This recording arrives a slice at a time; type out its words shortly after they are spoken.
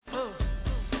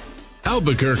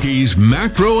Albuquerque's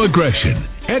macro-aggression,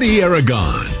 Eddy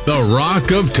Aragon, the Rock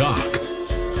of Talk.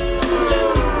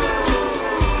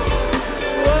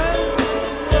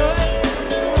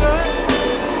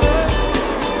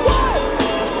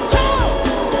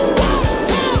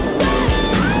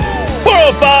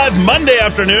 Monday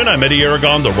afternoon, I'm Eddy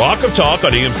Aragon, the Rock of Talk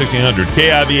on AM 1600,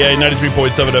 KIVA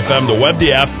 93.7 FM, the web,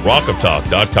 the app,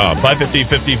 rockoftalk.com.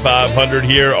 550-5500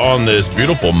 here on this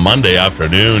beautiful Monday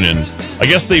afternoon, and I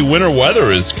guess the winter weather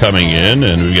is coming in,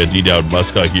 and we've got Dowd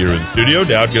here in the studio.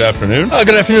 Dowd, good afternoon.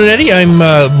 Good afternoon, Eddy. I'm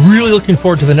really looking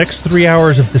forward to the next 3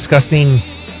 hours of discussing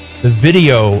the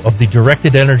video of the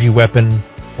directed energy weapon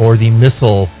or the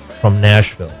missile from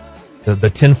Nashville. The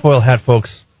tinfoil hat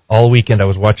folks. All weekend I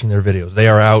was watching their videos. They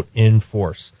are out in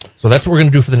force. So that's what we're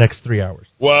going to do for the next 3 hours.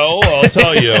 Well, I'll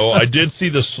tell you, I did see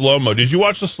the slow-mo. Did you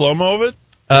watch the slow-mo of it?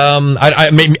 I don't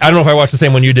know if I watched the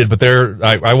same one you did, but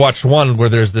I watched one where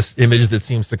there's this image that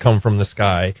seems to come from the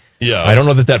sky. Yeah. I don't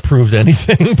know that proves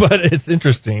anything, but it's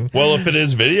interesting. Well, if it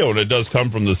is video and it does come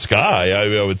from the sky,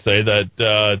 I would say that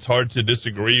it's hard to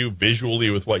disagree visually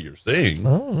with what you're seeing.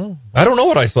 Oh, I don't know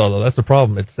what I saw, though. That's the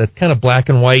problem. It's that kind of black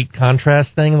and white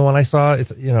contrast thing, the one I saw.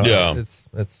 It's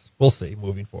we'll see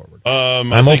moving forward.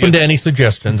 I'm open to any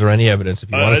suggestions or any evidence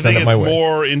if you want to send it my way. I think it's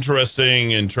more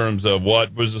interesting in terms of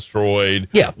what was destroyed,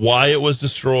 why it was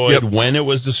destroyed, when it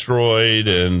was destroyed,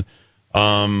 and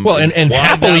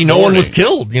happily no one was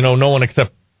killed. No one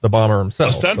except the bomber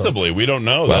himself. Ostensibly, we don't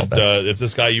know if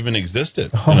this guy even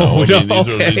existed. Oh, these are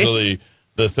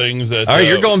the things that... All right,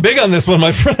 you're going big on this one,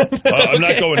 my friend. I'm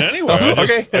not going anywhere.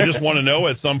 I just want to know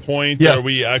at some point, are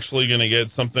we actually going to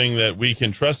get something that we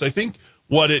can trust? I think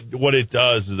what it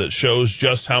does is it shows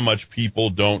just how much people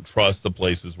don't trust the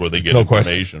places where they get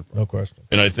information from. No question.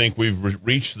 And I think we've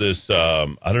reached this,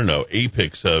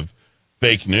 apex of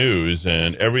fake news,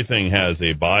 and everything has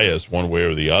a bias one way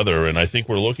or the other. And I think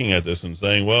we're looking at this and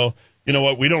saying, well, you know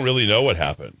what, we don't really know what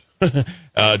happened.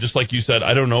 Just like you said,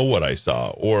 I don't know what I saw,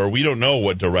 or we don't know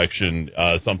what direction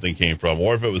something came from,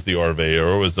 or if it was the RV,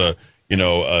 or it was a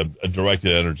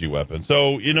directed energy weapon.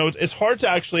 So, it's hard to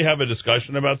actually have a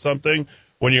discussion about something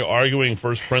when you're arguing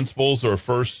first principles or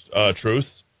first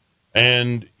truths.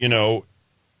 And,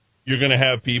 you're going to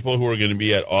have people who are going to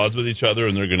be at odds with each other,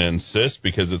 and they're going to insist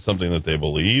because it's something that they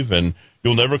believe, and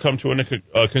you'll never come to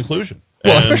a conclusion.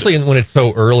 Well, especially when it's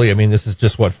so early. I mean, this is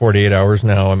just 48 hours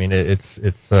now. I mean,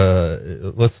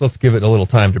 let's give it a little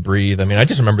time to breathe. I mean, I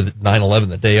just remember 9/11,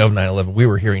 the day of 9/11, we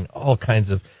were hearing all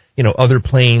kinds of, other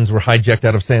planes were hijacked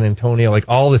out of San Antonio. Like,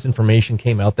 all this information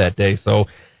came out that day. So,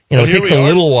 it takes a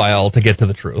little while to get to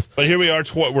the truth. But here we are.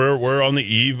 We're on the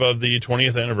eve of the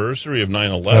 20th anniversary of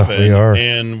 9/11, we are.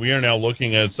 And we are now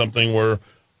looking at something where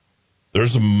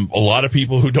there's a lot of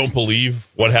people who don't believe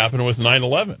what happened with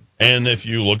 9/11. And if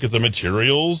you look at the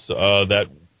materials that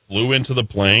flew into the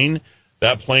plane,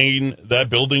 that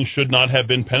building should not have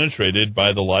been penetrated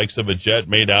by the likes of a jet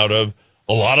made out of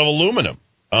a lot of aluminum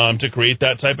to create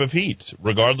that type of heat,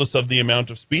 regardless of the amount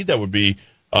of speed that would be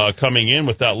coming in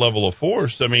with that level of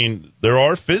force. I mean, there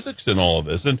are physics in all of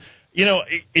this. And,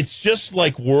 it's just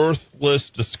like worthless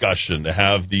discussion to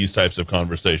have these types of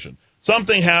conversation.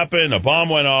 Something happened, a bomb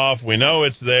went off, we know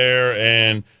it's there,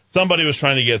 and somebody was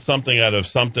trying to get something out of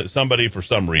somebody for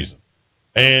some reason.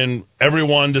 And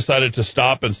everyone decided to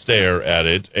stop and stare at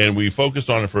it, and we focused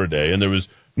on it for a day, and there was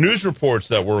news reports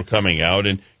that were coming out,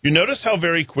 and you notice how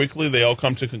very quickly they all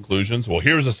come to conclusions. Well,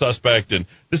 here's a suspect, and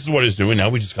this is what he's doing. Now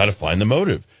we just got to find the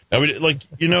motive. Now,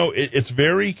 it's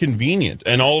very convenient,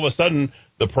 and all of a sudden,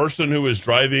 the person who was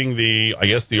driving the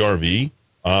RV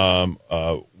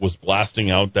was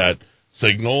blasting out that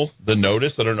signal, the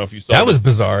notice. I don't know if you saw that. Was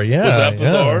bizarre, yeah. Was that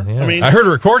bizarre? Yeah. I mean, I heard a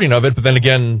recording of it, but then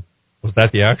again, was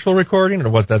that the actual recording, or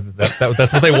was that's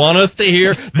what they want us to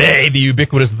hear? The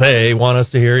ubiquitous they want us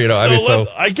to hear.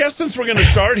 I guess since we're going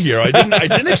to start here, I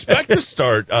didn't expect to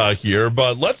start here,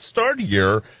 but let's start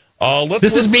here.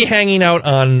 This is me hanging out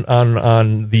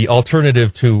on the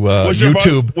alternative to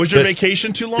YouTube. Was your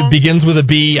vacation too long? It begins with a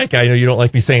B. I know you don't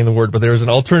like me saying the word, but there's an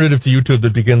alternative to YouTube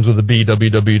that begins with a B.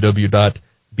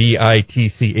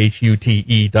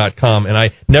 www.bitchute.com, and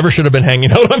I never should have been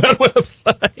hanging out on that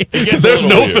website. There's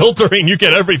no filtering; you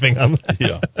get everything on that.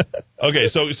 Yeah. Okay,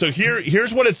 so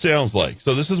here's what it sounds like.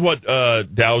 So this is what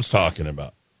Dowd's talking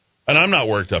about. And I'm not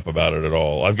worked up about it at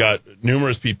all. I've got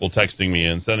numerous people texting me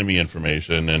and sending me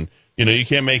information, and, you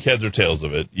can't make heads or tails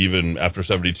of it, even after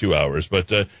 72 hours. But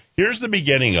here's the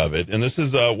beginning of it, and this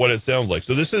is what it sounds like.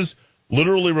 So this is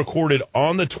literally recorded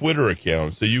on the Twitter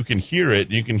account, so you can hear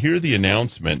it. You can hear the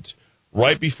announcement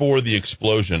right before the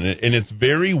explosion, and it's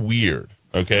very weird.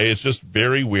 Okay, it's just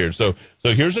very weird. So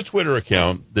here's a Twitter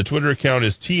account. The Twitter account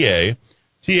is TA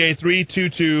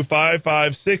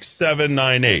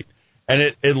 322556798, and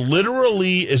it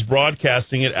literally is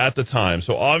broadcasting it at the time.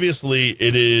 So obviously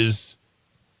it is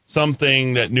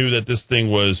something that knew that this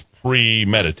thing was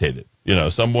premeditated.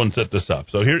 Someone set this up.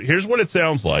 So here's what it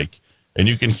sounds like, and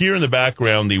you can hear in the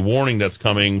background the warning that's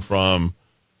coming from,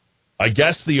 I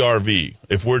guess, the RV,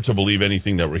 if we're to believe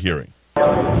anything that we're hearing. This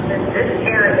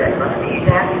area must be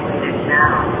evacuated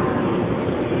now.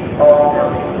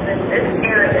 This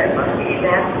area must be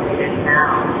evacuated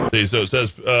now. See, so it says,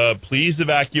 please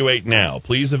evacuate now.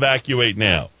 Please evacuate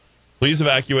now. Please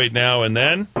evacuate now, and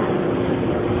then?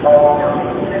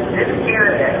 This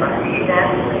area must be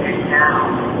evacuated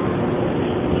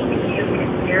now. If you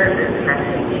can hear this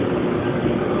message,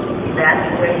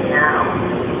 evacuate now.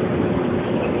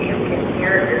 If you can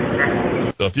hear this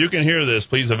message. So if you can hear this,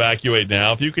 please evacuate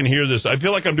now. If you can hear this, I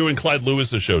feel like I'm doing Clyde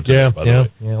Lewis's show today, by the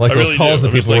way. Yeah, like I those really calls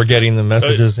that people were getting, the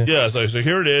messages. So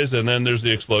here it is, and then there's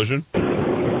the explosion.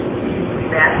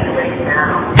 Evacuate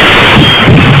now. That's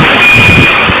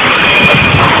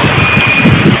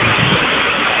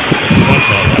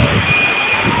not loud.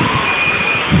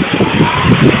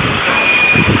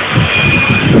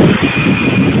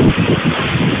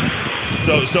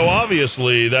 So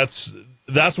obviously that's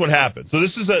what happened. So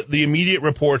this is the immediate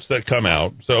reports that come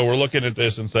out. So we're looking at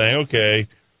this and saying, okay,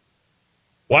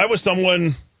 why was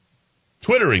someone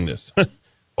Twittering this?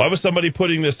 Why was somebody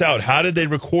putting this out? How did they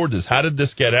record this? How did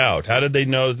this get out? How did they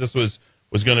know that this was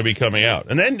going to be coming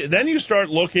out? And then you start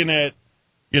looking at,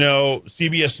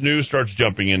 CBS News starts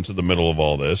jumping into the middle of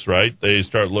all this, right? They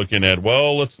start looking at,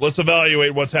 well, let's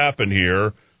evaluate what's happened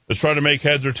here. Let's try to make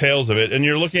heads or tails of it. And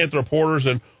you're looking at the reporters,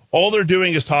 and all they're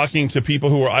doing is talking to people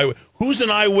who are who's an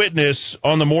eyewitness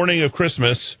on the morning of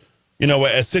Christmas,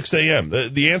 at 6 a.m.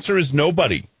 The answer is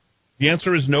nobody. The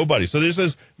answer is nobody. So this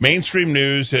is mainstream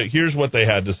news. Here's what they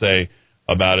had to say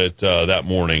about it that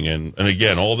morning. And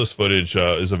again, all this footage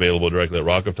is available directly at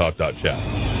rockoftalk.chat.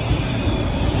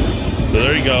 So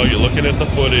there you go. You're looking at the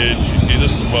footage. You see the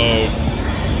smoke.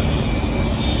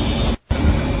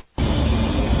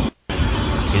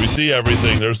 So we see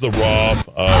everything. There's the raw,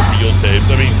 real tapes.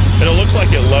 I mean, and it looks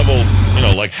like it leveled,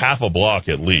 like half a block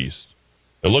at least.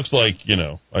 It looks like,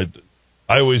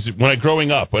 I always,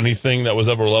 growing up, anything that was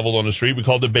ever leveled on the street, we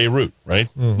called it Beirut, right?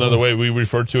 Mm-hmm. Another way we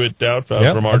referred to it, Dowd,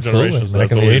 from our generation. So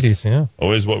back in the 80s, yeah.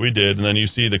 Always what we did. And then you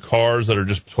see the cars that are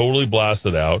just totally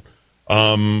blasted out.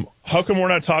 How come we're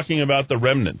not talking about the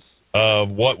remnants of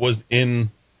what was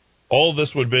in all of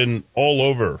this? Would have been all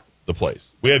over the place.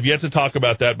 We have yet to talk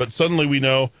about that, but suddenly we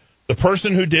know the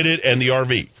person who did it and the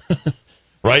RV,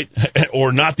 right?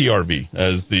 Or not the RV,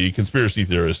 as the conspiracy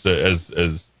theorist,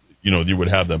 as you would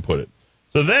have them put it.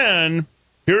 So then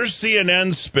here's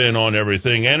CNN's spin on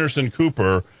everything. Anderson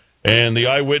Cooper and the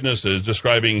eyewitnesses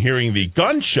describing hearing the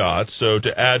gunshots, so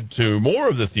to add to more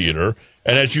of the theater.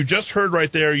 And as you just heard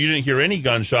right there, you didn't hear any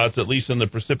gunshots, at least in the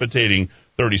precipitating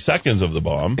 30 seconds of the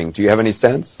bomb. Do you have any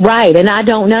sense? Right, and I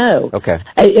don't know. Okay.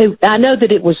 I know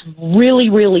that it was really,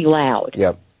 really loud.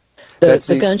 Yep.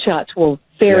 The gunshots were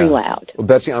very loud. Well,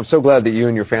 Betsy, I'm so glad that you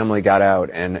and your family got out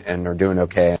and are doing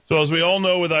okay. So as we all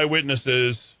know with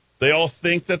eyewitnesses, they all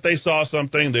think that they saw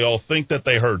something. They all think that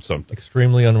they heard something.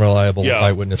 Extremely unreliable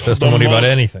eyewitness testimony about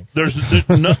anything. There's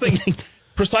nothing...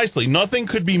 Precisely. Nothing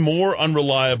could be more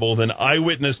unreliable than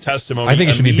eyewitness testimony. I think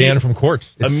it should be banned from courts.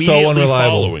 It's so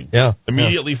unreliable. Following. Yeah.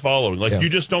 Immediately following. You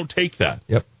just don't take that.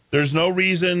 Yep. There's no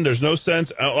reason, there's no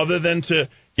sense other than to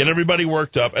get everybody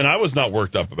worked up. And I was not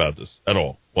worked up about this at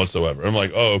all whatsoever. I'm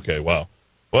like, oh, okay, wow.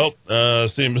 Well,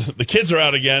 seems the kids are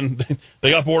out again.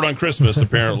 They got bored on Christmas,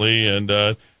 apparently, and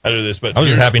I do this. But I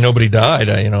was just happy nobody died.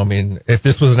 If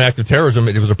this was an act of terrorism,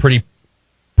 it was a pretty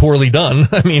poorly done.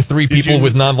 3 people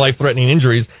with non-life-threatening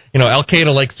injuries.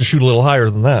 Al-Qaeda likes to shoot a little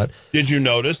higher than that. Did you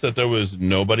notice that there was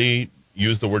nobody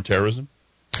used the word terrorism?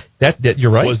 That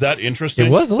you're right. Was that interesting?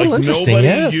 It was a little interesting.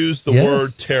 Nobody used the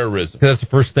word terrorism. Because that's the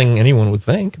first thing anyone would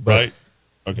think. But. Right.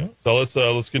 Okay. So let's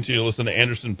continue to listen to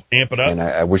Anderson amp it up. And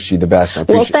I wish you the best.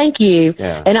 Well, thank you.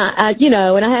 Yeah. And I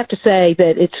have to say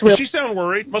that it's real. She sound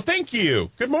worried. Well, thank you.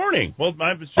 Good morning. Well,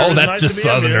 that's just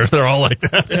Southerners. They're all like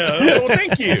that. Yeah. Well,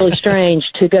 thank you. It's really strange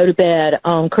to go to bed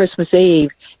on Christmas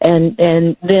Eve and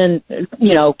then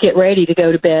get ready to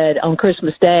go to bed on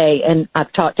Christmas Day. And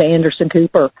I've talked to Anderson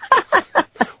Cooper.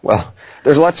 Well,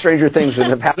 there's a lot stranger things that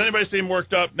have happened. Does anybody seem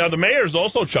worked up? Now the mayor's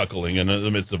also chuckling in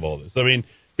the midst of all this.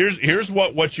 Here's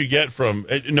what you get from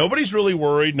nobody's really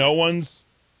worried. No one's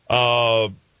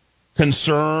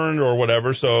concerned or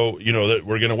whatever. So that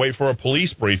we're going to wait for a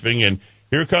police briefing, and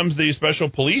here comes the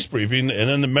special police briefing, and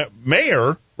then the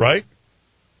mayor, right,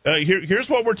 here's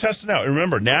what we're testing out. And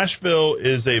remember, Nashville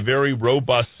is a very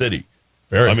robust city.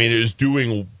 I mean, it is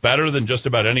doing better than just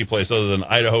about any place other than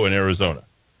Idaho and Arizona.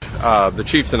 The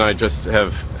Chiefs and I just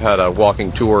have had a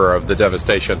walking tour of the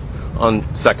devastation on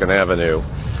 2nd Avenue.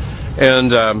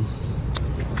 And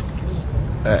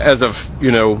as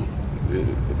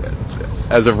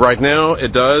of right now,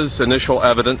 initial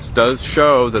evidence does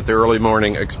show that the early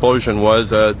morning explosion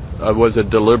was a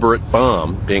deliberate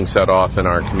bomb being set off in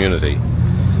our community.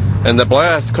 And the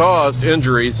blast caused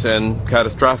injuries and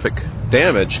catastrophic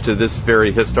damage to this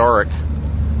very historic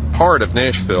part of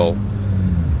Nashville.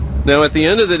 Now, at the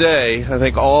end of the day, I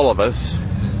think all of us,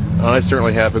 I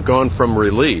certainly have gone from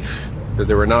relief that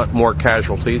there were not more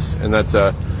casualties, and that's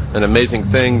an amazing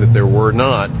thing that there were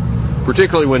not,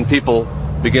 particularly when people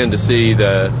begin to see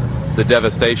the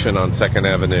devastation on 2nd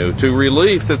Avenue, to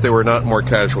relief that there were not more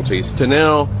casualties, to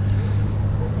now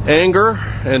anger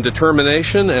and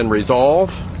determination and resolve,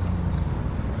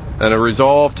 and a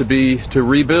resolve to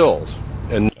rebuild.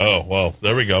 And well,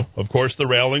 there we go. Of course, the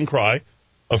rallying cry,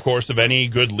 of course, of any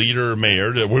good leader or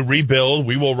mayor, that we rebuild,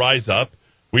 we will rise up.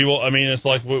 We will. I mean, it's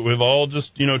like we've all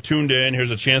just tuned in.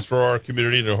 Here's a chance for our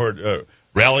community to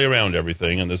rally around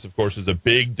everything, and this, of course, is a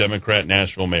big Democrat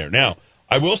Nashville mayor. Now,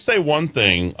 I will say one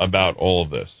thing about all of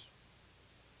this.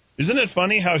 Isn't it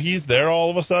funny how he's there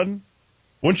all of a sudden?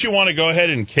 Wouldn't you want to go ahead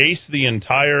and case the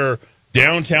entire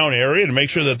downtown area to make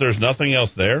sure that there's nothing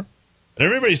else there? And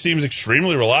everybody seems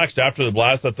extremely relaxed after the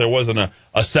blast that there wasn't a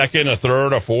second, a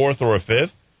third, a fourth, or a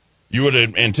fifth. You would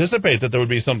anticipate that there would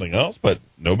be something else, but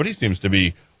nobody seems to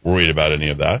be worried about any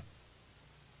of that.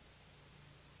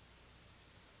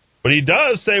 But he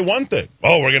does say one thing.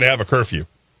 We're going to have a curfew.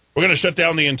 We're going to shut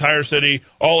down the entire city,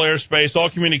 all airspace, all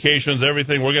communications,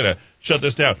 everything. We're going to shut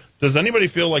this down. Does anybody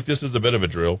feel like this is a bit of a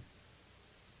drill?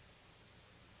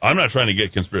 I'm not trying to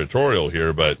get conspiratorial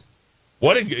here, but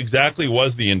what exactly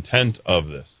was the intent of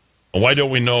this? And why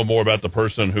don't we know more about the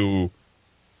person who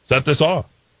set this off?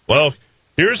 Well,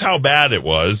 here's how bad it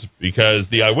was, because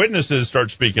the eyewitnesses start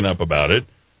speaking up about it.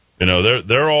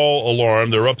 They're all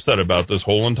alarmed. They're upset about this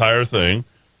whole entire thing.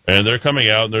 And they're coming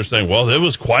out and they're saying, well, it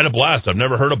was quite a blast. I've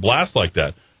never heard a blast like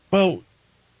that. Well,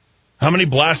 how many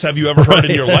blasts have you ever heard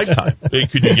in your lifetime?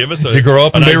 Could you give us Did you grow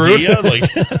up in Beirut?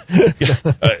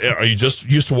 Are you just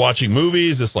used to watching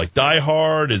movies? Is this like Die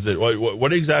Hard? Is it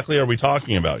what exactly are we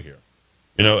talking about here?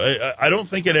 I don't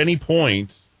think at any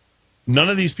point none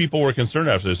of these people were concerned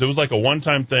after this. It was like a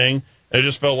one-time thing, and it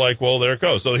just felt like, well, there it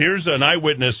goes. So here's an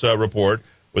eyewitness report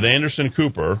with Anderson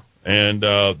Cooper, and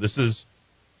this is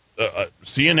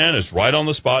CNN is right on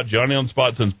the spot, Johnny on the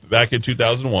spot since back in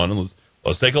 2001. And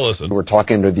let's take a listen. We're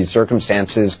talking under these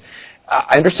circumstances.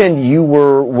 I understand you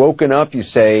were woken up, you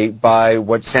say, by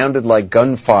what sounded like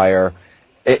gunfire.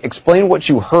 Explain what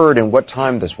you heard and what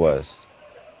time this was.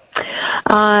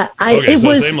 It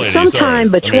was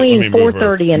sometime between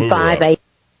 4:30 and 5 a.m.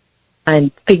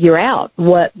 and figure out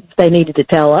what they needed to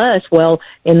tell us. Well,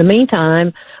 in the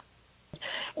meantime,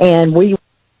 and we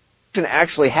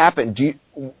actually happened. Do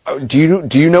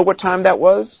you know what time that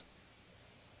was?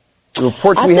 The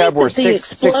reports we have were 6:32 a.m. The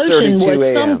explosion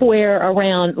was somewhere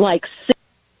around like 6.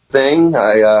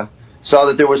 I saw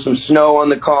that there was some snow on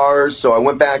the cars, so I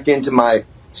went back into my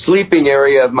sleeping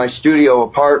area of my studio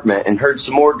apartment and heard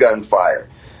some more gunfire.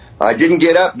 I didn't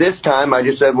get up this time. I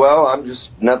just said, well, I'm just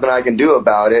nothing I can do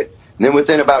about it. And then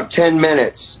within about 10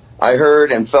 minutes, I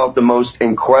heard and felt the most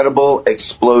incredible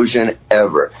explosion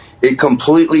ever. It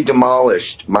completely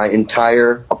demolished my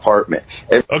entire apartment.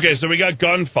 Okay, so we got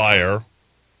gunfire.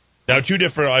 Now, two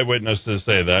different eyewitnesses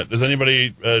say that. Does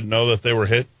anybody know that they were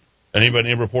hit?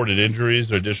 Anybody reported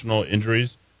injuries or additional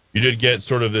injuries? You did get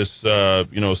sort of this,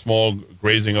 small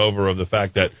grazing over of the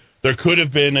fact that there could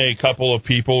have been a couple of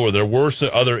people or there were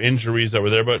other injuries that were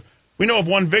there, but we know of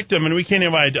one victim and we can't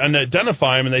even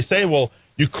identify him. And they say, well,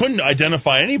 you couldn't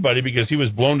identify anybody because he was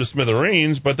blown to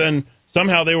smithereens, but then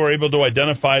somehow they were able to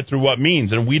identify it through what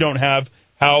means, and we don't have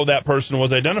how that person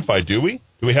was identified, do we?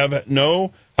 Do we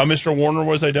know how Mr. Warner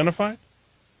was identified?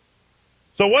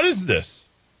 So what is this?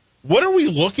 What are we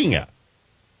looking at?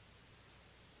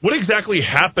 What exactly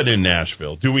happened in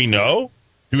Nashville? Do we know?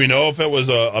 Do we know if it was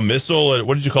a missile,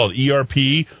 what did you call it,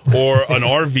 ERP, or an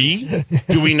RV?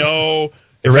 Do we know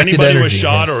if anybody was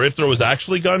shot or if there was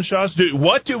actually gunshots?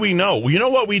 What do we know? You know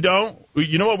what we don't?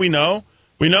 You know what we know?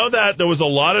 We know that there was a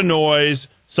lot of noise,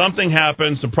 something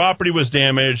happened, some property was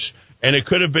damaged, and it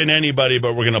could have been anybody,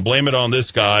 but we're going to blame it on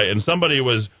this guy, and somebody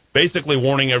was basically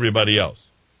warning everybody else.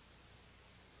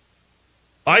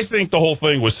 I think the whole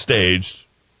thing was staged.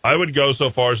 I would go so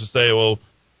far as to say, well,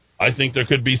 I think there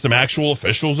could be some actual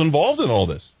officials involved in all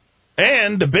this.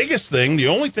 And the biggest thing, the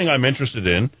only thing I'm interested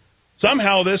in,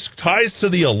 somehow this ties to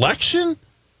the election.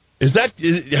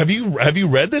 Have you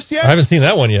read this yet? I haven't seen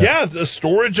that one yet. Yeah, the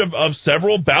storage of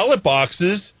several ballot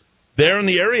boxes there in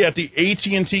the area at the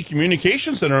AT&T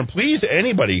Communication Center. And please,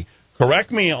 anybody,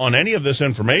 correct me on any of this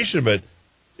information, but,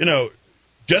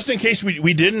 just in case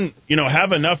we didn't,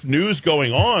 have enough news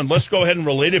going on, let's go ahead and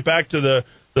relate it back to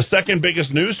the second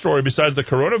biggest news story besides the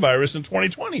coronavirus in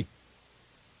 2020.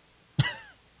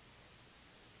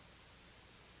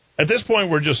 At this point,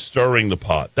 we're just stirring the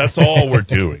pot. That's all we're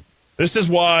doing. This is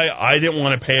why I didn't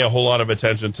want to pay a whole lot of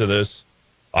attention to this.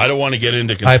 I don't want to get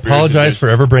into conspiracy. I apologize for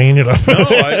ever bringing it up. No,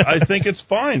 I think it's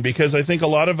fine, because I think a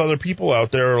lot of other people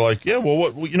out there are like, yeah, well,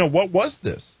 what was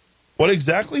this? What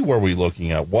exactly were we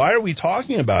looking at? Why are we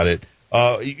talking about it?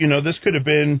 This could have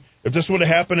been, if this would have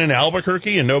happened in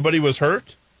Albuquerque and nobody was hurt,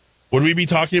 would we be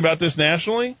talking about this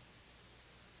nationally?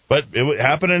 But it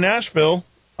happened in Nashville,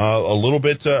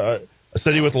 a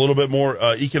city with a little bit more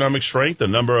economic strength. A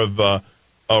number of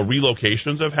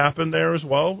relocations have happened there as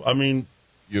well. I mean,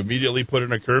 you immediately put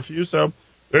in a curfew. So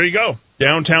there you go.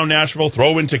 Downtown Nashville,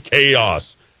 throw into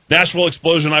chaos. Nashville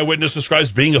explosion eyewitness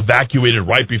describes being evacuated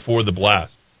right before the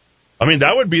blast. I mean,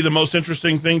 that would be the most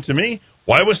interesting thing to me.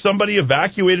 Why was somebody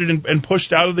evacuated and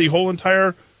pushed out of the whole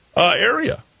entire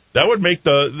area? That would make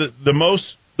the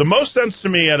most sense to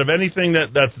me out of anything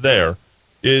that's there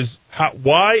is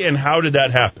why and how did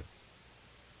that happen?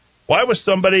 Why was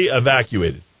somebody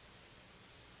evacuated?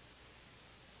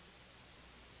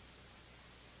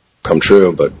 Come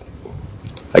true, but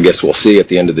I guess we'll see at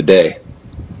the end of the day.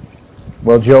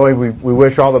 Well, Joey, we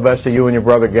wish all the best to you and your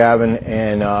brother Gavin,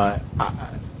 and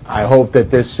I hope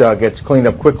that this gets cleaned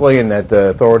up quickly and that the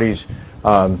authorities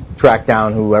track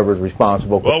down whoever's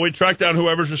responsible. Well, we tracked down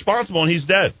whoever's responsible, and he's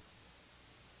dead.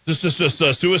 Just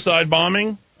a suicide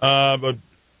bombing, but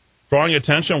drawing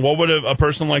attention. What would a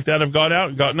person like that have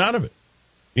gotten out of it?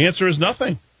 The answer is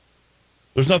nothing.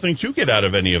 There's nothing to get out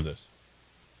of any of this.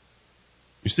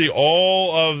 You see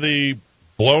all of the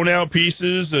blown out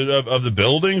pieces of the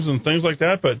buildings and things like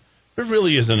that, but there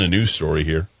really isn't a news story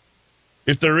here.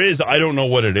 If there is, I don't know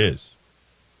what it is.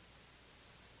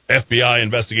 FBI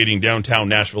investigating downtown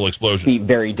Nashville explosion. Be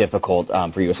very difficult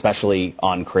for you, especially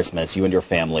on Christmas, you and your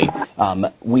family.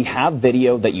 We have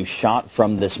video that you shot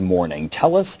from this morning.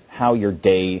 Tell us how your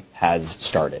day has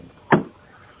started.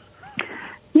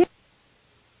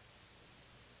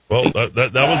 Well,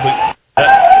 that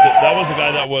was the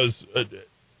guy that was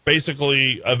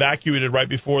basically evacuated right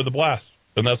before the blast,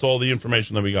 and that's all the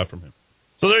information that we got from him.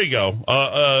 So there you go,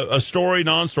 a story,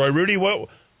 non-story. Rudy, what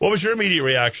was your immediate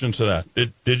reaction to that?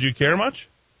 Did you care much?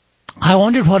 I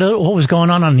wondered what was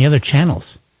going on the other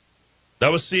channels. That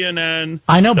was CNN.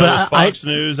 I know, that but was Fox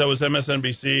News. That was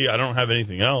MSNBC. I don't have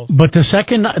anything else. But the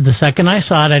second I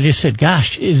saw it, I just said,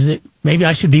 "Gosh, maybe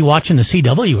I should be watching the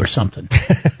CW or something?"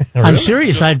 Really? I'm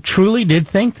serious. I truly did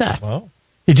think that. Wow.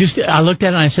 I looked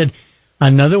at it and I said,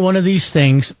 another one of these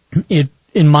things.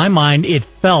 In my mind, it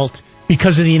felt,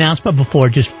 because of the announcement before,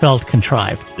 it just felt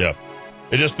contrived. Yeah,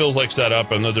 it just feels like set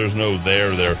up, and that there's no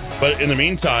there. But in the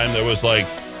meantime, there was like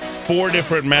 4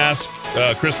 different mass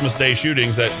Christmas Day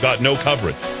shootings that got no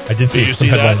coverage. I did see. Did you see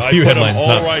that? I put them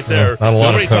all right there. Not a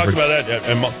lot Nobody of coverage. talked about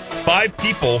that. And 5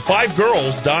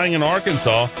 girls dying in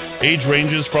Arkansas. Age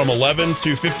ranges from 11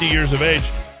 to 50 years of age.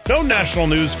 No national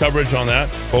news coverage on that,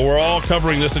 but we're all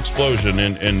covering this explosion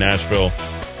in Nashville,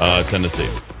 Tennessee.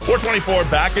 424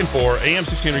 back and 4, AM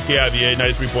 1600 KIVA,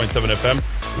 93.7 FM.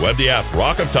 Web the app,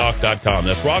 rockoftalk.com.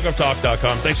 That's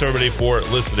rockoftalk.com. Thanks, everybody, for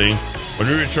listening.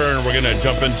 When we return, we're going to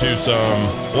jump into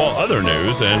some, other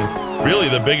news. And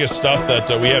really the biggest stuff that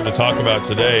we have to talk about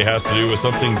today has to do with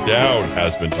something Dowd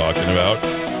has been talking about.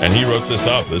 And he wrote this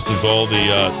up. This is all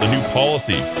the new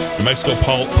policy, New Mexico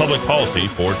public policy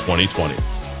for 2020.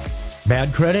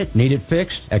 Bad credit? Need it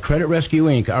fixed? At Credit Rescue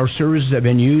Inc., our services have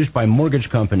been used by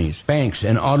mortgage companies, banks,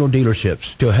 and auto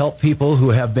dealerships to help people who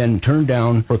have been turned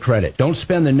down for credit. Don't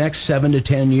spend the next 7 to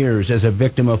 10 years as a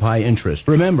victim of high interest.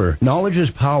 Remember, knowledge is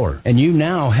power, and you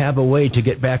now have a way to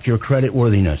get back your credit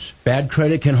worthiness. Bad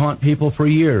credit can haunt people for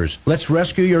years. Let's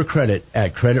rescue your credit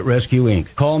at Credit Rescue Inc.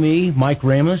 Call me, Mike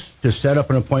Ramos, to set up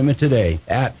an appointment today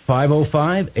at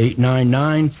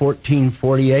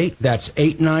 505-899-1448. That's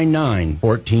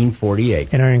 899-1448.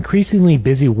 In our increasingly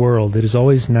busy world, it is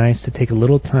always nice to take a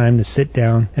little time to sit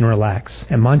down and relax.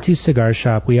 At Monty's Cigar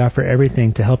Shop, we offer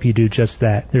everything to help you do just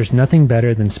that. There's nothing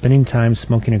better than spending time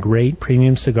smoking a great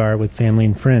premium cigar with family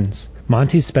and friends.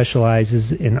 Monty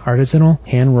specializes in artisanal,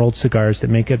 hand-rolled cigars that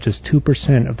make up just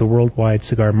 2% of the worldwide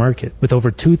cigar market. With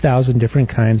over 2,000 different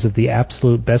kinds of the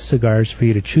absolute best cigars for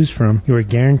you to choose from, you are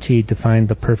guaranteed to find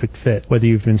the perfect fit. Whether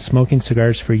you've been smoking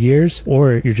cigars for years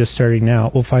or you're just starting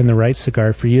out, we'll find the right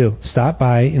cigar for you. Stop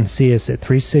by and see us at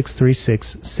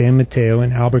 3636 San Mateo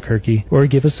in Albuquerque, or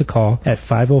give us a call at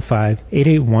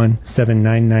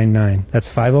 505-881-7999. That's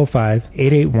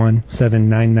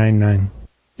 505-881-7999.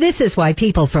 This is why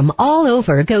people from all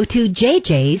over go to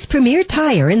JJ's Premier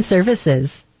Tire and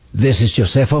Services. This is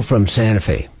Josefo from Santa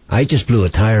Fe. I just blew a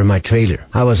tire in my trailer.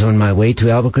 I was on my way to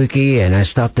Albuquerque and I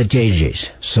stopped at JJ's.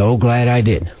 So glad I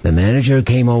did. The manager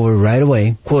came over right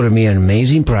away, quoted me an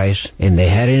amazing price, and they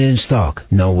had it in stock.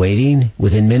 No waiting.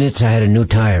 Within minutes I had a new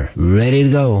tire, ready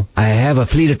to go. I have a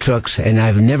fleet of trucks and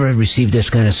I've never received this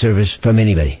kind of service from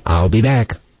anybody. I'll be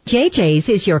back. JJ's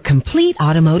is your complete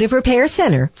automotive repair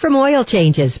center. From oil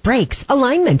changes, brakes,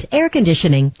 alignment, air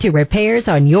conditioning, to repairs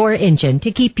on your engine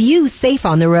to keep you safe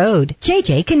on the road.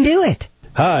 JJ can do it.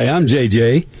 Hi, I'm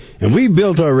JJ, and we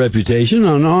built our reputation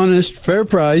on honest,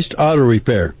 fair-priced auto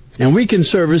repair. And we can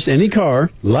service any car,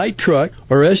 light truck,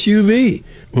 or SUV.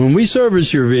 When we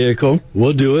service your vehicle,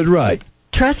 we'll do it right.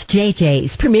 Trust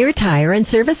JJ's Premier Tire and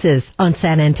Services on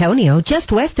San Antonio,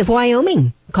 just west of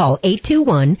Wyoming. Call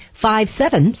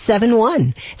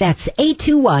 821-5771. That's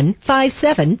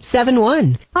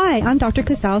 821-5771. Hi, I'm Dr.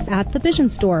 Casals at the Vision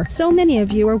Store. So many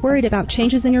of you are worried about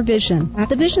changes in your vision. At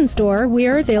the Vision Store, we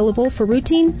are available for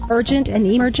routine, urgent, and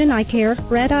emergent eye care,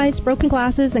 red eyes, broken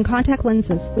glasses, and contact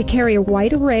lenses. We carry a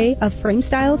wide array of frame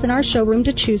styles in our showroom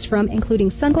to choose from,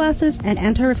 including sunglasses and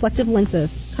anti-reflective lenses.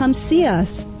 Come see us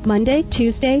Monday,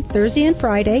 Tuesday, Thursday, and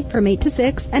Friday from 8 to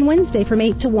 6, and Wednesday from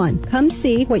 8 to 1. Come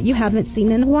see what you haven't seen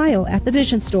in a while at the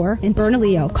Vision Store in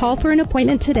Bernalillo. Call for an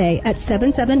appointment today at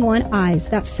 771-EYES.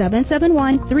 That's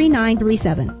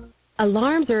 771-3937.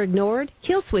 Alarms are ignored,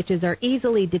 kill switches are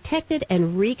easily detected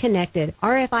and reconnected.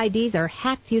 RFIDs are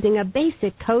hacked using a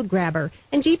basic code grabber.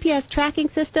 And GPS tracking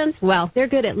systems, well, they're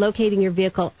good at locating your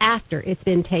vehicle after it's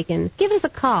been taken. Give us a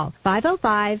call,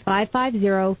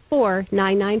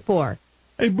 505-550-4994.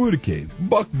 Hey, Buddha Cave,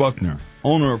 Buck Buckner,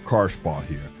 owner of Car Spa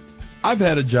here. I've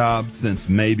had a job since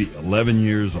maybe 11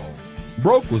 years old.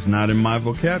 Broke was not in my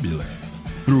vocabulary.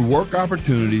 Through work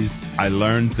opportunities, I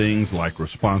learned things like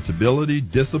responsibility,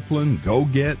 discipline,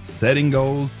 go-get, setting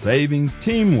goals, savings,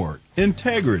 teamwork,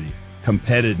 integrity,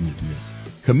 competitiveness,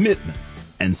 commitment,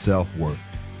 and self-worth.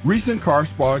 Recent Car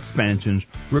Spa expansions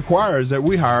requires that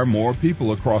we hire more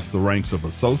people across the ranks of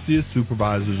associates,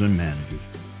 supervisors, and managers.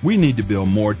 We need to build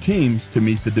more teams to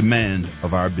meet the demand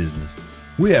of our business.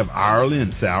 We have hourly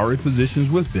and salary positions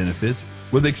with benefits,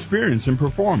 with experience and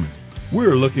performance. We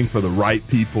are looking for the right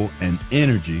people and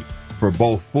energy for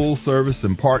both full service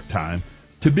and part-time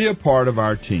to be a part of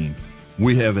our team.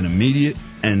 We have an immediate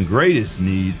and greatest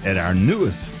need at our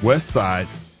newest West Side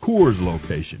Coors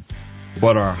location,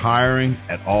 but are hiring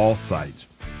at all sites.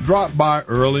 Drop by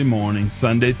early morning,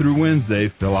 Sunday through Wednesday,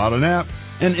 fill out an app,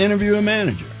 and interview a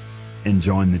manager, and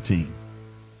join the team.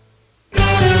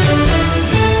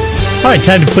 All right,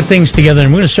 time to put things together,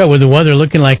 and we're going to start with the weather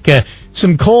looking like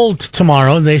some cold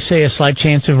tomorrow. They say a slight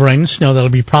chance of rain and snow. That'll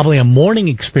be probably a morning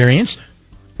experience.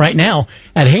 Right now,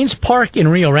 at Haynes Park in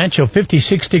Rio Rancho,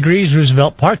 56 degrees.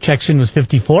 Roosevelt Park checks in with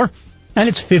 54, and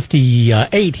it's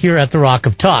 58 here at the Rock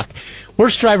of Talk.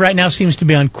 Worst drive right now seems to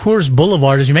be on Coors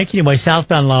Boulevard as you're making your way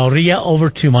southbound La Orilla over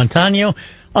to Montano,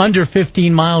 under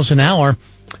 15 miles an hour.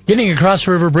 Getting across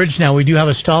the river bridge now, we do have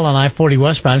a stall on I-40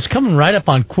 westbound. It's coming right up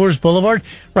on Coors Boulevard,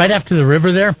 right after the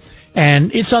river there.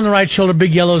 And it's on the right shoulder,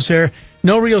 big yellows there.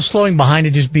 No real slowing behind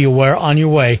it, just be aware on your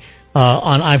way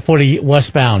on I-40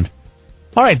 westbound.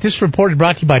 All right, this report is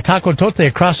brought to you by Taco Tote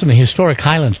across from the historic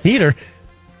Highland Theater.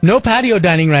 No patio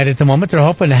dining right at the moment. They're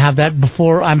hoping to have that by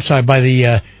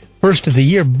the first of the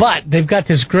year. But they've got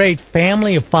this great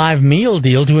family of 5 meal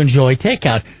deal to enjoy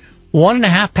takeout.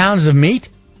 1.5 pounds of meat,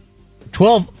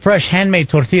 12 fresh handmade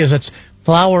tortillas, that's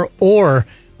flour or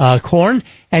corn,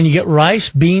 and you get rice,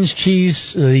 beans,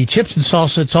 cheese, the chips and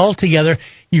salsa. It's all together.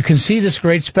 You can see this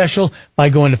great special by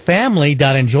going to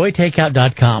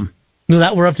family.enjoytakeout.com. Knew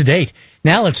that we're up to date.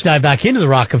 Now let's dive back into the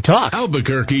Rock of Talk.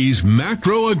 Albuquerque's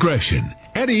macro aggression.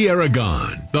 Eddy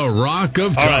Aragon, the Rock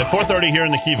of Talk. All right, 4:30 here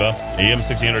in the Kiva, AM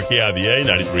 1600 KIVA,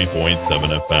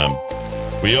 93.7 FM.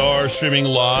 We are streaming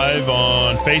live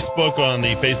on Facebook, on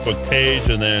the Facebook page,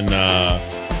 and then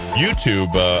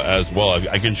YouTube as well.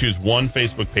 I can choose one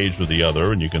Facebook page or the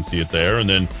other, and you can see it there. And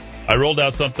then I rolled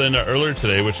out something earlier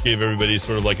today, which gave everybody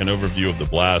sort of like an overview of the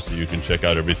blast, so you can check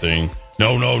out everything.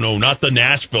 No, not the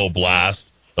Nashville blast.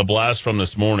 the blast from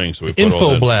this morning. So we put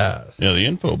info blast. Yeah, the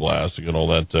info blast to get all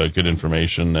that good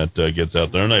information that gets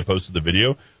out there. And I posted the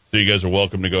video, so you guys are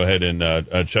welcome to go ahead and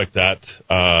check that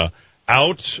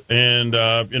out. And,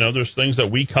 there's things that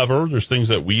we cover. There's things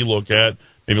that we look at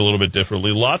maybe a little bit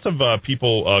differently. Lots of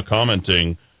people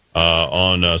commenting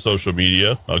on social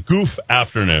media. Goof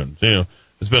afternoon.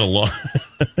 It's been a long...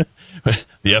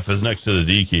 The F is next to the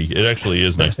D key. It actually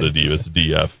is next to the D. It's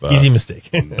DF. Easy mistake.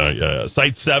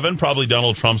 Site 7, probably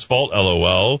Donald Trump's fault.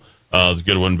 LOL. It's a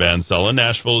good one, Van Sellen.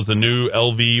 Nashville is the new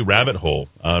LV rabbit hole.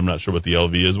 I'm not sure what the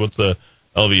LV is. What's the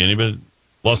LV? Anybody?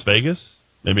 Las Vegas?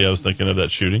 Maybe I was thinking of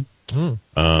that shooting,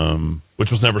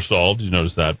 which was never solved. You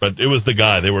notice that. But it was the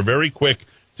guy. They were very quick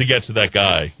to get to that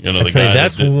guy. The guy.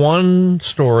 That's one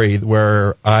story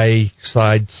where I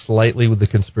side slightly with the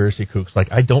conspiracy kooks.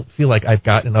 Like, I don't feel like I've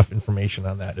got enough information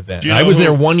on that event. I was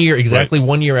there 1 year, exactly right.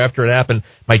 1 year after it happened.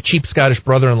 My cheap Scottish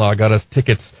brother-in-law got us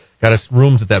tickets, got us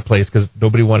rooms at that place because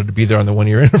nobody wanted to be there on the 1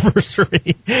 year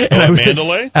anniversary. And I was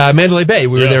Mandalay? Mandalay Bay.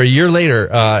 We were there a year later,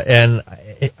 and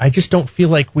I just don't feel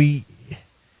like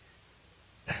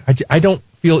I don't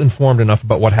feel informed enough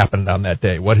about what happened on that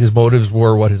day, what his motives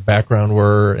were, what his background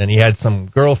were, and he had some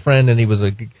girlfriend, and he was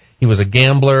a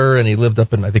gambler, and he lived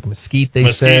up in, I think, Mesquite,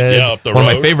 said. Yeah, up the One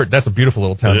road. of my favorite, that's a beautiful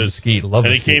little town, Mesquite. Love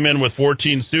and Mesquite. He came in with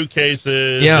 14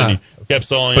 suitcases, yeah. and he kept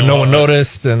selling but no one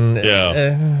noticed, and...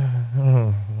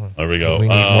 There we go.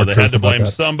 They had to blame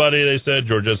somebody, they said.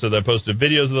 Georgia said they posted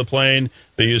videos of the plane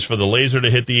they used for the laser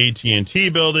to hit the AT&T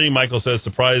building. Michael says,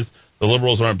 surprised the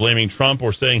liberals aren't blaming Trump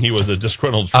or saying he was a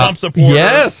disgruntled Trump supporter.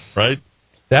 Yes. Right?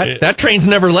 That train's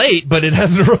never late, but it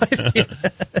hasn't arrived yet.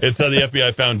 It said the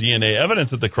FBI found DNA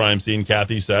evidence at the crime scene,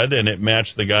 Kathy said, and it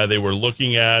matched the guy they were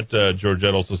looking at.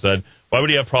 Georgette also said, why would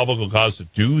he have probable cause to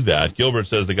do that? Gilbert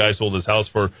says the guy sold his house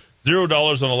for $0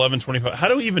 on 11/25. How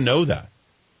do we even know that?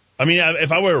 I mean,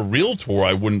 if I were a realtor,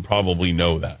 I wouldn't probably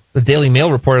know that. The Daily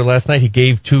Mail reported last night he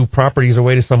gave 2 properties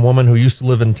away to some woman who used to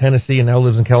live in Tennessee and now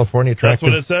lives in California. That's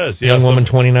what it says. Yeah, young woman,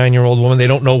 29-year-old woman. They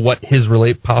don't know what his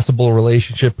possible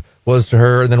relationship was to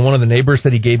her. And then one of the neighbors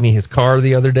said he gave me his car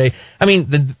the other day. I mean,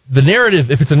 the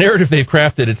narrative, if it's a narrative they've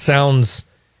crafted,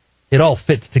 it all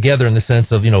fits together in the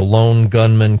sense of, lone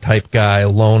gunman type guy,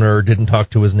 loner, didn't talk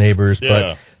to his neighbors.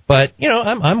 Yeah. But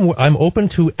I'm open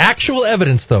to actual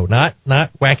evidence, though, not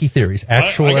wacky theories.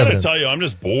 Actual I gotta evidence. tell you, I'm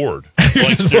just bored.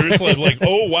 Like, seriously, like,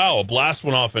 oh wow, a blast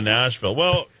went off in Nashville.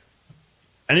 Well,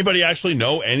 anybody actually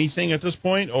know anything at this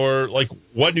point, or like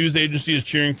what news agency is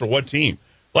cheering for what team?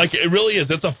 Like, it really is.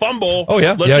 It's a fumble. Oh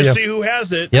yeah, let's just see who has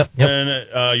it. Yep.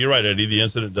 And you're right, Eddie. The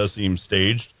incident does seem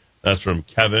staged. That's from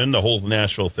Kevin. The whole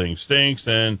Nashville thing stinks.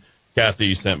 And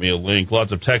Kathy sent me a link.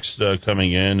 Lots of text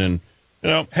coming in, and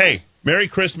hey. Merry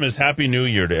Christmas, Happy New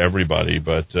Year to everybody,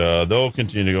 but they'll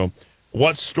continue to go,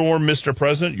 what storm, Mr.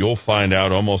 President? You'll find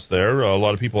out almost there. A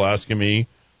lot of people asking me,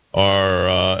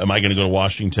 am I going to go to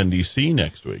Washington, D.C.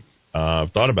 next week?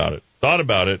 I've thought about it.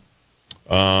 Eddie,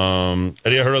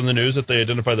 I heard on the news that they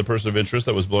identified the person of interest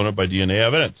that was blown up by DNA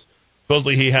evidence.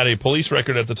 Supposedly he had a police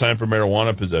record at the time for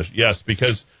marijuana possession. Yes,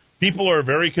 because people are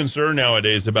very concerned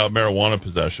nowadays about marijuana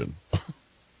possession.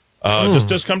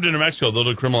 Just come to New Mexico. They'll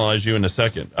decriminalize you in a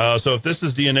second. So if this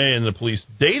is DNA in the police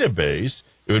database,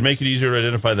 it would make it easier to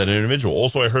identify that individual.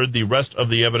 Also, I heard the rest of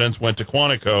the evidence went to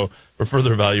Quantico for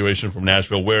further evaluation from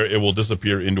Nashville, where it will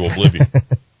disappear into oblivion.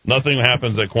 Nothing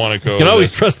happens at Quantico. You can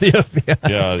always trust the FBI.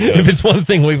 Yeah. If it's one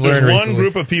thing we've learned There's recently. one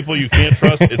group of people you can't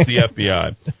trust, it's the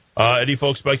FBI. Eddie,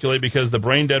 folks speculate because the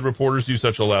brain-dead reporters do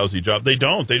such a lousy job. They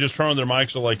don't. They just turn on their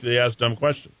mics like they ask dumb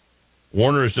questions.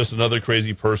 Warner is just another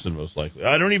crazy person, most likely.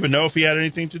 I don't even know if he had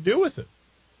anything to do with it.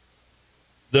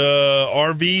 The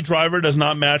RV driver does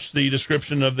not match the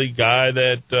description of the guy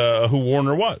that who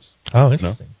Warner was. Oh,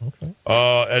 interesting. Okay.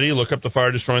 Eddie, look up the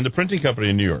fire destroying the printing company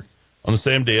in New York on the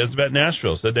same day as at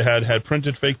Nashville. Said they had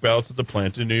printed fake ballots at the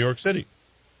plant in New York City.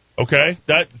 Okay,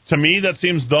 that to me that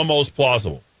seems the most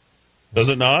plausible. Does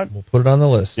it not? We'll put it on the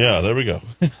list. Yeah, there we go.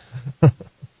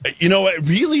 You know what?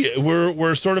 Really,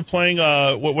 we're sort of playing.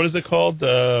 What is it called?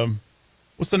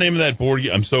 What's the name of that board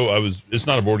game? It's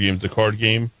not a board game. It's a card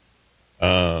game.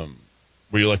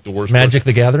 Where you like the worst? Magic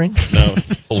the Gathering? No.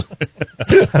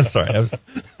 I'm sorry. That was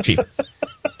cheap.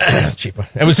 Cheap.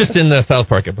 It was just in the South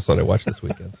Park episode I watched this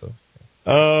weekend. So.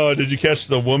 Oh, did you catch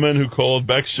the woman who called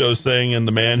Beck's show saying and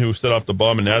the man who set off the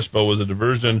bomb in Nashville was a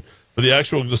diversion for the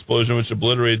actual explosion which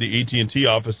obliterated the AT&T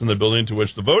office in the building to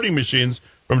which the voting machines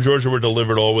from Georgia were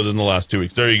delivered all within the last 2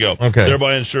 weeks. There you go. Okay.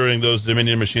 Thereby ensuring those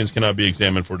Dominion machines cannot be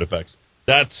examined for defects.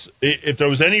 If there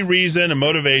was any reason and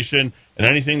motivation and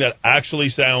anything that actually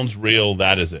sounds real,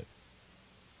 that is it.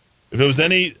 If there was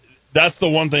any That's the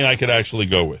one thing I could actually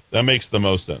go with. That makes the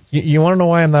most sense. You want to know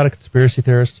why I'm not a conspiracy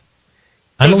theorist?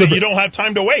 You don't have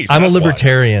time to waste. I'm a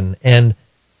libertarian, and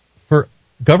for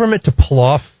government to pull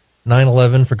off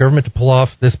 9/11, for government to pull off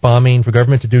this bombing, for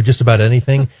government to do just about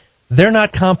anything, they're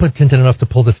not competent enough to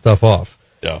pull this stuff off.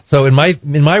 Yeah. So in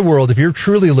my world, if you're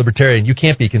truly a libertarian, you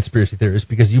can't be a conspiracy theorist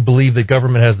because you believe that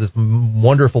government has this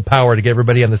wonderful power to get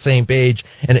everybody on the same page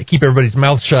and keep everybody's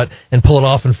mouth shut and pull it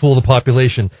off and fool the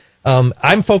population.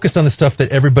 I'm focused on the stuff that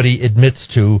everybody admits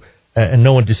to and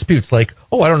no one disputes. Like,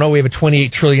 I don't know, we have a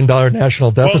 $28 trillion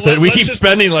national deficit. We keep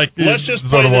spending like... Let's just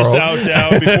play this out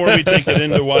now before we take it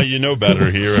into why you know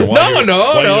better here. And No.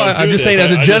 I'm just saying,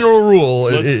 as a general rule,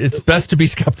 it's best to be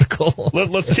skeptical.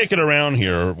 Let's kick it around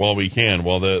here while we can,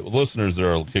 while the listeners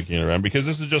are kicking it around, because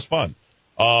this is just fun.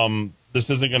 This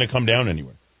isn't going to come down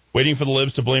anywhere. Waiting for the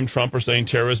libs to blame Trump for saying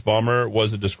terrorist bomber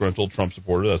was a disgruntled Trump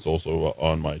supporter. That's also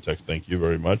on my text. Thank you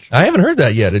very much. I haven't heard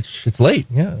that yet. It's late.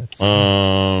 Yeah.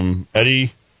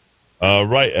 Eddie,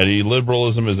 right, Eddie.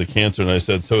 Liberalism is a cancer, and I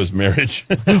said so is marriage.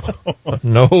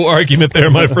 No argument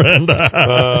there, my friend.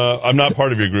 I'm not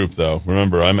part of your group, though.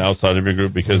 Remember, I'm outside of your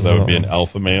group because I would be an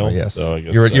alpha male. Yes. So I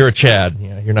guess you're a Chad.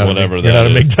 Yeah, you're not whatever you're not a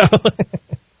MGTOW.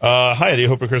 Hi, Eddie.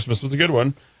 Hope your Christmas was a good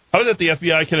one. How is it the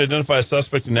FBI can identify a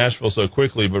suspect in Nashville so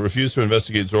quickly but refuse to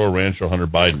investigate Zorro Ranch or Hunter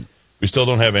Biden? We still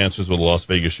don't have answers with the Las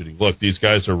Vegas shooting. Look, these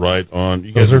guys are right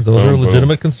on. Those are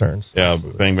legitimate concerns. Yeah,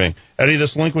 bang, bang. Eddie,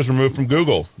 this link was removed from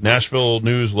Google. Nashville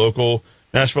News Local.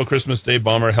 Nashville Christmas Day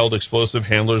bomber held explosive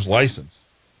handler's license.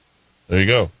 There you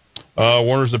go.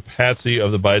 Warner's a patsy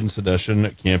of the Biden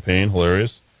sedition campaign.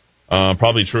 Hilarious.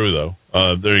 Probably true, though.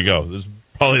 There you go. This is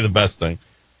probably the best thing.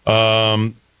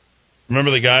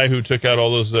 Remember the guy who took out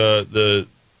all those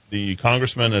the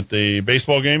congressmen at the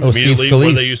baseball game immediately?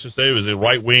 Where they used to say it was a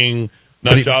right wing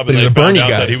nut job, and they found out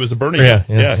that he was a Bernie guy.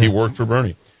 Yeah, he worked for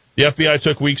Bernie. The FBI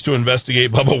took weeks to investigate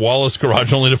Bubba Wallace'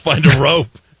 garage only to find a rope.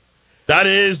 That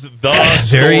is the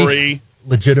story.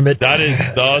 Legitimate. That is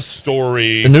the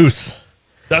story. The noose.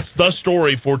 That's the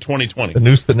story for 2020. The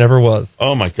noose that never was.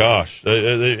 Oh my gosh,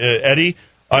 Eddie.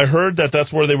 I heard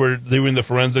that's where they were doing the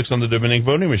forensics on the Dominican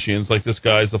voting machines, like this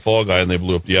guy's the fall guy, and they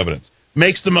blew up the evidence.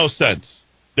 Makes the most sense.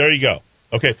 There you go.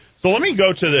 Okay, so let me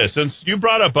go to this. Since you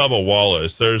brought up Bubba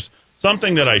Wallace, there's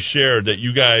something that I shared that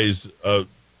you guys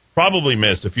probably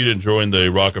missed if you didn't join the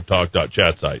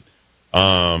rockoftalk.chat site,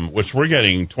 which we're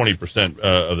getting 20%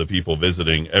 of the people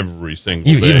visiting every single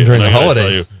day. Even during the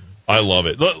holidays. I love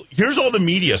it. Look, here's all the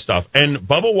media stuff, and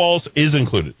Bubba Wallace is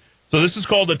included. So this is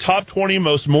called the top 20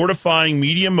 most mortifying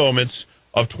media moments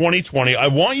of 2020. I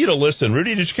want you to listen.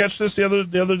 Rudy, did you catch this the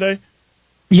other day?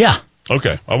 Yeah.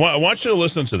 Okay. I want you to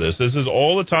listen to this. This is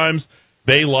all the times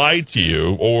they lied to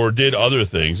you or did other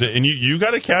things, and you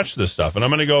got to catch this stuff. And I'm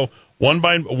going to go one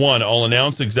by one. I'll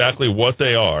announce exactly what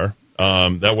they are.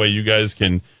 That way, you guys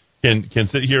can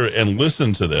sit here and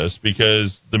listen to this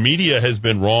because the media has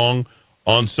been wrong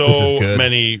on so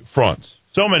many fronts.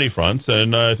 So many fronts,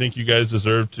 and I think you guys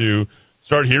deserve to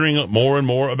start hearing more and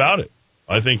more about it.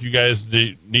 I think you guys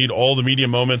need all the media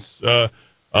moments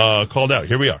called out.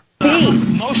 Here we are.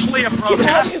 Mostly a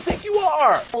protest. Who do you think you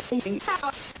are?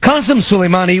 Qasem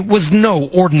Soleimani was no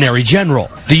ordinary general.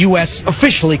 The U.S.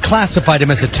 officially classified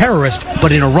him as a terrorist,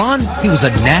 but in Iran, he was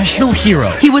a national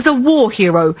hero. He was a war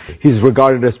hero. He's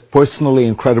regarded as personally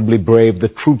incredibly brave. The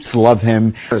troops love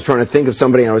him. I was trying to think of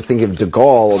somebody, and I was thinking of de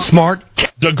Gaulle. Smart.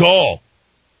 De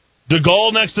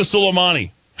Gaulle next to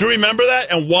Soleimani. Do you remember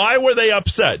that? And why were they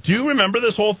upset? Do you remember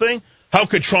this whole thing? How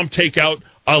could Trump take out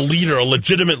a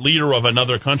legitimate leader of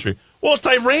another country? Well, it's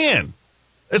Iran.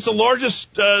 It's the largest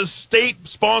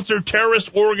state-sponsored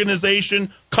terrorist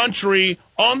organization country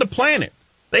on the planet.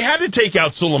 They had to take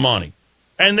out Soleimani.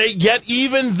 And yet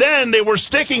even then, they were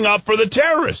sticking up for the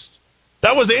terrorists.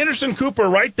 That was Anderson Cooper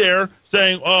right there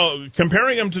saying,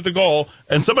 comparing him to de Gaulle,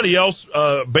 and somebody else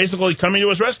basically coming to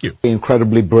his rescue.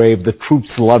 Incredibly brave. The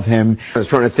troops love him. I was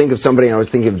trying to think of somebody, and I was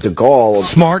thinking of de Gaulle.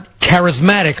 Smart,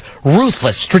 charismatic,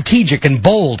 ruthless, strategic, and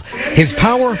bold. His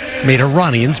power made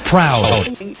Iranians proud.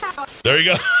 There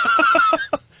you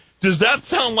go. Does that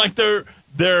sound like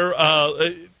they're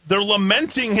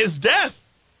lamenting his death?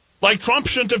 Like Trump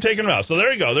shouldn't have taken him out. So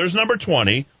there you go. There's number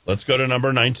 20. Let's go to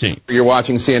number 19. You're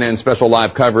watching CNN's special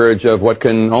live coverage of what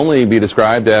can only be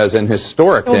described as an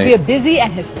historic day. It will be a busy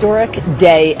and historic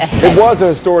day ahead. It was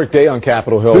a historic day on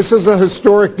Capitol Hill. This is a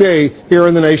historic day here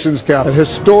in the nation's capital. A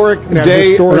historic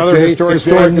day,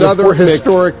 another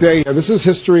historic day. This is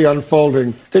history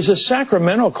unfolding. There's a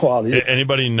sacramental quality.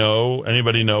 Anybody know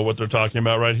what they're talking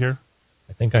about right here?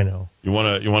 I think I know. You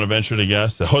want to venture to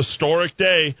guess? Historic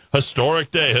day.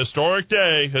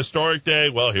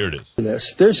 Well, here it is.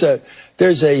 There's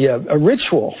a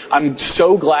ritual. I'm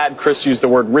so glad Chris used the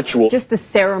word ritual. Just the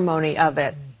ceremony of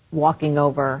it, walking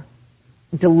over,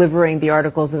 delivering the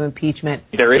articles of impeachment.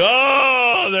 There you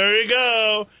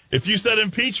go. If you said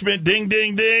impeachment, ding,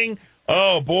 ding, ding.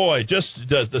 Oh, boy, just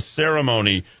the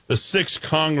ceremony. The 6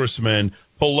 congressmen.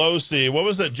 Pelosi, what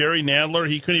was that? Jerry Nadler,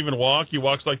 he couldn't even walk. He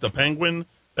walks like the penguin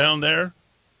down there.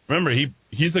 Remember,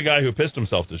 he's the guy who pissed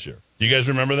himself this year. Do you guys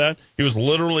remember that? He was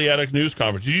literally at a news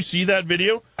conference. Did you see that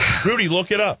video? Rudy,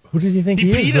 look it up. Who does he think he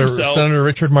peed is? Himself. Senator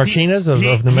Richard Martinez of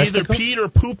New Mexico? He either peed or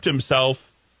pooped himself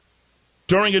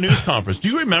during a news conference. Do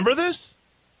you remember this?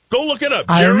 Go look it up.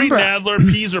 Jerry Nadler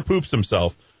pees or poops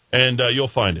himself. And you'll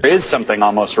find it. There is something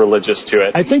almost religious to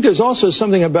it. I think there's also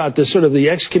something about the sort of the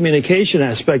excommunication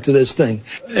aspect of this thing.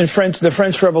 In the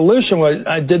French Revolution,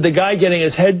 did the guy getting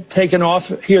his head taken off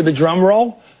hear the drum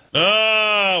roll?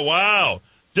 Oh, wow.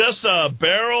 Just a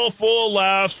barrel full of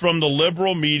laughs from the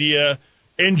liberal media,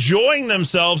 enjoying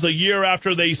themselves a year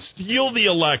after they steal the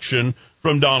election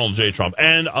from Donald J. Trump.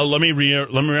 And let me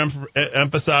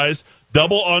emphasize,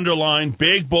 double underline,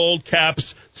 big bold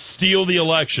caps, steal the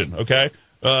election, okay?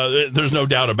 There's no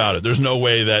doubt about it. There's no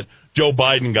way that Joe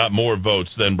Biden got more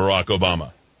votes than Barack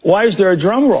Obama. Why is there a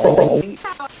drum roll?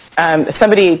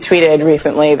 Somebody tweeted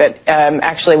recently that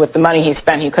actually with the money he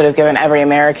spent, he could have given every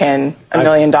American $1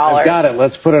 million. I've got it.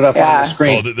 Let's put it up on the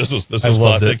screen. Oh, this was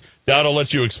classic. Dowd, I'll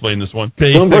let you explain this one.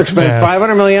 Bloomberg spent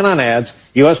 $500 million on ads.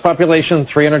 U.S. population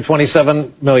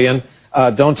 327 million.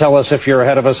 Don't tell us if you're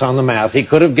ahead of us on the math. He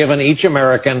could have given each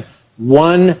American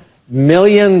 $1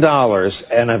 million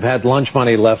and have had lunch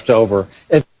money left over.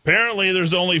 Apparently,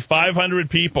 there's only 500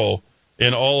 people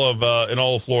in all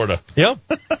of Florida. Yep.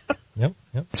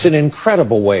 It's an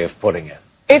incredible way of putting it.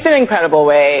 It's an incredible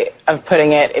way of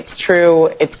putting it. It's true.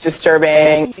 It's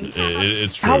disturbing.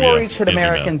 It's true. How worried should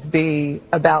Americans be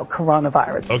about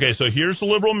coronavirus? Okay, so here's the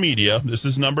liberal media. This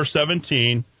is number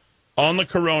 17 on the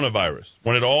coronavirus.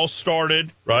 When it all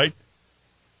started, right?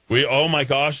 Oh my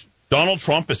gosh, Donald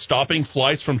Trump is stopping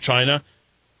flights from China.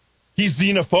 He's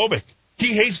xenophobic.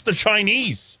 He hates the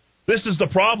Chinese. This is the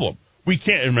problem. We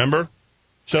can't, remember?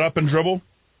 Shut up and dribble.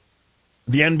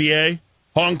 The NBA,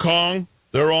 Hong Kong,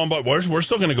 they're on, but we're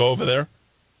still going to go over there.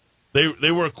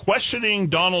 They were questioning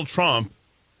Donald Trump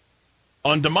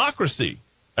on democracy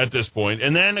at this point,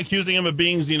 and then accusing him of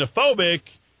being xenophobic.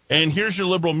 And here's your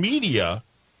liberal media.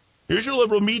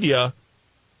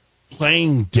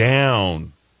 Playing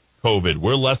down COVID.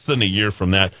 We're less than a year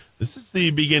from that. This is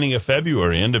the beginning of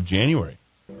February, end of January.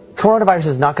 Coronavirus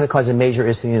is not going to cause a major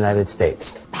issue in the United States.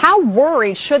 How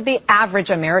worried should the average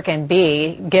American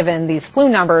be given these flu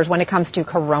numbers when it comes to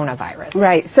coronavirus?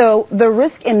 Right. So the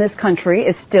risk in this country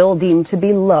is still deemed to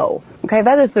be low. Okay,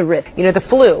 that is the risk. You know, the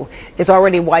flu is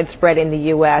already widespread in the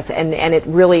U.S., and it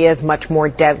really is much more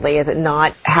deadly, is it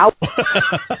not? How...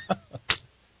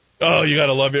 Oh, you got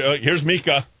to love it. Here's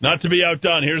Mika. Not to be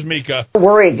outdone. Here's Mika.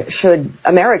 Worried should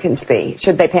Americans be?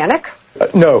 Should they panic?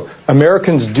 No,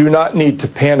 Americans do not need to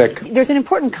panic. There's an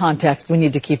important context we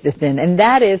need to keep this in, and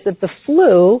that is that the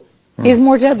flu is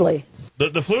more deadly.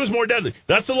 The flu is more deadly.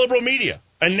 That's the liberal media.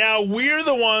 And now we're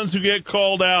the ones who get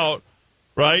called out,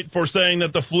 right, for saying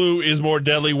that the flu is more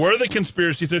deadly. We're the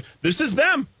conspiracy theorists. This is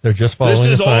them. They're just following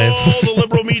the science. This is all the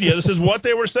liberal media. This is what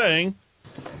they were saying.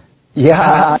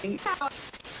 Yeah.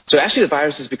 So actually the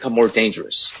virus has become more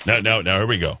dangerous. Now, here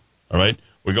we go. All right?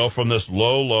 We go from this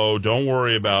low, don't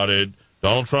worry about it.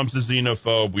 Donald Trump's a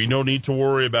xenophobe. We don't need to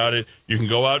worry about it. You can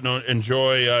go out and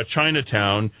enjoy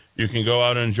Chinatown. You can go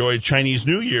out and enjoy Chinese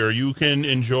New Year. You can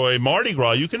enjoy Mardi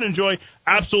Gras. You can enjoy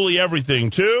absolutely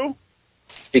everything, too.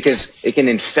 Because it can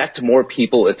infect more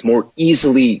people. It's more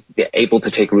easily able to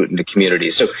take root into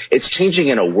communities. So it's changing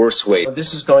in a worse way.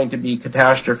 This is going to be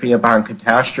catastrophe upon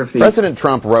catastrophe. President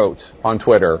Trump wrote on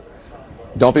Twitter,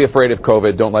 "Don't be afraid of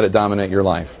COVID. Don't let it dominate your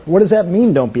life." What does that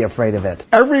mean, don't be afraid of it?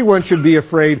 Everyone should be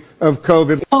afraid of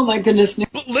COVID. Oh, my goodness.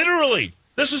 Literally,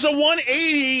 this is a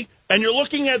 180, and you're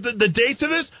looking at the dates of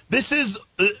this. This is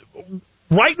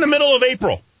right in the middle of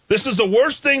April. This is the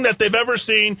worst thing that they've ever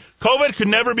seen. COVID could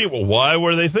never be. Well, why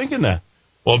were they thinking that?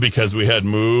 Well, because we had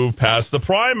moved past the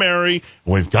primary,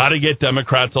 and we've got to get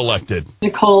Democrats elected.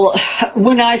 Nicole,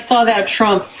 when I saw that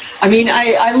Trump,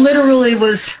 I literally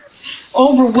was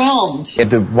overwhelmed. At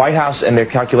the White House and their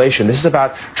calculation, this is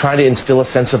about trying to instill a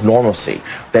sense of normalcy.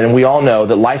 Then we all know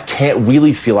that life can't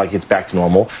really feel like it's back to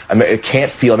normal.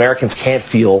 Americans can't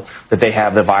feel that they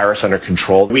have the virus under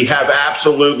control. We have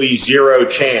absolutely zero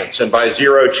chance, and by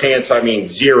zero chance I mean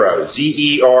zero,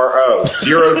 Z-E-R-O,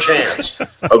 zero chance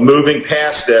of moving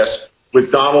past this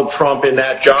with Donald Trump in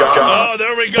that job. Oh,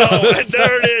 there we go.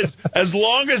 There it is. As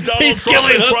long as Donald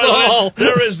Trump is president,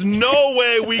 there is no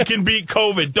way we can beat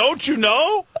COVID. Don't you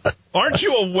know? Aren't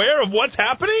you aware of what's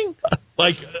happening?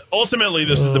 Like, ultimately,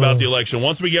 this is about the election.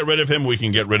 Once we get rid of him, we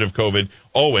can get rid of COVID.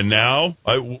 Oh, and now,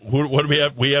 what do we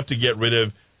have? We have to get rid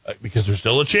of, because there's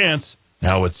still a chance.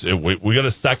 Now we got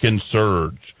a second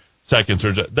surge.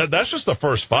 That's just the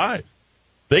first 5.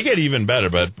 They get even better,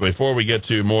 but before we get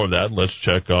to more of that, let's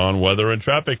check on weather and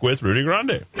traffic with Rudy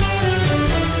Grande.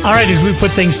 All right, as we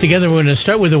put things together, we're going to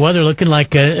start with the weather looking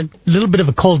like a little bit of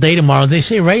a cold day tomorrow. They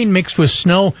say rain mixed with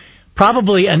snow,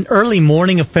 probably an early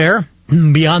morning affair.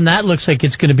 Beyond that, looks like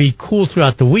it's going to be cool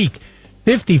throughout the week.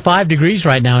 55 degrees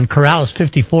right now in Corrales,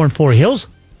 54 in Fort Hills.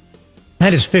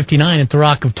 That is 59 at the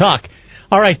Rock of Talk.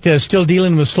 All right, still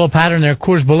dealing with slow pattern there.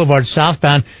 Coors Boulevard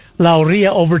southbound. La Orilla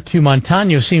over to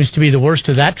Montano seems to be the worst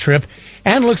of that trip.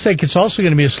 And looks like it's also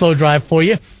going to be a slow drive for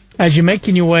you. As you're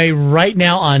making your way right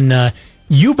now on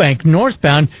Eubank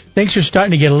northbound, things are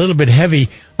starting to get a little bit heavy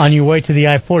on your way to the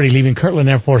I-40, leaving Kirtland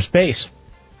Air Force Base.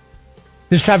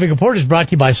 This traffic report is brought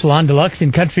to you by Salon Deluxe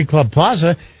in Country Club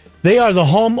Plaza. They are the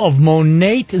home of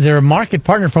Monate. They're a market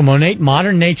partner for Monate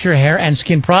Modern Nature Hair and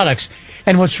Skin Products.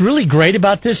 And what's really great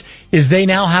about this is they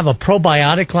now have a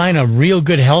probiotic line, a real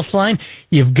good health line.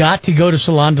 You've got to go to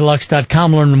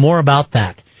salondeluxe.com, learn more about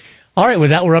that. All right,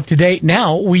 with that, we're up to date.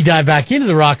 Now we dive back into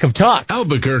the Rock of Talk.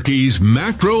 Albuquerque's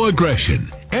macro aggression.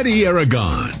 Eddy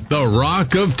Aragon, the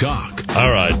Rock of Talk.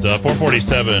 All right,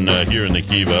 447 here in the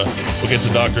Kiva. We'll get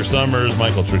to Dr. Summers,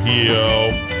 Michael Trujillo,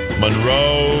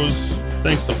 Monroe's.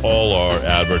 Thanks to all our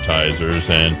advertisers.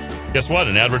 And guess what?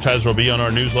 An advertiser will be on our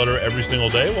newsletter every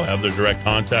single day. We'll have their direct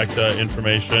contact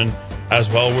information as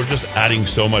well. We're just adding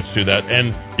so much to that.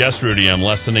 And yes, Rudy, I'm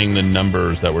lessening the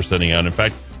numbers that we're sending out. In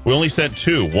fact, we only sent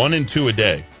 2, 1 and 2 a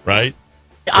day, right?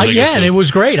 Yeah, and it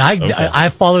was great. I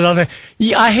followed on.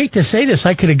 I hate to say this.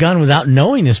 I could have gone without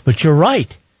knowing this, but you're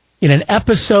right. In an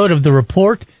episode of the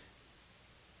report,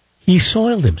 he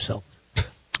soiled himself.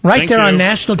 Right there on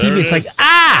national TV. It's like,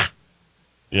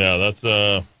 Yeah,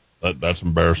 that's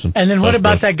embarrassing. And then what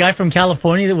about that guy from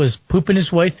California that was pooping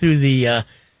his way through the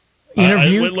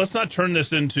interview? Let's not turn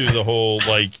this into the whole,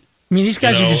 like... I mean, these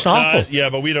guys are just awful. Yeah,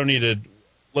 but we don't need to...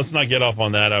 Let's not get off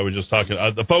on that. I was just talking...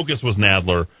 the focus was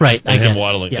Nadler. Right, and him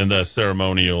waddling, and the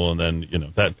ceremonial, and then,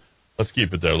 that... Let's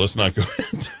keep it there. Let's not go...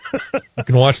 You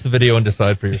can watch the video and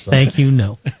decide for yourself. Thank you,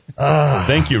 no.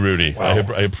 Thank you, Rudy. Wow.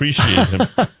 I appreciate him.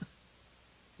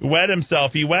 He wet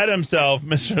himself.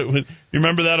 Mr. You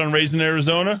remember that on Raising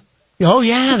Arizona? Oh,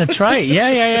 yeah, that's right.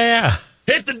 Yeah.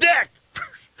 Hit the deck!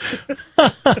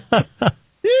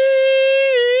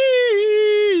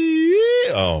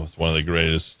 Oh, it's one of the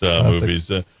greatest movies.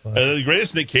 The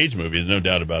greatest Nick Cage movies, no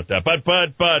doubt about that.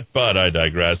 But I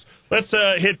digress. Let's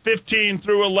hit 15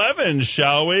 through 11,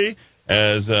 shall we?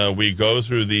 As we go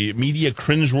through the media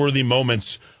cringeworthy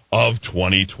moments of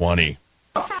 2020.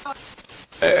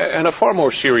 And a far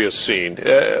more serious scene.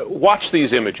 Watch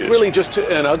these images. Really just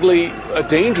an ugly,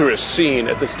 dangerous scene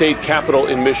at the state capitol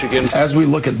in Michigan. As we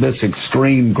look at this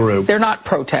extreme group. They're not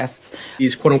protests.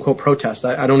 These quote-unquote protests.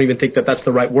 I don't even think that that's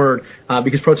the right word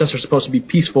because protests are supposed to be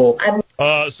peaceful.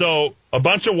 So a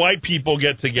bunch of white people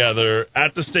get together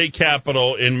at the state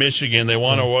capitol in Michigan. They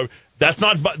want to... That's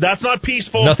not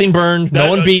peaceful. Nothing burned. No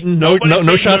one beaten. No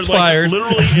shots fired.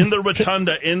 Literally in the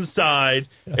rotunda inside,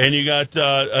 and you got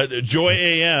Joy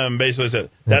AM basically said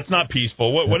that's not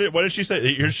peaceful. What did she say?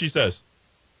 Here she says.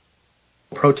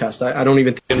 Protest. I don't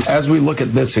even think... As we look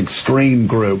at this extreme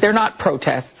group. They're not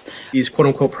protests. These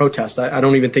quote-unquote protests. I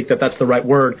don't even think that that's the right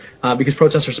word because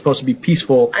protests are supposed to be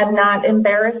peaceful. I'm not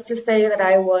embarrassed to say that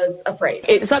I was afraid.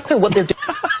 It's not clear what they're doing.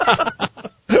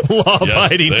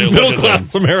 Law-abiding,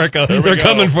 middle-class America. They're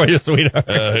coming for you, sweetheart.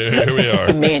 Here we are.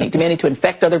 Demanding to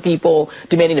infect other people,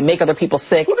 demanding to make other people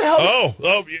sick. Who the hell?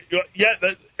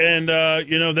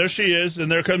 There she is, and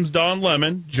there comes Don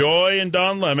Lemon, Joy and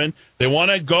Don Lemon. They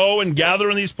want to go and gather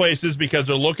in these places because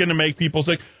they're looking to make people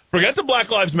sick. Forget the Black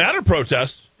Lives Matter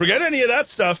protests. Forget any of that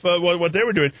stuff, what they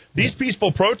were doing. These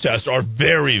peaceful protests are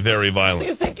very, very violent. Who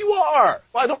do you think you are?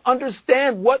 I don't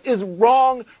understand what is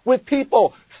wrong with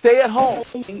people. Stay at home.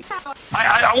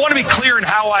 I want to be clear in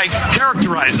how I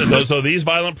characterize it. So these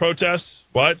violent protests,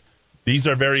 these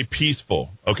are very peaceful,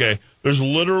 okay? There's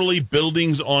literally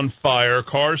buildings on fire,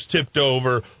 cars tipped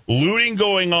over, looting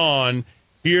going on.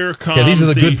 Here comes these are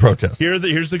the good protests. Here's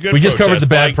the good protest. We just covered the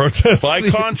bad protests. By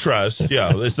contrast,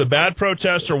 it's the bad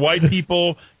protests are white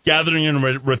people gathering in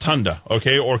a rotunda,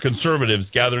 okay, or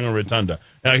conservatives gathering in a rotunda.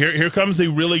 Now, here comes the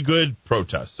really good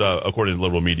protest, according to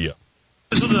liberal media.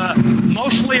 This is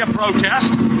mostly a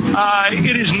protest.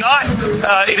 It is not,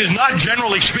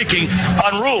 generally speaking,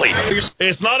 unruly.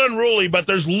 It's not unruly, but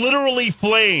there's literally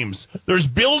flames. There's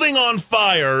building on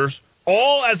fires,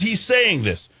 all as he's saying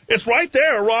this. It's right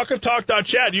there,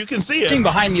 rockoftalk.chat. You can see it. Sitting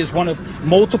behind me is one of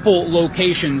multiple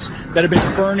locations that have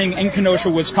been burning in Kenosha,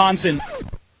 Wisconsin.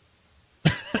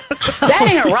 That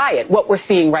ain't a riot, what we're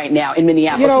seeing right now in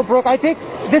Minneapolis. You know, Brooke, I think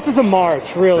this is a march,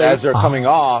 really. As they're coming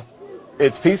off,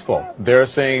 it's peaceful. They're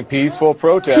saying peaceful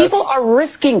protest. People are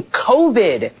risking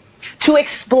COVID to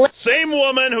explain. Same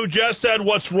woman who just said,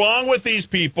 what's wrong with these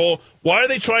people? Why are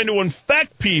they trying to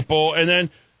infect people? And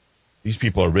then these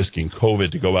people are risking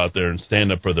COVID to go out there and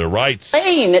stand up for their rights.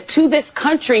 Saying to this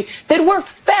country that we're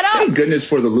fed up. Thank goodness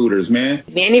for the looters, man.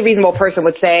 Any reasonable person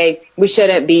would say we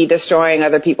shouldn't be destroying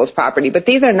other people's property, but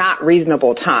these are not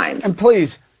reasonable times. And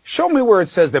please, show me where it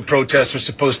says that protests are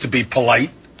supposed to be polite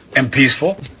and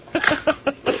peaceful.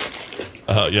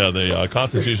 The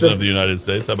Constitution of the United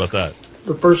States. How about that?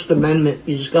 The First Amendment.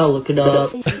 You just got to look it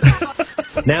up.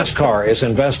 NASCAR is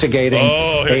investigating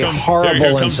a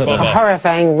horrible incident.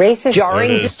 Horrifying, racist,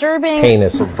 jarring, disturbing,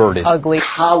 heinous, averted, ugly,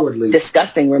 cowardly,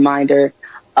 disgusting reminder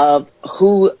of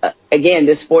who, again,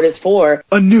 this sport is for.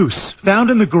 A noose found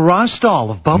in the garage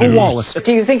stall of Bubba Wallace.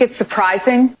 Do you think it's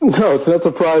surprising? No, it's not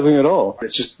surprising at all.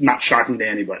 It's just not shocking to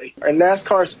anybody. And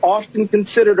NASCAR is often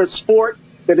considered a sport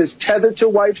that is tethered to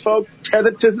white folk,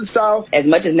 tethered to the South. As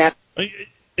much as NASCAR.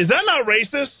 Is that not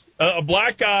racist? A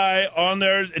black guy on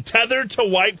there tethered to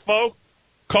white folk,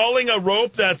 calling a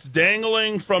rope that's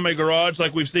dangling from a garage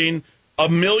like we've seen a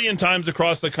million times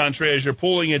across the country as you're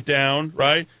pulling it down,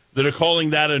 right? That are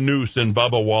calling that a noose in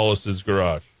Bubba Wallace's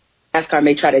garage. NASCAR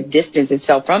may try to distance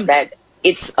itself from that.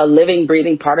 It's a living,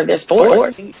 breathing part of their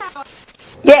sport.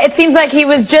 Yeah, it seems like he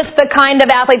was just the kind of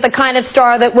athlete, the kind of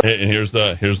star that would... And here's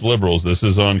liberals. This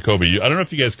is on Kobe. I don't know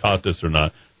if you guys caught this or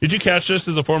not. Did you catch this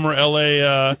as a former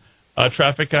L.A.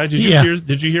 Traffic guy? Did you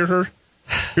hear her?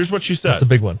 Here's what she said. That's a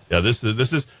big one. Yeah, this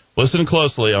is. Listen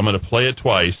closely. I'm going to play it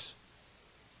twice.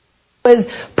 Was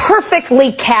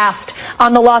perfectly cast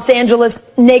on the Los Angeles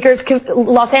Lakers. Whoa!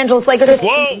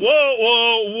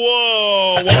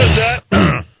 What was that?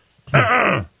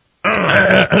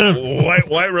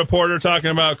 White reporter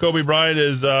talking about Kobe Bryant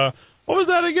is. What was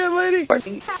that again, lady?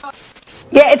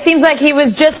 Yeah, it seems like he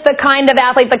was just the kind of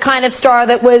athlete, the kind of star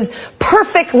that was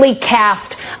perfectly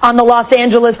cast on the Los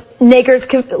Angeles Lakers.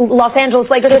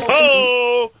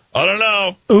 Oh, I don't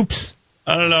know. Oops.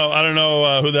 I don't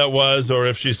know who that was or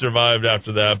if she survived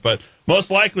after that, but most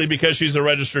likely because she's a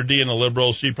registered D and a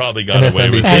liberal, she probably got away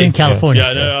with it. And in California.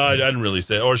 Yeah, no, I didn't really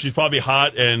say it. Or she's probably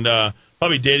hot and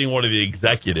probably dating one of the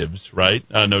executives, right?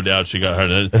 No doubt she got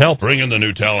her. It helped. Bring in the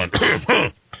new talent.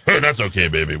 That's okay,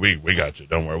 baby. We got you.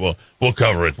 Don't worry. We'll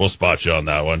cover it. We'll spot you on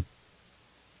that one.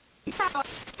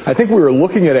 I think we were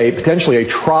looking at potentially a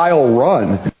trial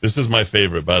run. This is my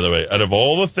favorite, by the way. Out of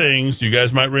all the things, you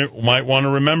guys might want to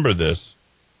remember this.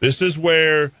 This is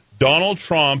where Donald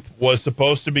Trump was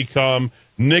supposed to become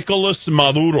Nicolas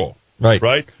Maduro.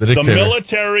 Right? The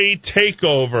military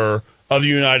takeover of the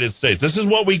United States. This is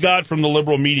what we got from the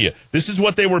liberal media. This is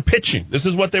what they were pitching. This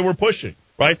is what they were pushing.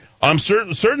 Right? I'm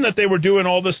certain that they were doing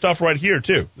all this stuff right here,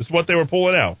 too. This is what they were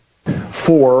pulling out.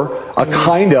 For a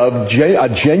kind of a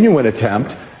genuine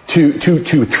attempt to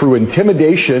through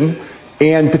intimidation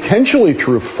and potentially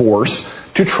through force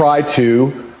to try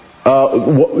to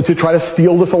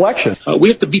steal this election. We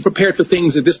have to be prepared for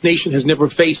things that this nation has never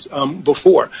faced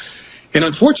before. And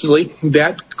unfortunately,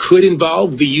 that could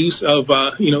involve the use of,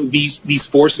 these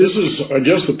forces. This is, I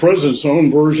guess, the president's own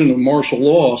version of martial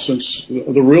law, since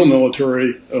the real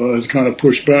military has kind of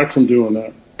pushed back from doing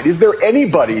that. Is there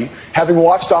anybody, having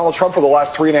watched Donald Trump for the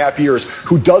last 3.5 years,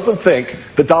 who doesn't think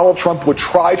that Donald Trump would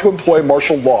try to employ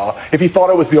martial law if he thought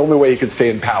it was the only way he could stay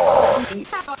in power?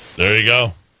 There you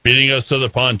go. Beating us to the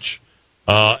punch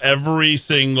every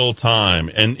single time.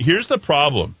 And here's the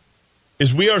problem.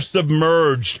 Is we are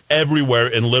submerged everywhere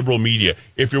in liberal media.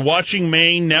 If you're watching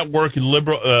main network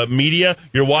liberal media,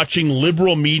 you're watching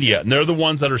liberal media, and they're the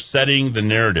ones that are setting the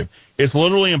narrative. It's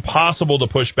literally impossible to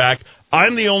push back.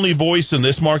 I'm the only voice in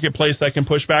this marketplace that can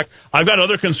push back. I've got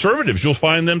other conservatives. You'll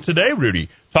find them today, Rudy,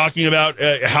 talking about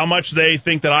how much they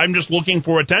think that I'm just looking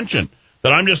for attention, that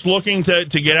I'm just looking to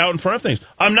get out in front of things.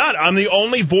 I'm not. I'm the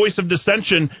only voice of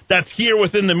dissension that's here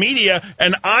within the media,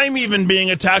 and I'm even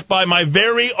being attacked by my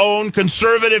very own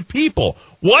conservative people.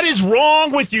 What is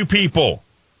wrong with you people?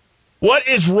 What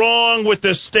is wrong with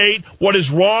this state? What is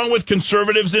wrong with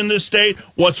conservatives in this state?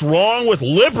 What's wrong with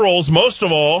liberals, most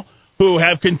of all, who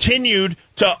have continued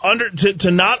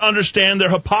to not understand their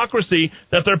hypocrisy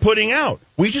that they're putting out.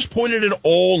 We just pointed it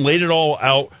all, laid it all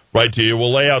out right to you.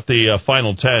 We'll lay out the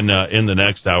final 10 in the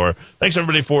next hour. Thanks,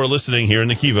 everybody, for listening here in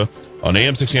the Kiva on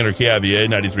AM 1600 KIVA,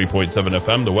 93.7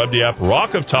 FM, the web, the app,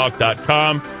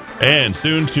 rockoftalk.com, and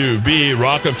soon to be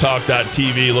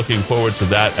rockoftalk.tv. Looking forward to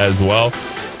that as well.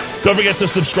 Don't forget to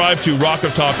subscribe to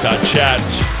rockoftalk.chat.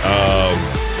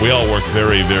 We all work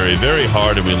very, very, very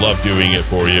hard, and we love doing it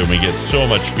for you, and we get so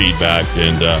much feedback.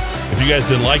 And if you guys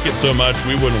didn't like it so much,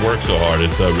 we wouldn't work so hard.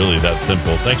 It's really that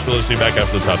simple. Thanks for listening. Back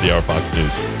after the top of the hour, Fox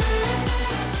News.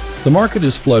 The market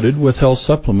is flooded with health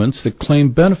supplements that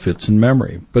claim benefits in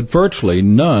memory, but virtually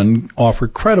none offer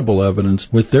credible evidence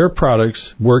with their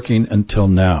products working until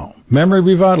now. Memory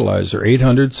Revitalizer,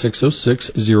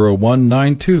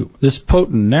 800-606-0192. This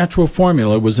potent natural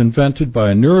formula was invented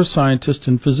by a neuroscientist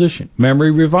and physician.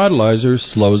 Memory Revitalizer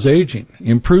slows aging,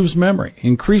 improves memory,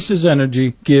 increases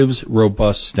energy, gives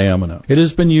robust stamina. It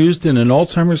has been used in an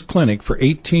Alzheimer's clinic for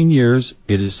 18 years.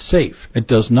 It is safe. It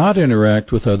does not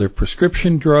interact with other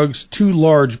prescription drugs. 2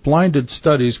 large blinded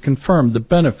studies confirm the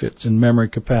benefits in memory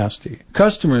capacity.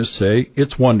 Customers say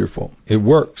it's wonderful. It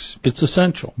works. It's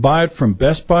essential. Buy it from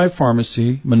Best Buy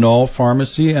Pharmacy, Manal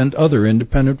Pharmacy, and other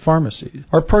independent pharmacies.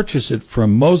 Or purchase it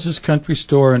from Moses Country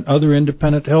Store and other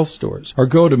independent health stores. Or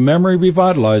go to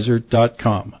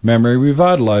memoryrevitalizer.com.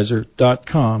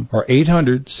 memoryrevitalizer.com or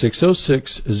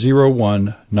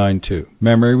 800-606-0192.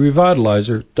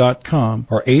 memoryrevitalizer.com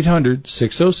or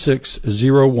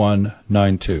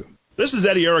 800-606-0192. This is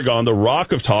Eddy Aragon, the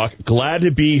Rock of Talk. Glad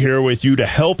to be here with you to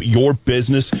help your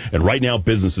business. And right now,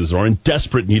 businesses are in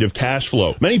desperate need of cash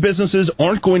flow. Many businesses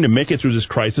aren't going to make it through this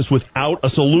crisis without a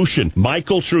solution.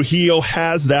 Michael Trujillo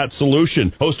has that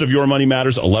solution. Host of Your Money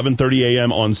Matters, 11:30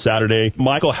 a.m. on Saturday.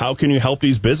 Michael, how can you help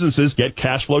these businesses get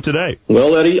cash flow today?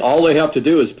 Well, Eddy, all they have to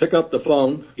do is pick up the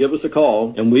phone, give us a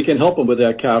call, and we can help them with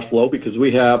that cash flow because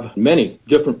we have many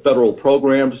different federal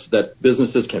programs that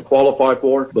businesses can qualify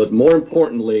for. But more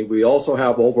importantly, we also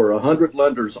have over 100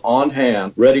 lenders on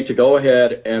hand ready to go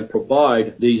ahead and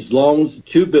provide these loans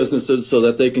to businesses so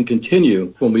that they can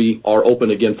continue when we are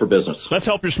open again for business. Let's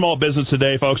help your small business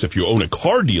today, folks. If you own a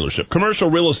car dealership,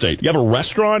 commercial real estate, you have a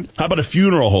restaurant, how about a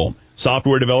funeral home,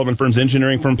 software development firms,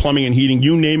 engineering firm, plumbing and heating,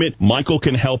 you name it, Michael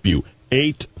can help you.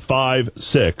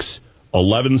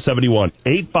 856-1171.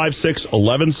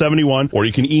 856-1171, or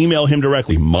you can email him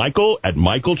directly,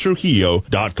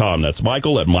 michael@michaeltrujillo.com. That's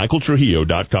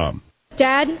michael@michaeltrujillo.com.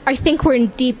 Dad, I think we're in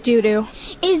deep doo-doo.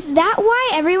 Is that why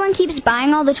everyone keeps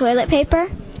buying all the toilet paper?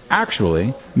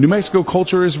 Actually, New Mexico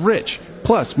culture is rich.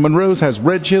 Plus, Monroe's has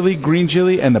red chili, green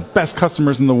chili, and the best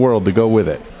customers in the world to go with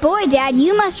it. Boy, Dad,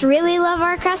 you must really love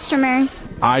our customers.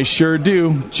 I sure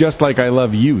do, just like I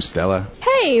love you, Stella.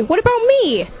 Hey, what about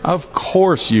me? Of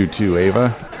course you too,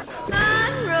 Ava.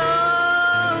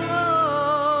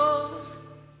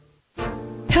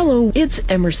 Hello, it's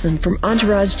Emerson from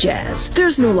Entourage Jazz.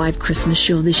 There's no live Christmas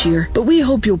show this year, but we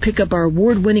hope you'll pick up our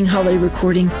award-winning holiday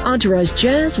recording, Entourage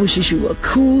Jazz Wishes You a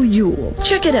Cool Yule.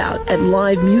 Check it out at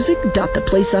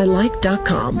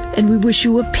livemusic.theplaceilike.com, and we wish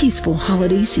you a peaceful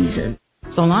holiday season.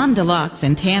 Salon Deluxe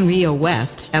and Tan Rio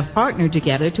West have partnered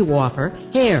together to offer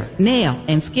hair, nail,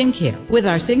 and skincare with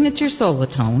our signature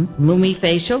Solatone, Lumi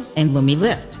Facial, and Lumi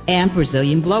Lift, and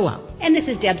Brazilian Blowout. And this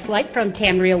is Deb Slight from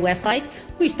Tan Rio Westlake.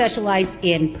 We specialize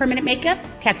in permanent makeup,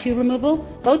 tattoo removal,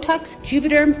 Botox,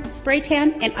 Juvederm, spray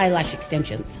tan, and eyelash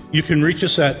extensions. You can reach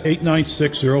us at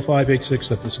 896-0586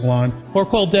 at the salon, or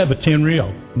call Deb at Tan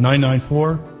Rio,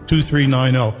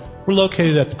 994-2390. We're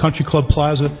located at the Country Club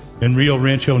Plaza in Rio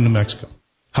Rancho, New Mexico.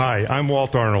 Hi, I'm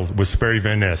Walt Arnold with Sperry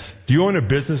Van Ness. Do you own a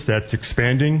business that's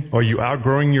expanding? Are you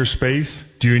outgrowing your space?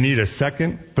 Do you need a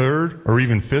second, third, or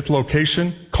even fifth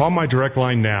location? Call my direct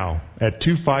line now at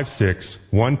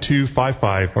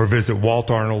 256-1255 or visit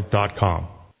waltarnold.com.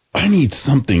 I need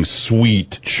something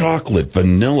sweet. Chocolate,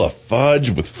 vanilla, fudge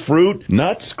with fruit,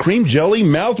 nuts, cream jelly,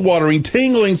 mouth-watering,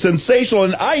 tingling, sensational,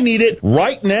 and I need it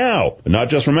right now. But not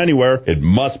just from anywhere. It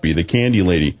must be the Candy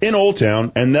Lady in Old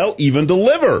Town, and they'll even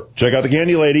deliver. Check out the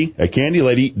Candy Lady at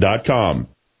candylady.com.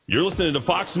 You're listening to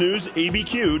Fox News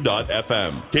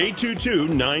ABQ.FM,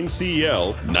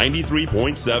 K229CL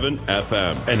 93.7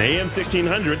 FM, and AM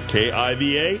 1600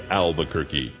 KIVA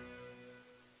Albuquerque.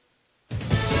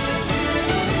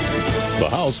 The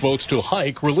House votes to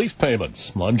hike relief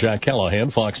payments. I'm Jack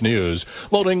Callahan, Fox News.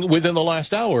 Voting within the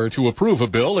last hour to approve a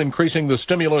bill increasing the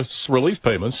stimulus relief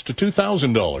payments to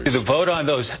 $2,000. The vote on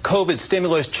those COVID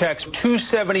stimulus checks,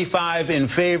 $275 in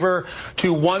favor to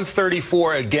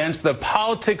 $134 against. The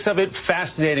politics of it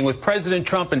fascinating, with President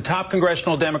Trump and top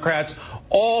congressional Democrats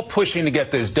all pushing to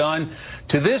get this done.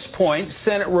 To this point,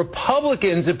 Senate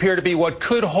Republicans appear to be what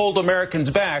could hold Americans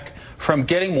back from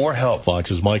getting more help.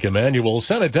 Fox's Mike Emanuel.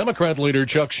 Senate Democrat leader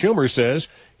Chuck Schumer says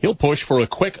he'll push for a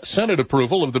quick Senate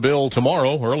approval of the bill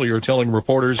tomorrow, earlier telling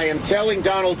reporters, I am telling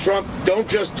Donald Trump, don't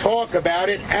just talk about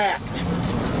it, act.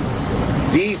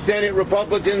 These Senate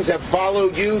Republicans have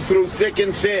followed you through thick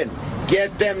and thin.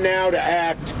 Get them now to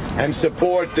act and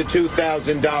support the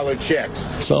 $2,000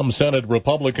 checks. Some Senate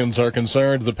Republicans are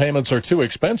concerned the payments are too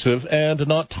expensive and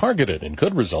not targeted and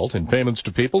could result in payments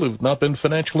to people who've not been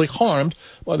financially harmed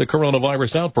by the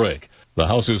coronavirus outbreak. The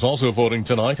House is also voting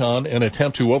tonight on an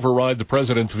attempt to override the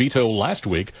president's veto last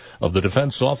week of the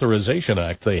Defense Authorization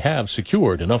Act. They have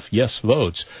secured enough yes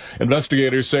votes.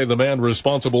 Investigators say the man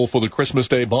responsible for the Christmas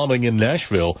Day bombing in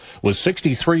Nashville was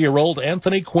 63-year-old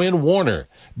Anthony Quinn Warner.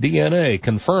 DNA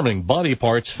confirming body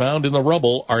parts found in the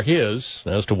rubble are his.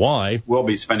 As to why, we'll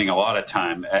be spending a lot of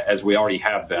time, as we already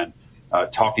have been,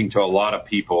 talking to a lot of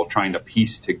people, trying to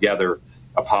piece together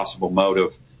a possible motive.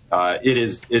 It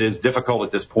is difficult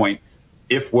at this point.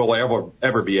 If we'll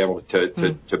ever be able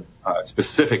to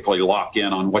specifically lock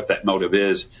in on what that motive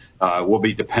is, will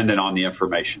be dependent on the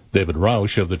information. David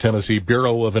Rausch of the Tennessee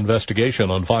Bureau of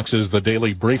Investigation on Fox's The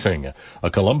Daily Briefing.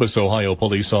 A Columbus, Ohio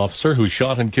police officer who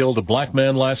shot and killed a black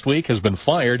man last week has been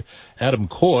fired. Adam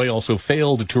Coy also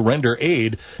failed to render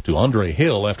aid to Andre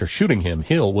Hill after shooting him.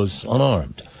 Hill was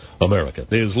unarmed. America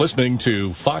is listening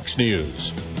to Fox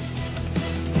News.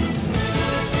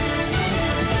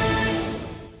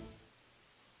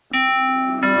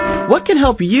 What can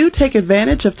help you take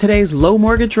advantage of today's low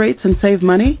mortgage rates and save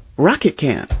money? Rocket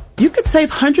can. You could save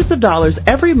hundreds of dollars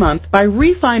every month by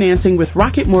refinancing with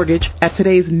Rocket Mortgage at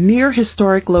today's near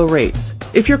historic low rates.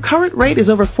 If your current rate is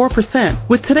over 4%,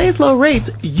 with today's low rates,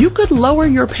 you could lower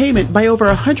your payment by over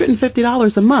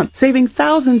 $150 a month, saving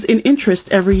thousands in interest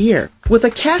every year. With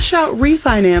a cash-out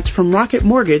refinance from Rocket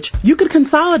Mortgage, you could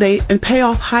consolidate and pay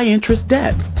off high-interest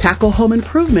debt, tackle home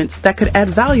improvements that could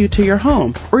add value to your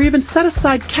home, or even set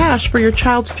aside cash for your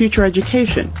child's future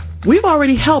education. We've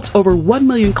already helped over 1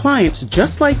 million clients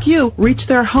just like you reach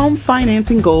their home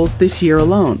financing goals this year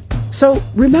alone. So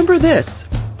remember this.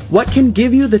 What can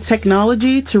give you the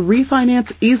technology to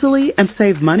refinance easily and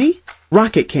save money?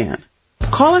 Rocket can.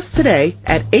 Call us today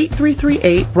at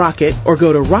 8338-ROCKET or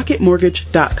go to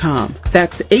rocketmortgage.com.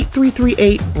 That's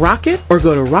 8338-ROCKET or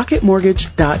go to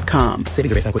rocketmortgage.com.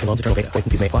 Savings are based on quick loans, internal data, points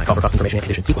and fees may apply. Call for cost information and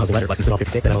conditions. Equal housing lender, license in all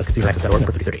 50 states, and NMLS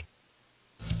number 3030.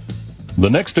 The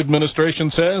next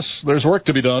administration says there's work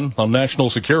to be done on national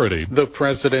security. The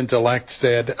president-elect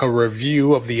said a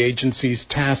review of the agencies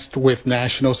tasked with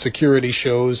national security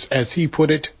shows, as he put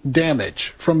it,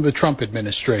 damage from the Trump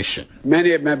administration.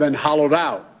 Many of them have been hollowed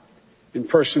out in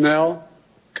personnel,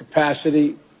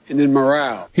 capacity, and in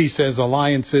morale. He says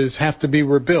alliances have to be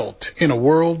rebuilt in a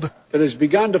world that has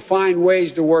begun to find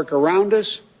ways to work around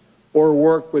us or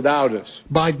work without us.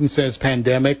 Biden says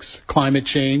pandemics, climate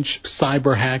change,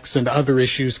 cyber hacks, and other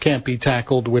issues can't be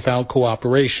tackled without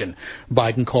cooperation.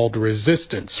 Biden called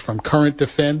resistance from current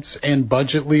defense and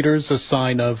budget leaders a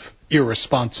sign of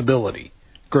irresponsibility.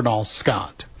 Gernal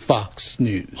Scott, Fox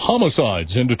News.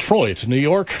 Homicides in Detroit, New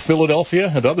York, Philadelphia,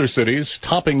 and other cities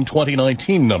topping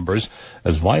 2019 numbers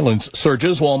as violence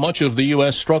surges while much of the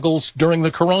U.S. struggles during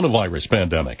the coronavirus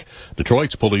pandemic.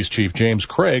 Detroit's police chief James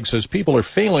Craig says people are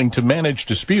failing to manage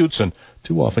disputes and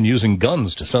too often using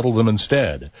guns to settle them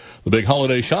instead. The big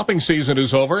holiday shopping season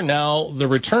is over. Now the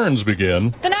returns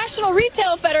begin. The National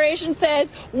Retail Federation says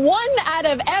 1 out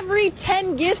of every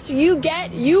 10 gifts you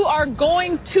get, you are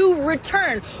going to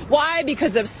return. Why?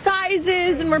 Because of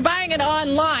sizes, and we're buying it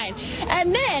online.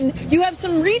 And then you have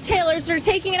some retailers that are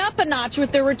taking it up a notch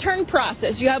with their return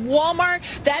process. You have Walmart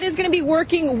that is going to be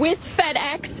working with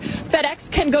FedEx.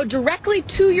 FedEx can go directly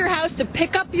to your house to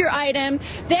pick up your item.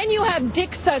 Then you have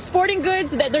Dick's Sporting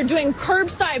Goods that they're doing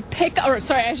curbside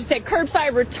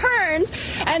curbside returns.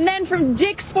 And then from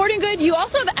Dick's Sporting Goods, you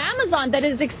also have Amazon that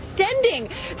is extending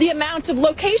the amount of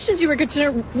locations you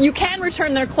can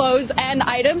return their clothes and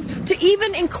items to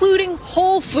even including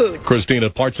Whole Foods. Christina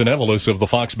Partsinevelos of the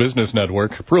Fox Business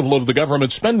Network. Approval of the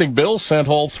government spending bill sent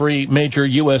all three major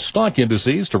U.S. stock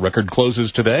indices to record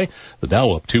closes today. The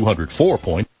Dow up 204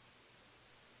 points.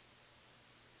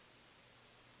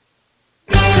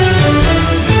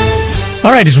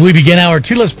 All right, as we begin hour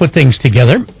 2, let's put things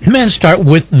together. And start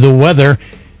with the weather.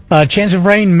 Chance of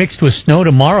rain mixed with snow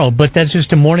tomorrow, but that's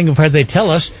just a morning of where they tell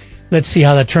us. Let's see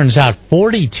how that turns out.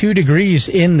 42 degrees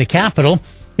in the capital.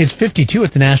 It's 52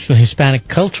 at the Nashville Hispanic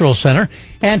Cultural Center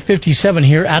and 57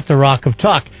 here at the Rock of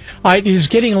Talk. All right, it is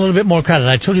getting a little bit more crowded.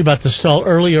 I told you about the stall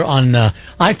earlier on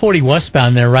I-40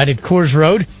 westbound there, right at Coors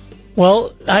Road.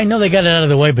 Well, I know they got it out of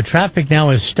the way, but traffic now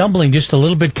is stumbling just a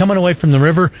little bit coming away from the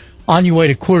river on your way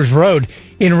to Coors Road.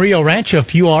 In Rio Rancho,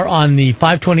 if you are on the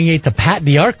 528, the Pat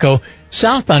D'Arco,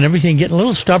 southbound, everything getting a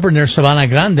little stubborn there, Sabana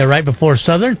Grande, right before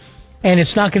Southern, and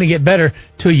it's not going to get better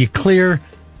till you clear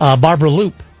Barbara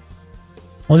Loop.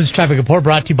 Well, this traffic report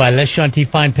brought to you by Les Chanty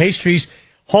Fine Pastries,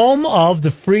 home of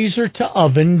the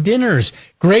freezer-to-oven dinners.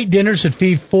 Great dinners that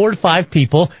feed 4 to 5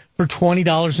 people for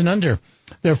 $20 and under.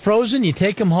 They're frozen, you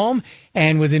take them home,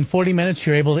 and within 40 minutes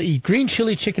you're able to eat green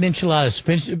chili chicken enchiladas,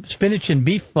 spinach and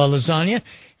beef lasagna,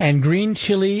 and green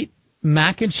chili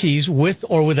mac and cheese with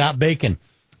or without bacon.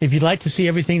 If you'd like to see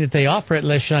everything that they offer at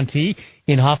Les Chanty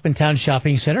in Hoffmantown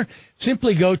Shopping Center,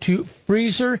 simply go to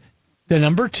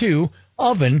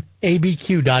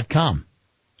freezer2ovenabq.com.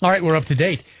 All right, we're up to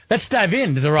date. Let's dive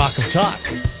into the Rock of Talk.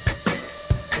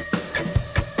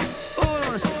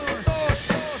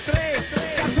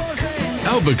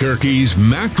 Albuquerque's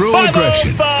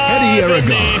macro-aggression. Eddie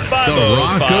Aragon, the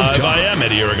Rock of Talk. I am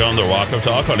Eddie Aragon, the Rock of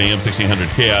Talk on AM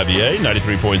 1600 KIVA,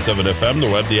 93.7 FM, the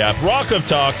web, the app,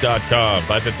 rockoftalk.com,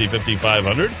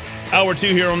 550-5500. Hour 2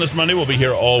 here on this Monday. We'll be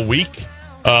here all week,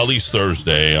 at least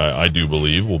Thursday, I do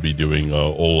believe. We'll be doing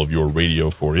all of your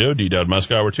radio for you. Dowd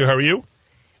Musk, Hour 2, how are you?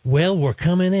 Well, we're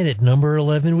coming in at number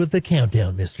 11 with the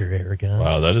countdown, Mr. Aragon.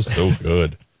 Wow, that is so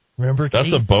good. Remember, that's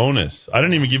Casey? A bonus. I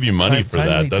didn't even give you money for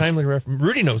that. That's timely reference.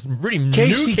 Rudy knows. Rudy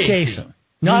Casey knew Casey. Kasem.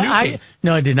 No, I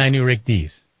didn't. I knew Rick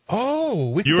Dees.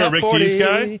 Oh, you were a Rick Dees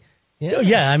guy?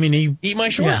 Yeah, I mean, he... Eat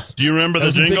My Shorts. Yeah. Do you remember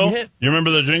the jingle? You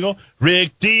remember the jingle?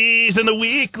 Rick Dees and the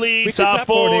Weekly Top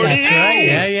 40. That's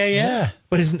right. Yeah.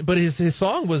 But his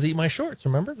song was Eat My Shorts,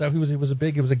 remember? That it was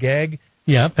a gag.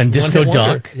 Yep, and Disco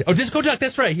Duck. Oh, Disco Duck,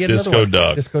 that's right. He had Disco another one.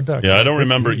 Duck. Disco Duck. Yeah, I don't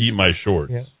remember Eat My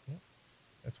Shorts. Yeah.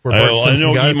 That's where I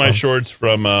know Eat My Shorts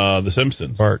from The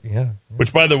Simpsons. Bart, yeah.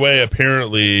 Which, by the way,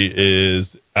 apparently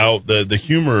is out. The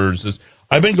humors is.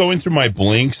 I've been going through my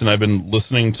blinks and I've been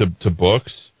listening to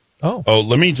books. Oh,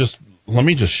 let me just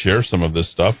share some of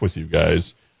this stuff with you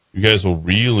guys. You guys will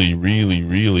really, really,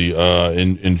 really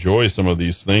enjoy some of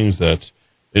these things that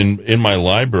in my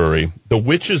library. The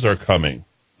Witches Are Coming.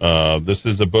 This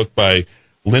is a book by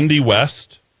Lindy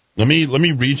West. Let me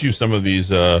read you some of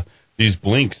these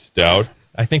blinks, Dowd.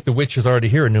 I think the witch is already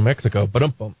here in New Mexico.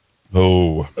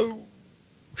 Oh.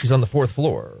 She's on the 4th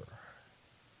floor.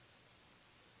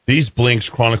 These blinks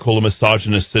chronicle a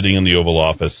misogynist sitting in the Oval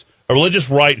Office, a religious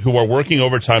right who are working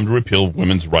overtime to repeal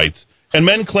women's rights, and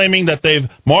men claiming that they've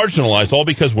marginalized all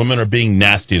because women are being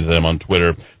nasty to them on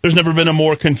Twitter. There's never been a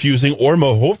more confusing or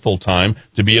more hopeful time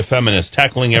to be a feminist,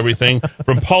 tackling everything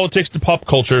from politics to pop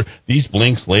culture. These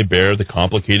blinks lay bare the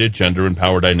complicated gender and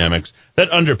power dynamics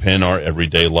that underpin our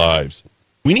everyday lives.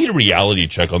 We need a reality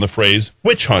check on the phrase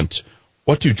witch hunt.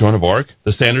 What do Joan of Arc,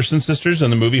 the Sanderson sisters,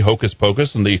 and the movie Hocus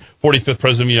Pocus, and the 45th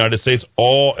President of the United States,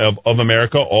 all of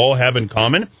America, all have in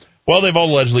common? Well, they've all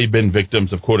allegedly been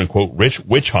victims of quote-unquote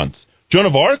witch hunts. Joan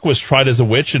of Arc was tried as a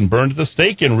witch and burned at the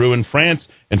stake in Rouen, France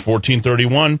in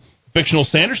 1431. Fictional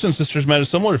Sanderson sisters met a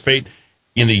similar fate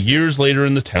in the years later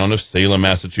in the town of Salem,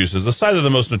 Massachusetts, the site of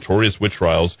the most notorious witch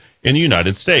trials in the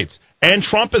United States. And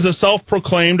Trump is a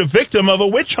self-proclaimed victim of a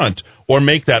witch hunt, or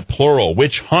make that plural,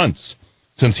 witch hunts.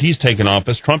 Since he's taken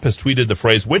office, Trump has tweeted the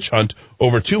phrase witch hunt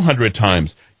over 200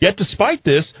 times. Yet despite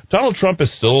this, Donald Trump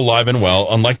is still alive and well,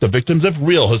 unlike the victims of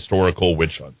real historical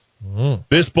witch hunts.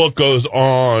 This book goes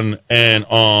on and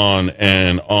on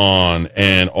and on,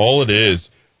 and all it is,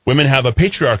 women have a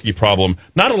patriarchy problem,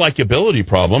 not a likability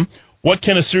problem. What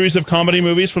can a series of comedy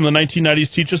movies from the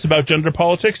 1990s teach us about gender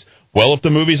politics? Well, if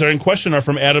the movies are in question are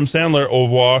from Adam Sandler, au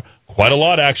revoir, quite a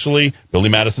lot, actually. Billy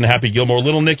Madison, Happy Gilmore,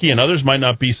 Little Nicky, and others might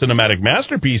not be cinematic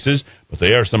masterpieces, but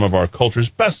they are some of our culture's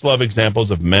best-loved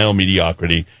examples of male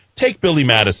mediocrity. Take Billy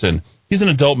Madison. He's an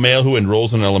adult male who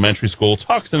enrolls in an elementary school,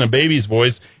 talks in a baby's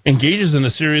voice, engages in a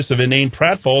series of inane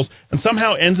pratfalls, and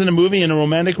somehow ends in a movie in a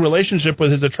romantic relationship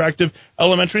with his attractive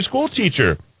elementary school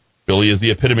teacher. Billy is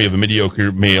the epitome of a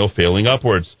mediocre male failing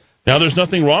upwards. Now, there's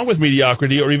nothing wrong with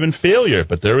mediocrity or even failure,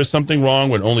 but there is something wrong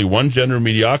when only one gender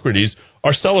mediocrities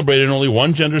are celebrated and only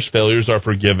one gender's failures are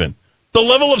forgiven. The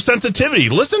level of sensitivity,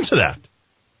 listen to that.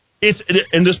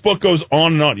 And this book goes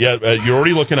on and on. Yeah, you're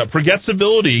already looking up. Forget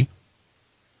civility.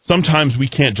 Sometimes we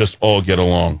can't just all get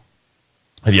along.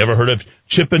 Have you ever heard of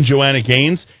Chip and Joanna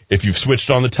Gaines? If you've switched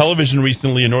on the television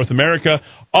recently in North America,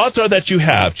 odds are that you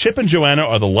have. Chip and Joanna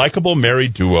are the likable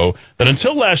married duo that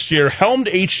until last year helmed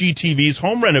HGTV's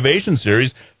home renovation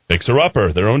series Fixer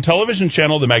Upper, their own television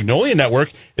channel, the Magnolia Network,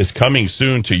 is coming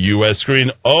soon to U.S. screen.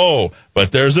 Oh, but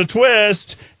there's a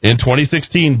twist. In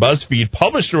 2016, BuzzFeed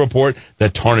published a report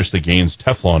that tarnished the Gaines'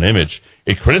 Teflon image.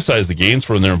 It criticized the Gaines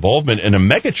for their involvement in a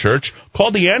megachurch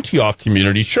called the Antioch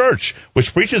Community Church,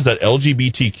 which preaches that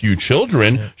LGBTQ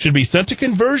children should be sent to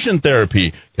conversion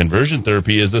therapy. Conversion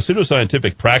therapy is the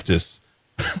pseudoscientific practice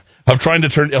of trying to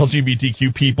turn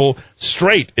LGBTQ people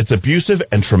straight. It's abusive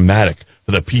and traumatic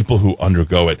for the people who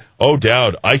undergo it. Oh,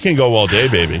 Dowd, I can go all day,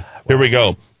 baby. Here we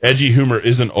go. Edgy humor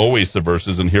isn't always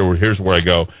subversive, and here's where I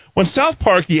go. When South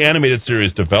Park, the animated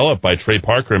series developed by Trey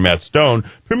Parker and Matt Stone,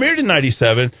 premiered in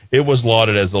 1997, it was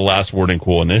lauded as the last word in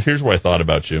cool. And here's what I thought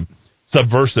about you.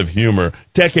 Subversive humor.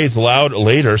 Decades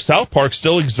later, South Park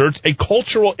still exerts a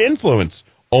cultural influence,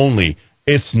 only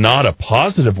it's not a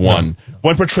positive one.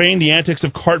 When portraying the antics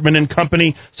of Cartman and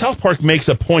company, South Park makes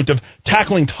a point of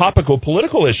tackling topical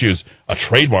political issues, a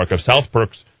trademark of South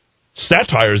Park's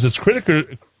satire is its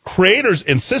creators'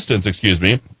 insistence,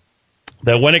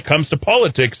 that when it comes to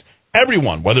politics,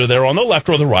 everyone, whether they're on the left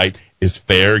or the right, is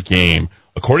fair game.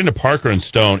 According to Parker and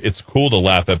Stone, it's cool to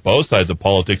laugh at both sides of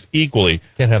politics equally,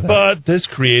 but this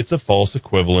creates a false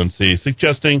equivalency,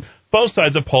 suggesting both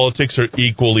sides of politics are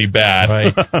equally bad.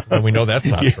 Right. And we know that's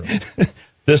not true.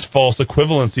 This false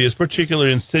equivalency is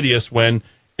particularly insidious when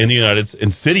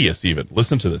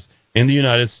listen to this, in the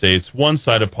United States, one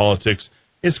side of politics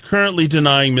is currently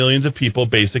denying millions of people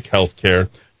basic health care,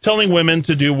 telling women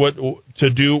to do what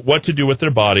to do with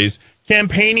their bodies,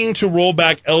 campaigning to roll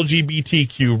back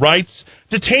LGBTQ rights,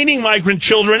 detaining migrant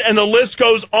children, and the list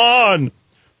goes on.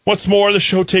 What's more, the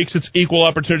show takes its equal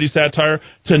opportunity satire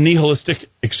to nihilistic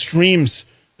extremes.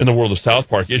 In the world of South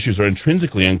Park, issues are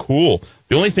intrinsically uncool.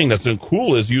 The only thing that's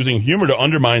uncool is using humor to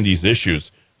undermine these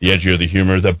issues. The edgier the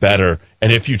humor, the better.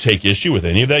 And if you take issue with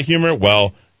any of that humor,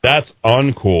 well, that's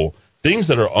uncool. Things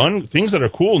that are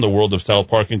cool in the world of South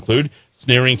Park include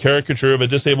sneering caricature of a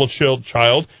disabled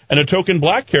child and a token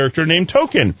black character named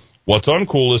Token. What's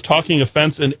uncool is taking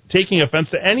offense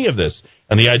to any of this.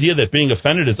 And the idea that being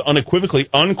offended is unequivocally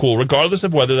uncool, regardless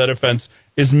of whether that offense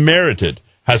is merited,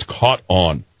 has caught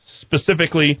on.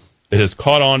 Specifically, it has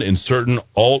caught on in certain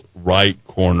alt-right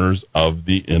corners of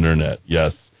the Internet.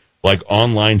 Yes, like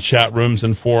online chat rooms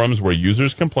and forums where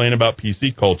users complain about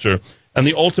PC culture, and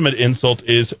the ultimate insult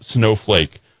is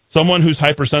snowflake. Someone who's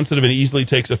hypersensitive and easily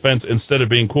takes offense instead of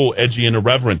being cool, edgy, and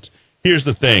irreverent. Here's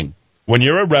the thing. When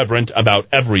you're irreverent about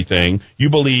everything, you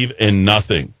believe in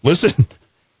nothing. Listen,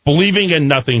 believing in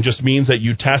nothing just means that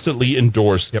you tacitly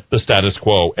endorse the status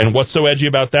quo. And what's so edgy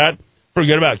about that?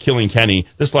 Forget about killing Kenny.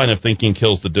 This line of thinking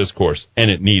kills the discourse,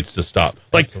 and it needs to stop.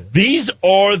 Like, these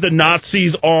are the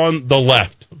Nazis on the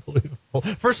left.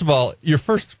 Unbelievable. First of all, your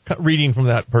first reading from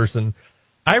that person,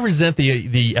 I resent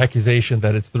the accusation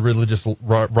that it's the religious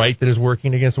right that is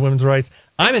working against women's rights.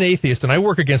 I'm an atheist, and I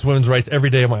work against women's rights every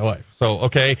day of my life. So,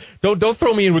 okay, don't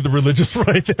throw me in with the religious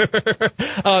right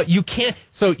there. You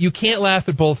can't laugh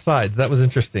at both sides. That was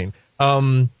interesting.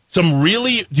 Do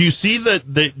you see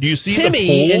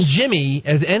Timmy the and Jimmy,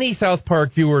 as any South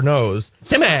Park viewer knows,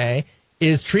 Timmy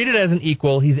is treated as an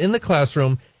equal. He's in the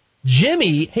classroom.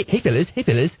 Jimmy, hey fellas,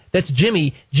 that's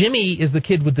Jimmy. Jimmy is the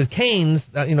kid with the canes,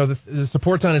 the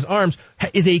supports on his arms.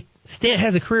 Has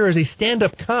a career as a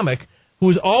stand-up comic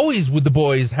who is always with the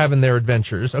boys having their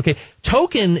adventures. Okay,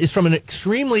 Token is from an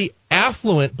extremely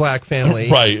affluent black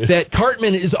family, right? That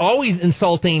Cartman is always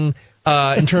insulting.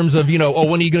 In terms of, when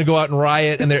are you going to go out and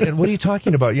riot? And what are you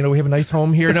talking about? We have a nice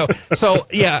home here. No. So,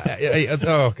 yeah.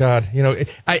 Oh, God.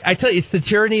 I tell you, it's the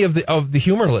tyranny of the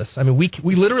humorless. I mean, we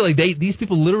literally, these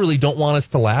people literally don't want us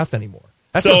to laugh anymore.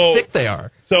 That's how sick they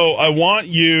are. So I want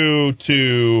you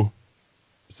to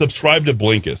subscribe to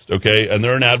Blinkist, okay? And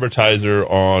they're an advertiser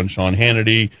on Sean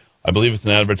Hannity. I believe it's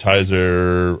an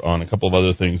advertiser on a couple of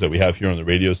other things that we have here on the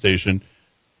radio station.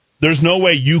 There's no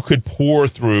way you could pour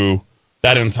through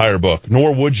that entire book,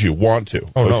 nor would you want to.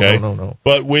 Oh, okay? No.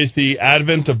 But with the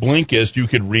advent of Blinkist, you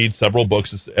could read several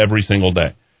books every single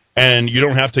day. And you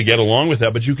don't have to get along with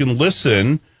that, but you can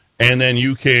listen, and then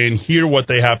you can hear what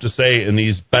they have to say in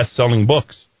these best-selling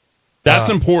books.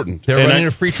 That's important. They're running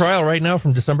a free trial right now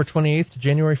from December 28th to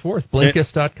January 4th,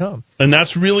 Blinkist.com. And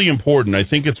that's really important. I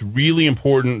think it's really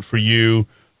important for you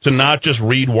to not just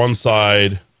read one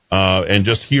side and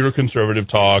just hear conservative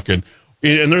talk. And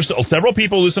there's several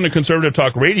people who listen to conservative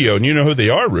talk radio, and you know who they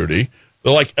are, Rudy.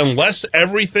 They're like, unless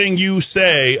everything you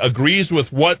say agrees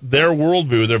with what their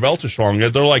worldview, their Weltanschauung,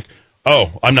 they're like, oh,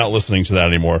 I'm not listening to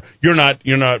that anymore. You're not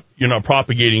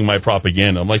propagating my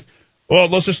propaganda. I'm like, well,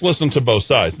 let's just listen to both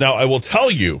sides. Now, I will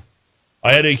tell you,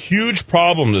 I had a huge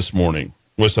problem this morning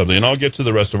with something, and I'll get to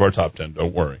the rest of our top 10.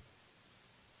 Don't worry.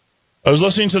 I was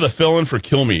listening to the fill-in for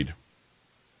Kilmeade.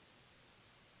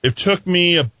 It took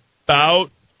me about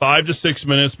 5 to 6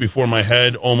 minutes before my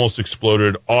head almost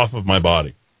exploded off of my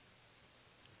body.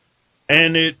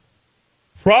 And it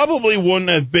probably wouldn't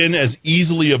have been as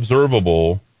easily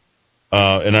observable,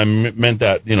 and I meant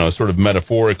that, sort of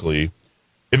metaphorically,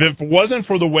 if it wasn't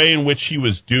for the way in which he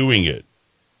was doing it.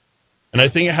 And I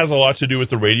think it has a lot to do with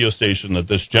the radio station that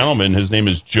this gentleman, his name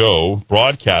is Joe,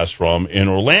 broadcast from in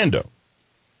Orlando.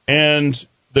 And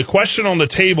the question on the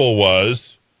table was,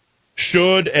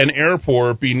 should an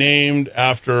airport be named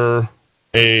after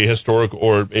a historic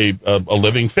or a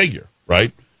living figure,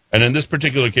 right? And in this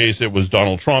particular case, it was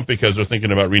Donald Trump, because they're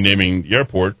thinking about renaming the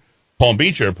airport, Palm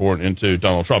Beach Airport, into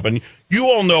Donald Trump. And you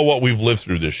all know what we've lived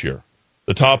through this year.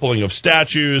 The toppling of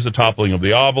statues, the toppling of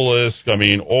the obelisk,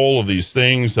 all of these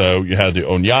things. You had the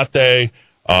Oñate,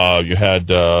 you had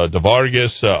De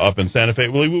Vargas up in Santa Fe.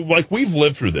 We've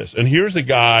lived through this. And here's a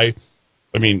guy,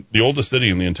 the oldest city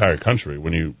in the entire country,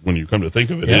 when you come to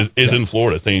think of it, is in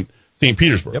Florida, St.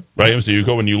 Petersburg, right? So you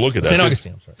go and you look at that.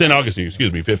 St. Augustine,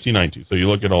 1519. So you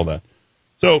look at all that.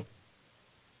 So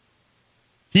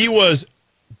he was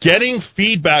getting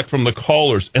feedback from the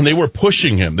callers, and they were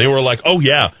pushing him. They were like, oh,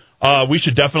 yeah, we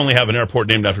should definitely have an airport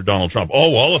named after Donald Trump.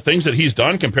 Oh, all the things that he's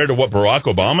done compared to what Barack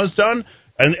Obama's done.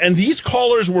 And these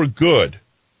callers were good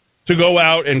to go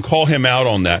out and call him out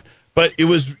on that. But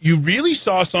you really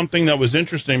saw something that was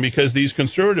interesting, because these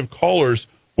conservative callers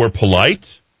were polite.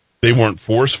 They weren't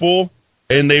forceful,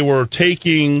 and they were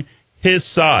taking his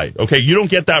side. Okay, you don't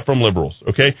get that from liberals.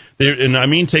 Okay, and I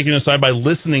mean taking his side by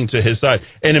listening to his side.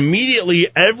 And immediately,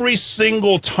 every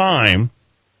single time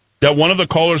that one of the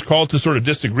callers called to sort of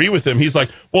disagree with him, he's like,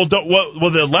 well,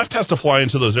 the left has to fly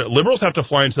into those, liberals have to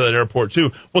fly into that airport too.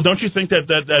 Well, don't you think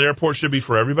that airport should be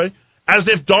for everybody? As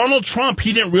if Donald Trump,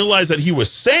 he didn't realize that he was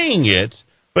saying it,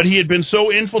 but he had been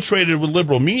so infiltrated with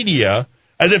liberal media,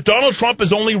 as if Donald Trump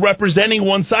is only representing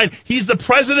one side. He's the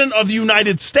president of the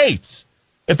United States.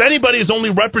 If anybody has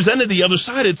only represented the other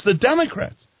side, it's the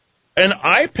Democrats. And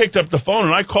I picked up the phone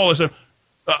and I called and said,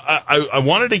 I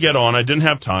wanted to get on. I didn't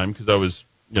have time because I was,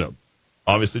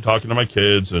 obviously talking to my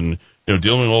kids and,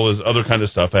 dealing with all this other kind of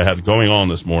stuff I had going on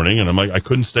this morning. And I'm like, I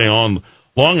couldn't stay on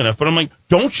long enough. But I'm like,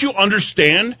 don't you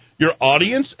understand your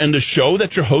audience and the show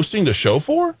that you're hosting the show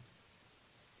for?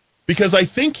 Because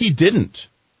I think he didn't.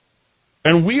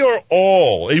 And we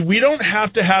don't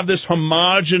have to have this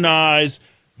homogenized,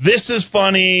 this is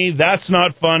funny, that's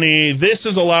not funny, this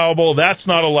is allowable, that's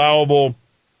not allowable.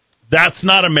 That's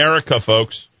not America,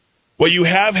 folks. What you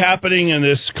have happening in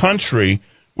this country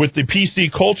with the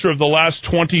PC culture of the last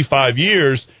 25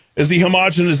 years is the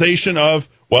homogenization of,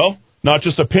 not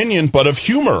just opinion, but of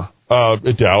humor,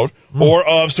 Dowd, or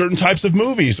of certain types of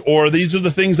movies, or these are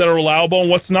the things that are allowable and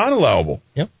what's not allowable.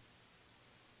 Yep.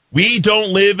 We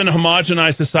don't live in a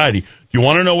homogenized society. Do you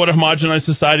want to know what a homogenized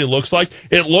society looks like?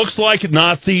 It looks like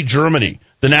Nazi Germany.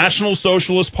 The National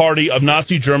Socialist Party of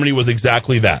Nazi Germany was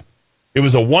exactly that. It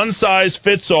was a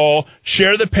one-size-fits-all,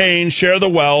 share the pain, share the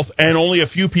wealth, and only a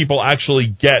few people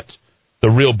actually get the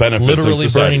real benefits literally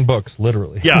of society. Burning books,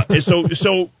 literally. Yeah,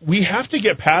 so we have to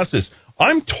get past this.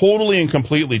 I'm totally and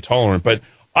completely tolerant, but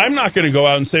I'm not going to go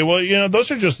out and say,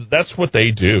 that's what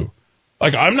they do.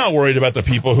 Like, I'm not worried about the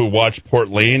people who watch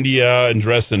Portlandia and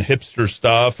dress in hipster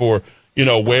stuff or,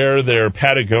 wear their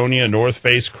Patagonia North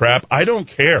Face crap. I don't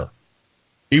care.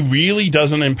 It really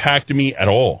doesn't impact me at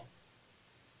all.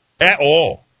 At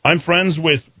all. I'm friends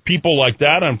with people like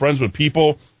that. I'm friends with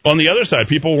people on the other side,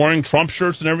 people wearing Trump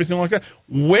shirts and everything like that.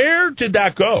 Where did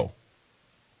that go?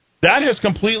 That has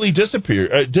completely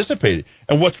dissipated.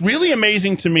 And what's really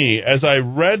amazing to me, as I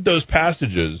read those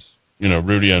passages,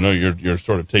 Rudy, I know you're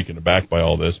sort of taken aback by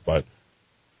all this, but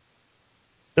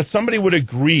that somebody would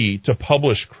agree to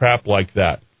publish crap like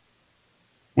that,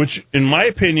 which, in my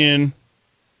opinion,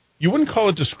 you wouldn't call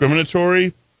it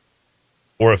discriminatory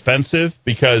or offensive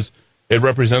because it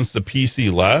represents the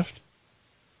PC left,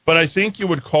 but I think you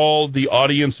would call the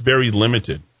audience very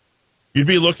limited. You'd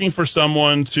be looking for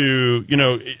someone to,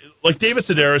 like David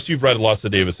Sedaris. You've read lots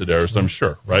of David Sedaris, I'm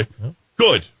sure, right? Yeah.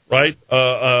 Good, right?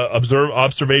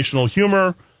 Observational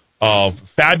humor,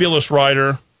 fabulous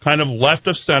writer, kind of left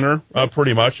of center,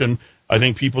 pretty much. And I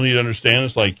think people need to understand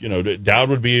it's like, Dowd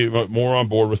would be more on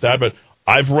board with that. But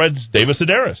I've read David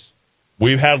Sedaris.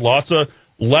 We've had lots of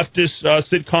leftist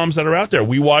sitcoms that are out there.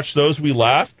 We watch those. We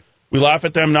laugh. We laugh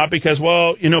at them not because,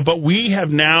 but we have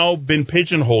now been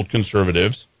pigeonholed,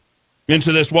 conservatives,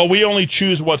 into this, we only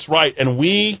choose what's right. And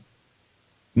we,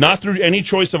 not through any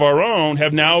choice of our own,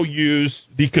 have now used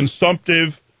the consumptive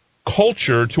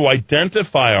culture to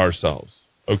identify ourselves,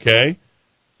 okay,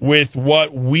 with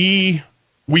what we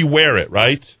we wear it,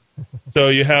 right? So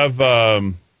you have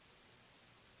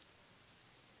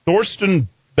Thorstein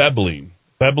Veblen.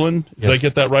 Veblen? Did I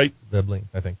get that right? Veblen,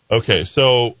 I think. Okay,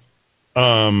 so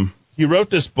he wrote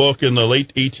this book in the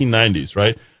late 1890s,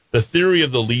 right? The Theory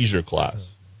of the Leisure Class.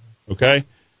 Okay?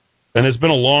 And it's been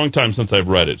a long time since I've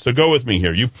read it. So go with me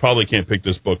here. You probably can't pick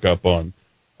this book up on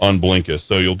Blinkist,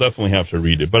 so you'll definitely have to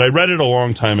read it. But I read it a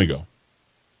long time ago.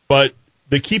 But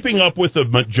the keeping up with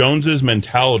the Joneses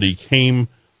mentality came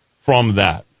from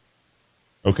that.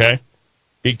 Okay?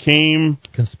 It came...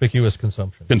 Conspicuous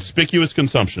consumption. Conspicuous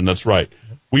consumption, that's right.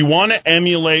 We want to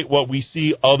emulate what we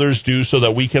see others do so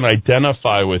that we can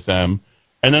identify with them.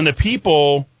 And then the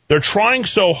people, they're trying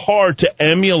so hard to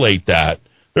emulate that.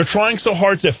 They're trying so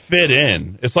hard to fit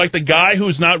in. It's like the guy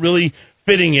who's not really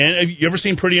fitting in. Have you ever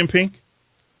seen Pretty in Pink?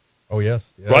 Oh, yes.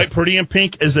 Right? Pretty in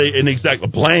Pink is an exact...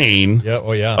 Blaine. Yeah,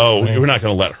 oh, yeah. Oh, Blaine. we're not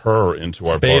going to let her into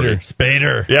our party.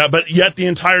 Spader. Yeah, but yet the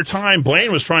entire time,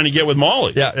 Blaine was trying to get with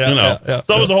Molly. Yeah. So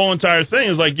that was the whole entire thing.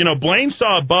 It was like, Blaine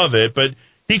saw above it, but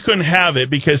he couldn't have it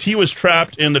because he was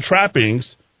trapped in the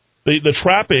trappings, the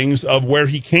trappings of where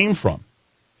he came from.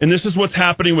 And this is what's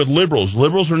happening with liberals.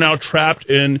 Liberals are now trapped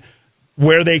in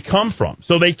where they come from.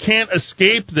 So they can't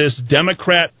escape this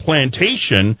Democrat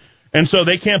plantation, and so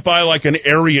they can't buy like an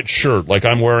Ariat shirt like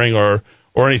I'm wearing or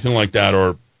anything like that.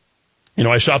 Or,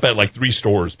 I shop at like 3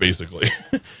 stores, basically.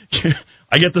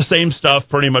 I get the same stuff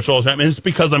pretty much all the time, and it's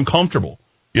because I'm comfortable.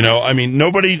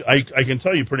 Nobody, I can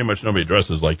tell you pretty much nobody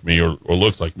dresses like me or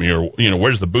looks like me or,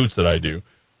 wears the boots that I do.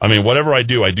 Whatever I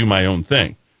do my own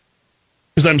thing.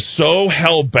 Because I'm so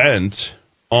hell-bent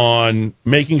on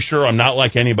making sure I'm not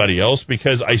like anybody else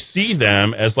because I see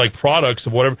them as like products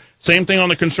of whatever. Same thing on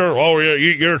the conservative. Oh,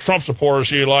 you're a Trump supporter,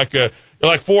 so you like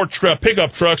 4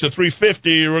 pickup trucks at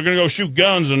 $350. We're going to go shoot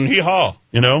guns and hee-haw,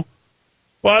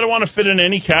 Well, I don't want to fit in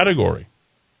any category.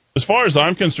 As far as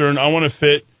I'm concerned, I want to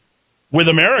fit with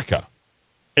America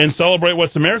and celebrate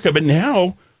what's America. But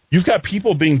now you've got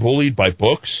people being bullied by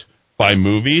books, by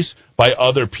movies, by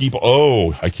other people.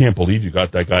 Oh, I can't believe you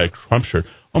got that guy a Trump shirt.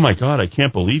 Oh, my God, I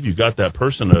can't believe you got that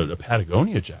person a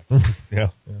Patagonia jacket.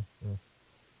 Yeah.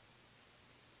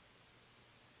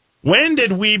 When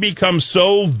did we become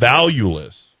so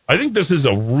valueless? I think this is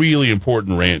a really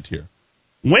important rant here.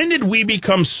 When did we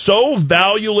become so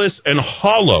valueless and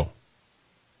hollow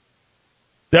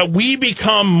that we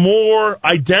become more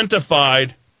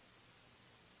identified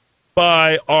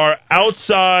by our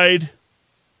outside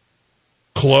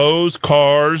clothes,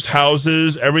 cars,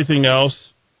 houses, everything else,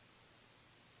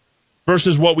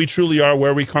 versus what we truly are,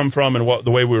 where we come from, and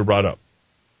the way we were brought up?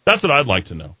 That's what I'd like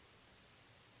to know.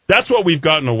 That's what we've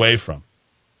gotten away from.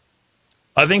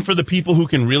 I think for the people who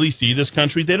can really see this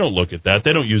country, they don't look at that.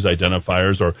 They don't use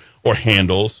identifiers or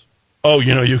handles. Oh,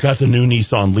 you got the new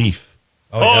Nissan Leaf.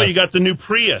 Oh, you got the new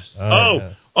Prius.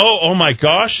 Oh my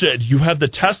gosh, you have the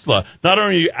Tesla. Not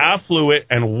only are you affluent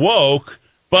and woke,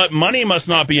 but money must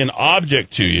not be an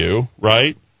object to you,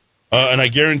 right? And I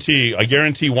guarantee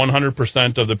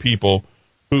 100% of the people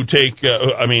who take,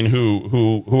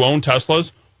 who own Teslas,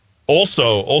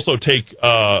 also take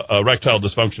erectile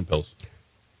dysfunction pills.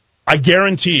 I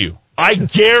guarantee you.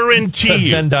 The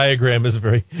Venn diagram is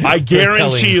very. I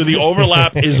guarantee you the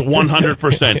overlap is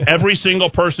 100%. Every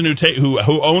single person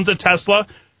who owns a Tesla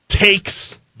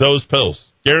takes those pills.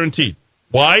 Guaranteed.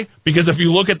 Why? Because if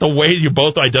you look at the way you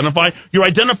both identify, you're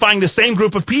identifying the same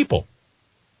group of people.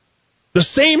 The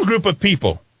same group of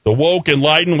people. The woke,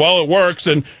 enlightened, well, it works,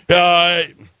 and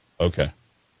okay.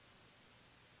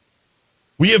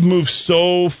 We have moved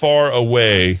so far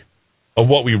away of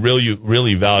what we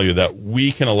really value that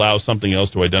we can allow something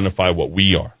else to identify what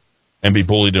we are and be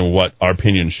bullied in what our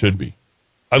opinion should be.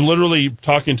 I'm literally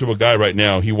talking to a guy right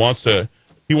now. You know what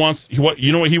he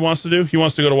wants to do? He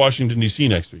wants to go to Washington, D.C.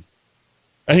 next week.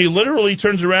 And he literally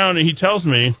turns around and he tells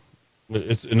me,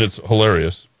 it's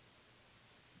hilarious.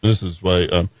 This is why,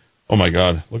 oh my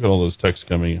God, look at all those texts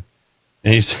coming in.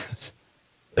 And he says,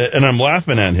 and I'm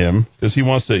laughing at him because he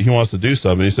wants to do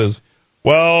something. He says,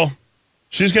 well,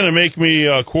 she's going to make me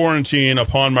quarantine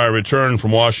upon my return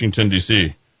from Washington,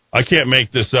 D.C. I can't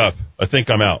make this up. I think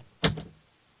I'm out.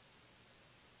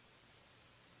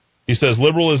 He says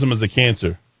liberalism is a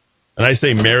cancer. And I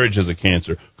say marriage is a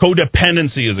cancer.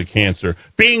 Codependency is a cancer.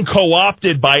 Being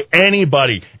co-opted by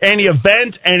anybody, any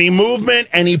event, any movement,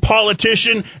 any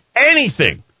politician,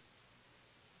 anything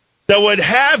that would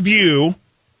have you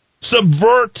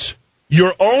subvert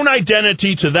your own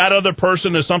identity to that other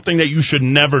person is something that you should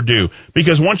never do.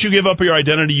 Because once you give up your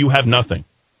identity, you have nothing.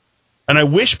 And I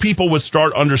wish people would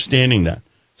start understanding that.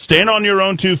 Stand on your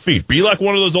own 2 feet. Be like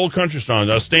one of those old country songs.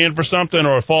 Stand for something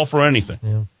or fall for anything.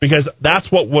 Yeah. Because that's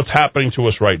what's happening to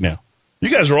us right now.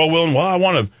 You guys are all willing, well, I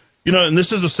want to, and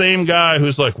this is the same guy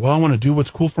who's like, well, I want to do what's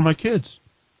cool for my kids.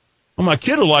 Well, my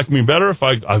kid will like me better if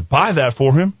I buy that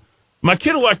for him. My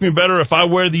kid will like me better if I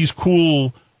wear these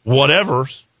cool whatevers,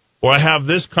 or I have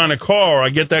this kind of car, or I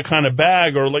get that kind of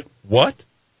bag, or like, what?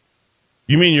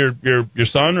 You mean your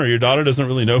son or your daughter doesn't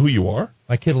really know who you are?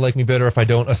 My kid will like me better if I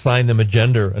don't assign them a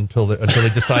gender until they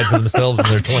decide for themselves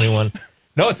when they're 21.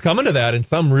 No, it's coming to that in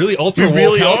some really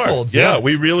ultra-woke households. Yeah,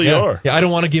 we really are. Yeah, I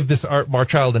don't want to give our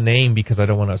child a name because I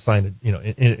don't want to assign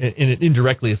it,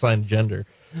 indirectly assign a gender.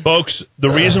 Folks, the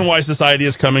reason why society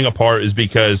is coming apart is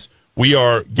because we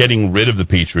are getting rid of the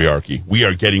patriarchy. We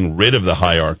are getting rid of the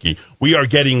hierarchy. We are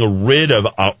getting rid of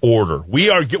order. We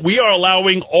are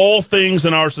allowing all things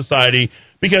in our society,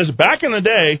 because back in the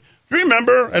day, do you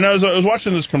remember, and I was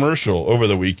watching this commercial over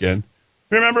the weekend,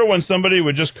 do you remember when somebody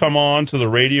would just come on to the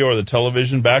radio or the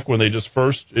television back when they just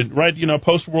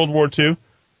post-World War II,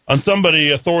 and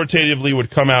somebody authoritatively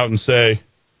would come out and say,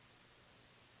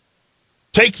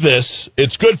 take this,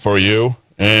 it's good for you,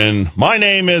 and my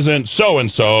name isn't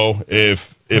so-and-so if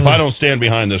I don't stand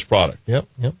behind this product. Yep.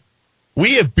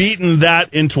 We have beaten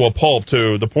that into a pulp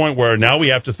to the point where now we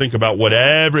have to think about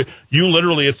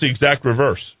it's the exact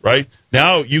reverse, right?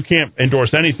 Now you can't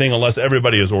endorse anything unless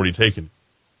everybody has already taken it.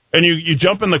 And you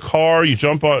jump in the car, you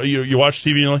watch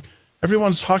TV, and you're like,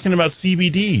 everyone's talking about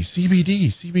CBD,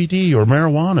 or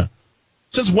marijuana.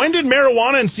 Since when did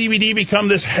marijuana and CBD become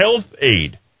this health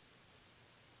aid?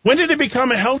 When did it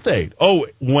become a health aid? Oh,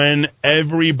 when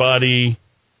every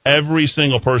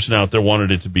single person out there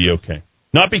wanted it to be okay.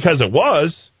 Not because it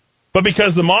was, but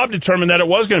because the mob determined that it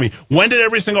was going to be. When did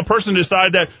every single person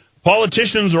decide that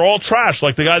politicians are all trash,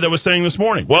 like the guy that was saying this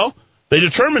morning? Well, they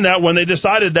determined that when they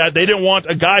decided that they didn't want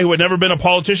a guy who had never been a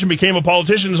politician became a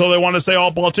politician, so they want to say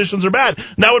all politicians are bad.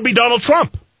 And that would be Donald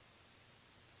Trump.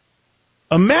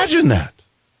 Imagine that.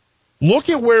 Look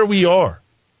at where we are.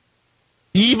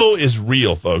 Evil is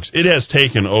real, folks. It has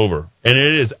taken over, and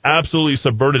it has absolutely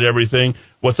subverted everything.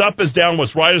 What's up is down,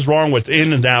 what's right is wrong, what's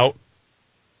in and out.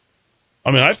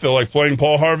 I mean, I feel like playing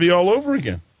Paul Harvey all over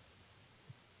again.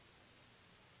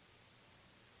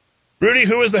 Rudy,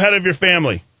 who is the head of your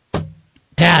family?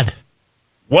 Dad.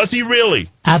 Was he really?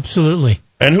 Absolutely.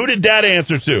 And who did Dad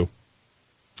answer to?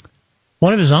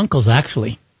 One of his uncles,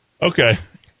 actually. Okay.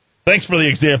 Thanks for the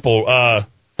example.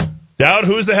 Dowd,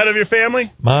 who is the head of your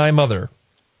family? My mother.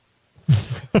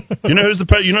 You know who's the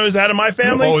head of my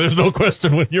family? Oh, there's no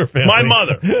question with your family. My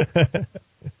mother.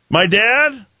 My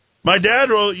dad,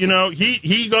 well,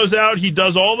 he goes out, he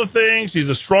does all the things, he's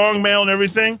a strong male and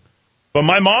everything, but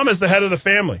my mom is the head of the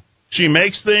family. She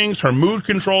makes things, her mood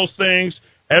controls things,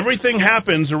 everything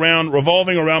happens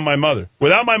revolving around my mother.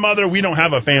 Without my mother, we don't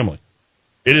have a family.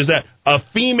 It is that a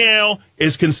female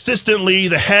is consistently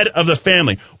the head of the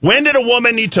family. When did a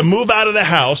woman need to move out of the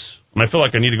house? And I feel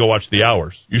like I need to go watch The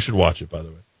Hours. You should watch it, by the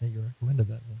way. Hey, you recommended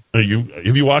that one.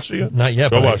 Have you watched it yet? Not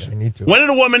yet, go but watch it. I need to. When did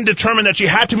a woman determine that she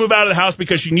had to move out of the house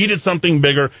because she needed something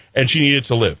bigger and she needed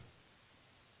to live?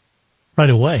 Right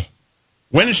away.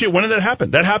 When did that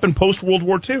happen? That happened post-World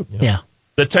War II. Yeah.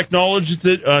 The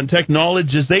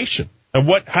technologization. And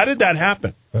how did that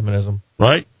happen? Feminism.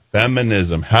 Right?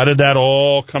 Feminism. How did that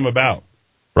all come about?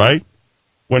 Right?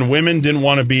 When women didn't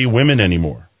want to be women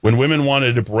anymore. When women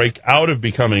wanted to break out of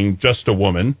becoming just a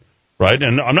woman, right?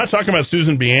 And I'm not talking about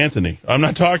Susan B. Anthony. I'm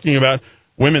not talking about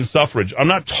women's suffrage. I'm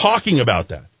not talking about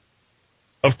that.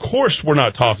 Of course we're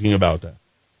not talking about that.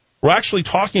 We're actually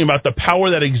talking about the power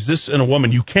that exists in a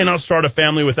woman. You cannot start a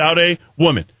family without a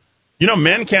woman.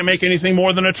 Men can't make anything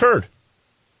more than a turd.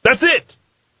 That's it.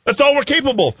 That's all we're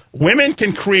capable. Women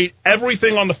can create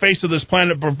everything on the face of this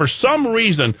planet, but for some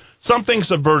reason, something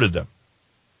subverted them.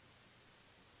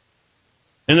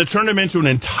 And it turned them into an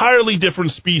entirely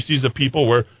different species of people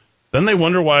where then they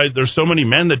wonder why there's so many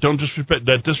men that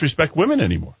disrespect women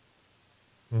anymore.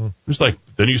 It's like,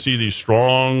 then you see these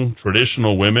strong,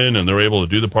 traditional women, and they're able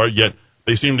to do the part, yet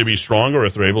they seem to be stronger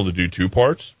if they're able to do two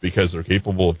parts because they're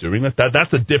capable of doing that.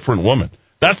 That's a different woman.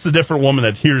 That's the different woman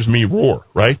that hears me roar,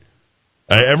 right?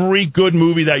 Every good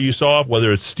movie that you saw,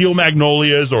 whether it's Steel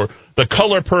Magnolias or The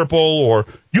Color Purple or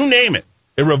you name it,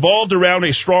 it revolved around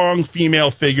a strong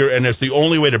female figure, and it's the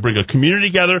only way to bring a community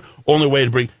together,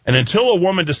 and until a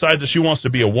woman decides that she wants to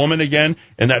be a woman again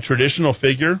in that traditional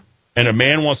figure, and a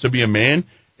man wants to be a man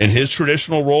in his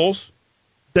traditional roles,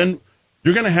 then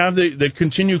you're going to have the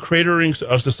continued cratering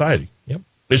of society. Yep.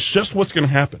 It's just what's going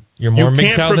to happen. You're more you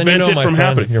can't MGTOW than prevent you know, it my from friend.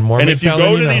 happening. You're more and if you MGTOW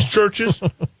go than to you know. these churches,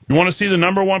 you want to see the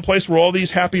number one place where all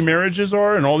these happy marriages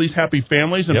are and all these happy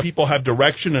families and people have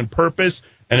direction and purpose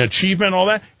and achievement and all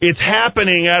that. It's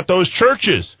happening at those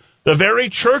churches. The very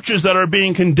churches that are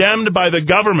being condemned by the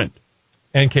government.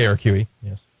 And KRQE,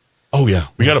 yes. Oh, yeah.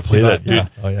 We got to play that. Yeah.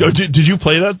 Oh, yeah. Did you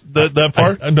play that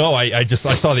part? No, I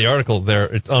saw the article there.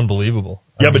 It's unbelievable.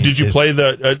 But did you play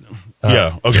the...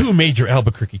 Okay. 2 major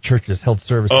Albuquerque churches held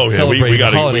services. Oh, yeah, we got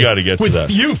to get to with that.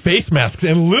 With few face masks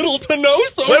and little to no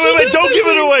social Wait, don't give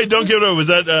it away. Don't give it away. Was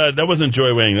that wasn't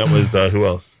Joy Wang. That was, who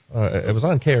else? It was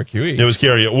on KRQE. It was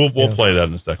KRQE. We'll play that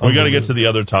in a second. We got to get to the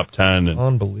other top 10.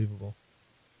 Unbelievable.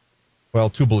 Well,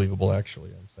 too believable,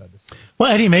 actually. I'm sad to say. Well,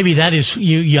 Eddie, maybe that is,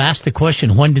 you asked the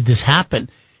question, when did this happen?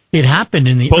 It happened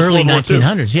in the early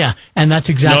 1900s, yeah. And that's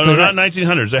exactly No, right. not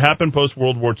 1900s. It happened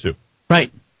post-World War II.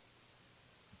 Right.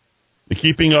 The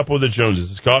keeping up with the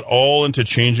Joneses. It's got all into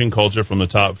changing culture from the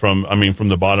top, from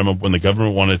the bottom of when the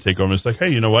government wanted to take over. It's like, hey,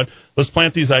 you know what? Let's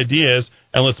plant these ideas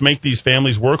and let's make these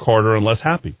families work harder and less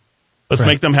happy. Let's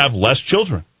make them have less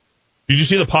children. Did you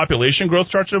see the population growth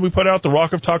charts that we put out, the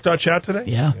Rock of Talk.chat today?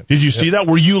 Yeah. Did you see that?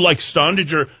 Were you like stunned? Did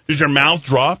your mouth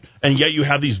drop? And yet you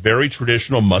have these very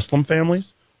traditional Muslim families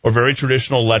or very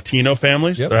traditional Latino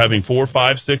families. They're having 4,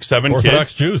 5, 6, 7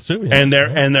 Orthodox kids. Jews too. Yeah. And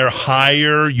their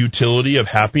higher utility of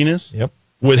happiness. Yep.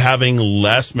 With having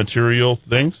less material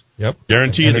things. Yep.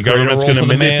 Guaranteed the government's going to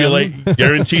manipulate.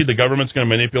 Guaranteed the government's going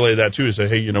to manipulate that too. To say,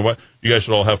 hey, you know what? You guys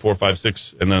should all have 4, 5,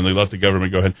 6, and then they let the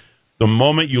government go ahead. The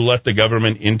moment you let the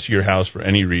government into your house for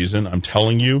any reason, I'm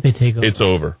telling you, it's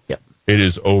over. Yep. It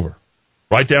is over.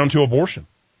 Right down to abortion.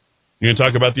 You can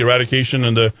talk about the eradication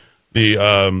and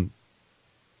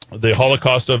the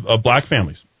Holocaust of black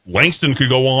families. Langston could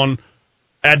go on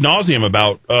ad nauseum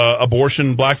about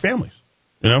abortion black families.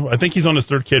 You know, I think he's on his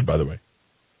 3rd kid, by the way.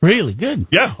 Really? Good.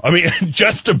 Yeah. I mean,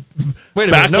 just to wait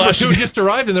a minute. Number 2 just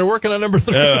arrived, and they're working on number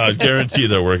 3. Yeah, I guarantee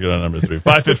they're working on number 3.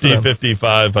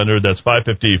 550-500. That's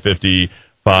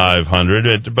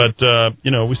 550-500. But,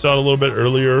 we saw it a little bit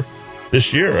earlier this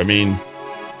year. I mean,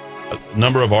 a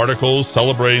number of articles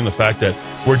celebrating the fact that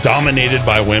we're dominated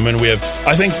by women.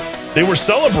 I think they were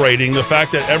celebrating the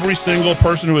fact that every single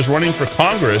person who was running for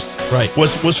Congress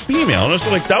was female. And it was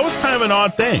like, that was kind of an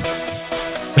odd thing.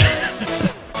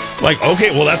 Like, okay,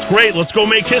 well, that's great. Let's go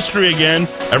make history again.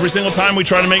 Every single time we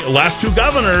try to make... Last 2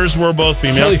 governors were both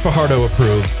female. Kelly Fajardo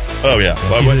approves. Oh, yeah.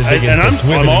 And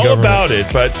I'm all about it,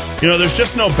 but, there's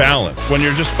just no balance. When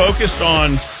you're just focused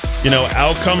on,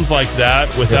 outcomes like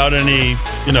that without any,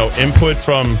 input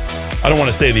from... I don't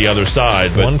want to say the other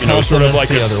side, but, sort of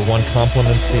like... the other. One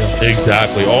complements the other.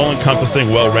 Exactly. All-encompassing,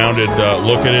 well-rounded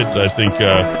look at it. I think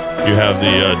you have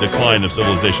the decline of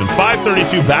civilization.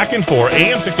 532 back and forth,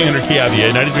 AM 1600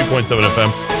 KIVA, 93.7 FM.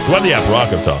 Run the app,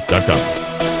 rockoftalk.com.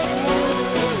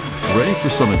 Ready for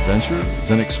some adventure?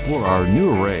 Then explore our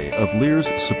new array of Lear's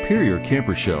superior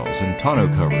camper shells and tonneau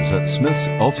covers at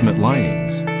Smith's Ultimate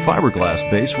Linings. Fiberglass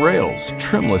base rails,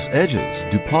 trimless edges,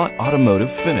 DuPont automotive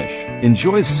finish.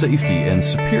 Enjoy the safety and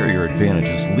superior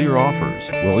advantages Lear offers.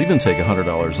 We'll even take $100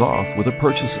 off with a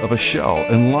purchase of a shell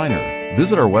and liner.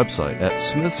 Visit our website at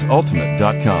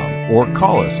smithsultimate.com or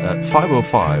call us at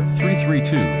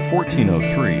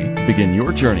 505-332-1403 to begin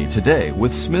your journey today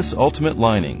with Smith's Ultimate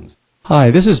Linings.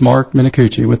 Hi, this is Mark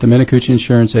Minicucci with the Minicucci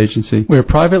Insurance Agency. We are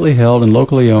privately held and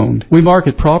locally owned. We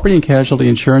market property and casualty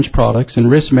insurance products and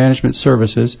risk management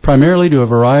services primarily to a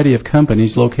variety of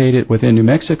companies located within New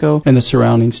Mexico and the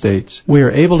surrounding states. We are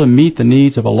able to meet the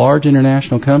needs of a large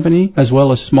international company as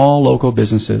well as small local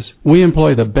businesses. We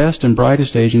employ the best and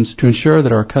brightest agents to ensure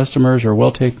that our customers are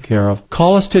well taken care of.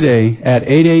 Call us today at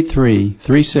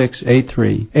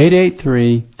 883-3683.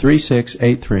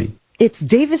 883-3683. It's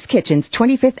Davis Kitchen's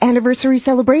 25th anniversary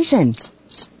celebration.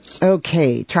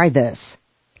 Okay, try this.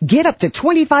 Get up to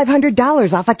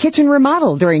 $2,500 off a kitchen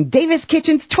remodel during Davis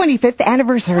Kitchen's 25th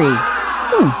anniversary.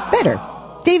 Better.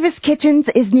 Davis Kitchens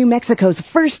is New Mexico's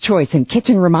first choice in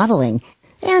kitchen remodeling.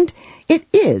 And it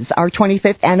is our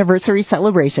 25th anniversary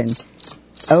celebration.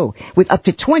 Oh, with up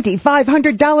to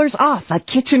 $2,500 off a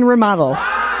kitchen remodel.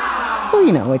 Well,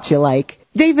 you know what you like.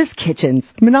 Davis Kitchens,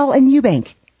 Manal and Eubank.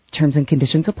 Terms and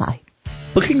conditions apply.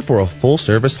 Looking for a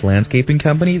full-service landscaping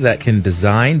company that can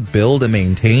design, build, and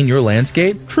maintain your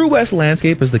landscape? True West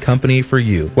Landscape is the company for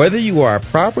you. Whether you are a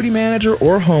property manager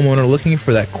or homeowner looking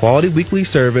for that quality weekly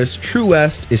service, True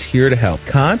West is here to help.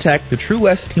 Contact the True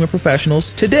West team of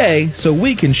professionals today so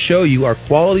we can show you our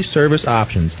quality service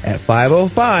options at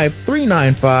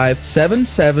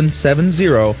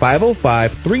 505-395-7770,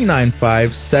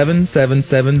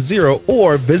 505-395-7770,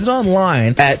 or visit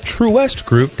online at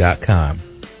truewestgroup.com.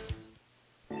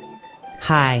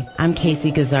 Hi, I'm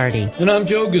Casey Gazzardi. And I'm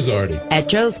Joe Gazzardi. At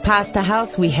Joe's Pasta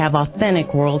House, we have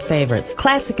authentic world favorites,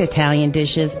 classic Italian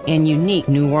dishes, and unique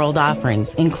New World offerings,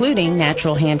 including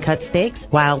natural hand-cut steaks,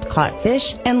 wild-caught fish,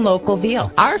 and local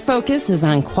veal. Our focus is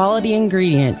on quality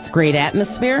ingredients, great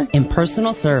atmosphere, and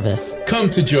personal service. Come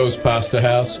to Joe's Pasta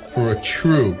House for a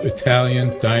true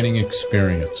Italian dining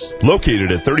experience.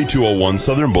 Located at 3201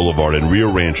 Southern Boulevard in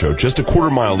Rio Rancho, just a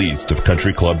quarter-mile east of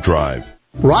Country Club Drive.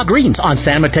 Raw Greens on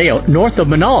San Mateo, north of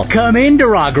Manal. Come into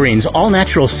Raw Greens, all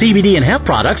natural CBD and hemp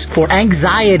products for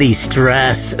anxiety,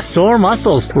 stress, sore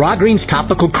muscles. Raw Greens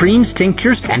topical creams,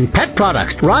 tinctures, and pet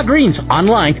products. Raw Greens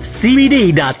online,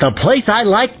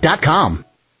 cbd.theplaceilike.com.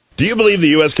 Do you believe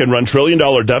the U.S. can run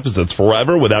trillion-dollar deficits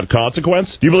forever without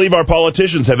consequence? Do you believe our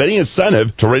politicians have any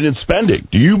incentive to rein in spending?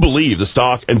 Do you believe the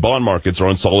stock and bond markets are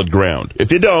on solid ground?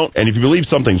 If you don't, and if you believe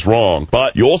something's wrong,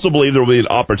 but you also believe there will be an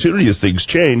opportunity as things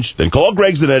change, then call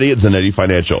Greg Zanetti at Zanetti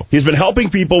Financial. He's been helping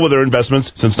people with their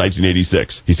investments since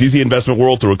 1986. He sees the investment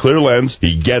world through a clear lens.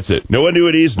 He gets it. No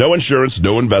annuities, no insurance,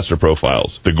 no investor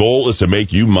profiles. The goal is to make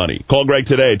you money. Call Greg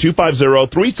today at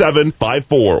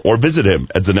 250-3754 or visit him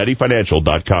at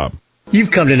ZanettiFinancial.com.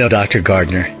 You've come to know Dr.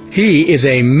 Gardner. He is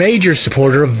a major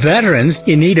supporter of veterans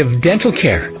in need of dental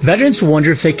care. Veterans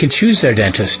wonder if they can choose their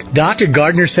dentist. Dr.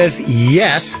 Gardner says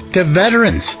yes to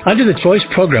veterans. Under the Choice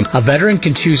program, a veteran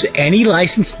can choose any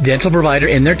licensed dental provider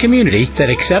in their community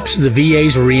that accepts the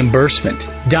VA's reimbursement.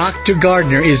 Dr.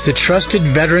 Gardner is the trusted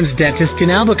veterans dentist in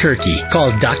Albuquerque.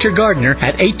 Call Dr. Gardner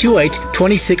at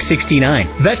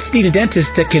 828-2669. Vets need a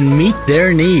dentist that can meet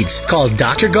their needs. Call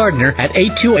Dr. Gardner at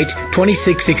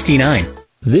 828-2669.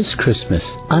 This Christmas,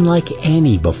 unlike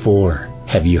any before.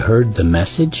 Have you heard the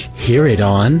message? Hear it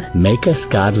on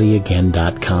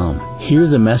MakeUsGodlyAgain.com. Hear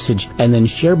the message and then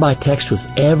share by text with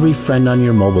every friend on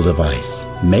your mobile device.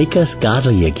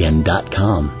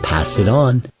 MakeUsGodlyAgain.com. Pass it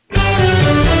on.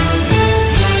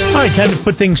 All right, time to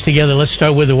put things together. Let's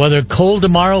start with the weather. Cold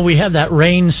tomorrow. We have that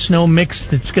rain-snow mix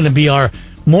that's going to be our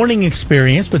morning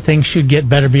experience, but things should get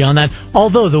better beyond that,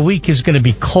 although the week is going to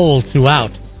be cold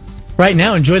throughout. Right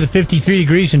now, enjoy the 53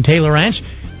 degrees in Taylor Ranch,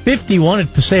 51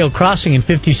 at Paseo Crossing, and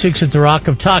 56 at the Rock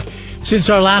of Talk. Since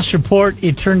our last report,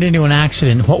 it turned into an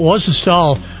accident. What was a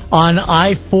stall on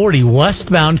I-40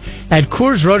 westbound at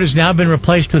Coors Road has now been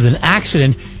replaced with an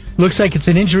accident. Looks like it's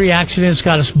an injury accident. It's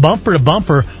got us bumper to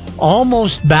bumper,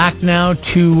 almost back now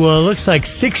to, looks like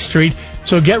 6th Street.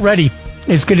 So get ready.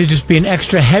 It's going to just be an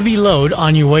extra heavy load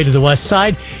on your way to the west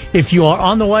side. If you are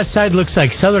on the west side, looks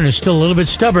like Southern is still a little bit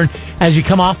stubborn as you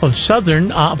come off of Southern,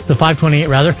 the 528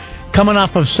 rather, coming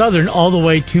off of Southern all the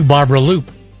way to Barbara Loop.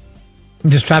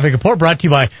 This traffic report brought to you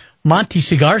by Monty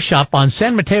Cigar Shop on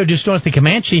San Mateo, just north of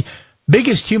Comanche.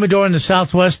 Biggest humidor in the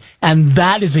Southwest, and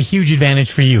that is a huge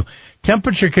advantage for you.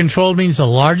 Temperature controlled means the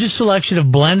largest selection of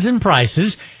blends and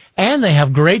prices, and they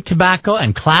have great tobacco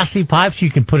and classy pipes. You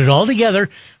can put it all together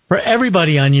for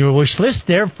everybody on your wish list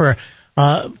there for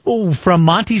from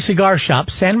Monty Cigar Shop,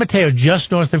 San Mateo,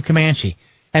 just north of Comanche.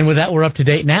 And with that, we're up to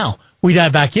date now. We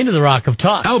dive back into the Rock of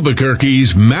Talk.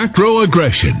 Albuquerque's macro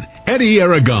aggression. Eddy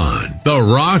Aragon, the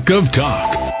Rock of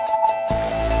Talk.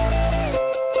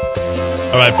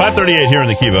 All right, 538 here in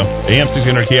the Kiva, AM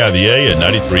 600 KIVA at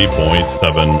 93.7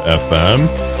 FM.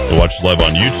 So watch us live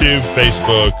on YouTube,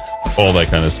 Facebook, all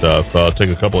that kind of stuff. Take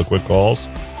a couple of quick calls.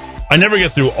 I never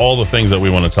get through all the things that we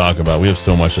want to talk about. We have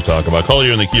so much to talk about. Call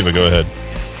you in the Kiva. Go ahead.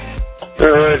 All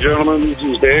right, gentlemen. This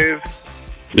is Dave.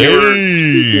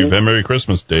 Dave. And Merry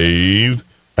Christmas, Dave.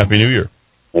 Happy New Year.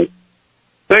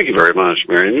 Thank you very much.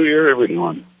 Merry New Year,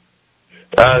 everyone.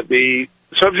 The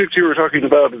subject you were talking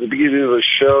about at the beginning of the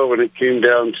show, when it came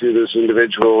down to this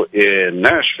individual in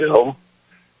Nashville,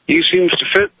 he seems to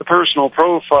fit the personal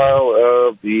profile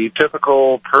of the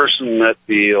typical person that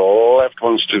the left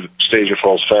wants to stage a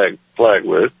false flag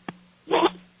with.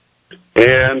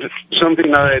 And something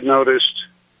that I had noticed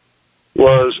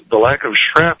was the lack of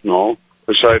shrapnel,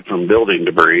 aside from building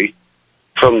debris,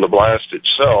 from the blast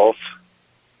itself.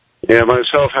 And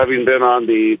myself, having been on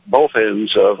the both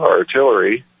ends of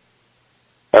artillery,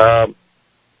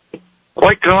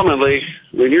 quite commonly,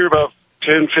 when you're about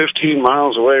 10, 15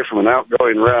 miles away from an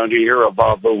outgoing round, you hear a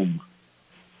ba-boom.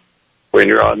 When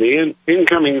you're on the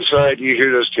incoming side, you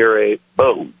just hear a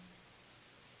boom,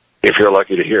 if you're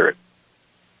lucky to hear it.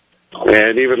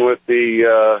 And even with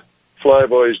the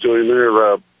flyboys doing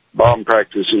their bomb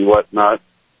practice and whatnot,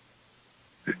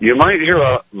 you might hear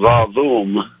a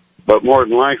va-boom, but more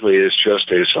than likely it's just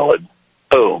a solid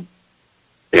boom.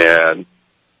 And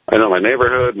I know my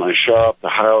neighborhood, my shop, the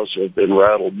house have been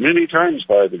rattled many times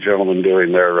by the gentlemen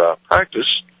doing their practice.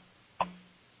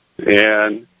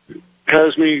 And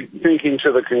has me thinking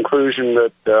to the conclusion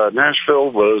that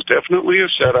Nashville was definitely a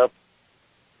setup.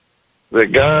 The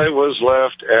guy was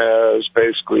left as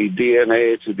basically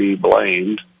DNA to be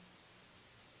blamed.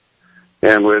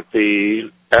 And with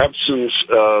the absence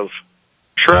of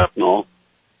shrapnel,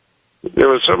 there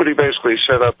was somebody basically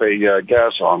set up a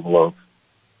gas envelope,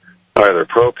 either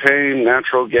propane,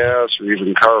 natural gas, or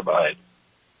even carbide.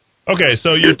 Okay,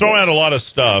 so you're throwing out a lot of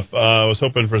stuff. I was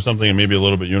hoping for something maybe a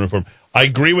little bit uniform. I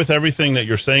agree with everything that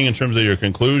you're saying in terms of your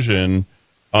conclusion,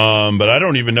 but I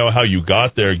don't even know how you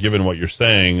got there, given what you're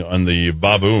saying on the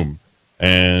baboom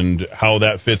and how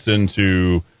that fits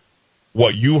into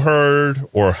what you heard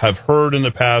or have heard in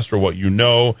the past or what you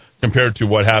know compared to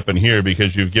what happened here,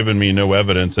 because you've given me no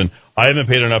evidence, and I haven't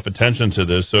paid enough attention to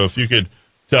this. So if you could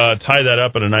tie that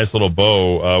up in a nice little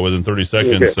bow within 30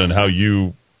 seconds and how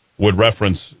you would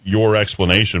reference your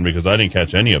explanation, because I didn't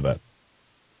catch any of that.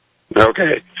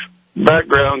 Okay.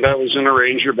 Background, I was in a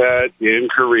Ranger bat in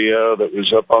Korea that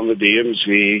was up on the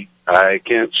DMZ. I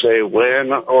can't say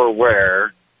when or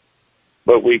where,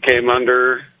 but we came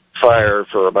under fire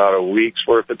for about a week's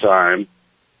worth of time.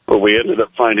 What we ended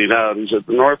up finding out is that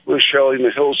the North was shelling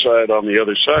the hillside on the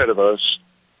other side of us,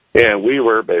 and we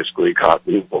were basically caught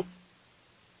people.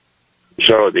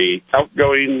 So the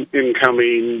outgoing,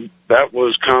 incoming, that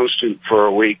was constant for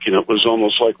a week, and it was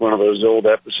almost like one of those old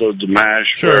episodes of MASH.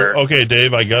 Sure. Okay,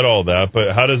 Dave, I got all that,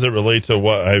 but how does it relate to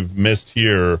what I've missed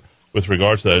here with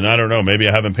regards to that? And I don't know, maybe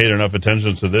I haven't paid enough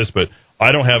attention to this, but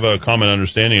I don't have a common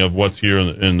understanding of what's here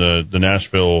in the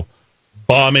Nashville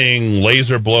bombing,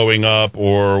 laser blowing up,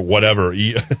 or whatever,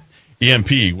 EMP.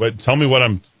 Tell me what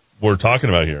we're talking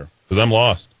about here, because I'm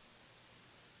lost.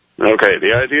 Okay,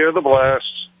 the idea of the blast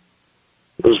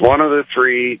was one of the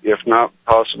three, if not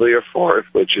possibly a fourth,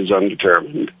 which is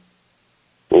undetermined.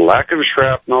 Lack of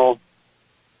shrapnel.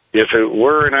 If it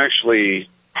were an actually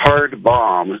hard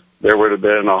bomb, there would have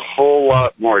been a whole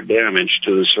lot more damage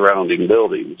to the surrounding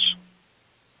buildings.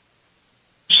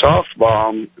 Soft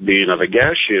bomb, being of a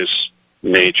gaseous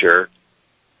nature,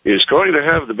 is going to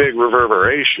have the big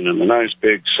reverberation and the nice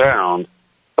big sound,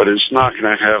 but it's not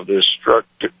going to have this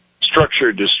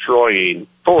structure-destroying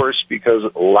force because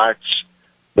it lacks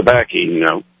the backing.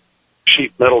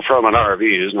 Sheet metal from an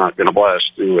RV is not going to blast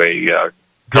through a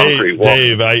concrete wall.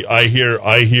 Dave, I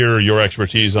hear your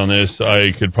expertise on this.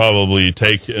 I could probably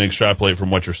take and extrapolate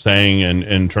from what you're saying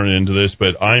and turn it into this,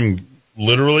 but I'm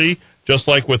literally, just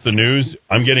like with the news,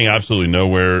 I'm getting absolutely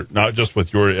nowhere, not just with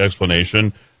your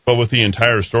explanation, but with the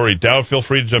entire story. Dowd, feel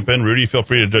free to jump in. Rudy, feel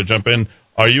free to jump in.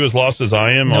 Are you as lost as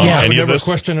I am on any of this? Never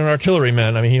question an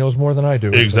artilleryman. I mean, he knows more than I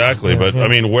do. Exactly, but I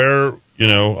mean, where,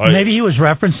 maybe he was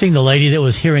referencing the lady that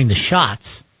was hearing the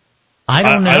shots. I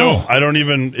don't know. I don't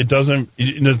even, it doesn't,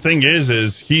 the thing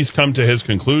is he's come to his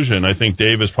conclusion. I think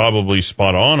Dave is probably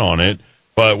spot on it,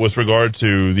 but with regard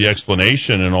to the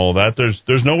explanation and all that,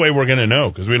 there's no way we're going to know,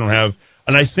 because we don't have,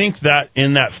 and I think that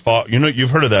in that fog, you've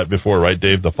heard of that before, right,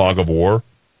 Dave, the fog of war?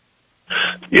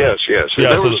 Yes. And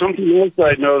there was something else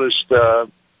I noticed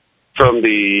from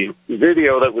the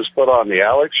video that was put on the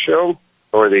Alex show,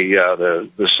 or the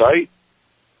site.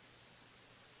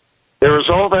 There was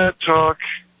all that talk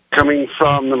coming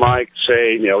from the mic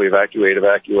saying,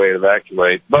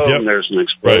 evacuate. Boom, there's an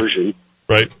explosion.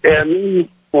 Right. And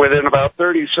within about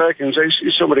 30 seconds, I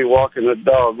see somebody walking a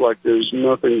dog like there's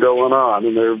nothing going on,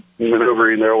 and they're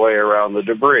maneuvering their way around the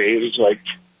debris. It's like,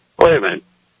 wait a minute.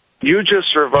 You just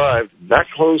survived that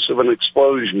close of an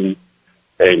explosion,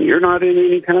 and you're not in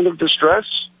any kind of distress?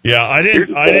 Yeah, I didn't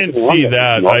see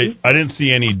that. I didn't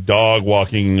see any dog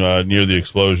walking near the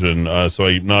explosion, so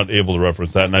I'm not able to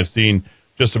reference that. And I've seen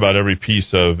just about every piece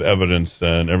of evidence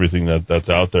and everything that's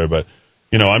out there, but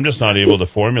I'm just not able to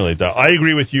formulate that. I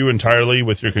agree with you entirely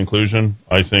with your conclusion.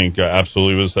 I think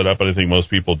absolutely was set up, and I think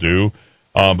most people do.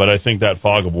 But I think that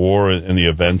fog of war and the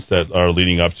events that are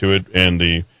leading up to it, and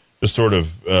the sort of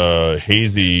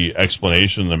hazy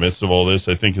explanation in the midst of all this,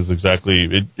 I think is exactly,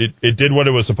 it did what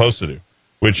it was supposed to do,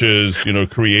 which is,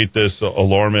 create this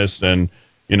alarmist and,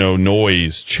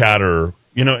 noise, chatter,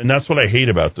 and that's what I hate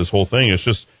about this whole thing.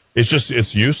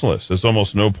 It's useless. There's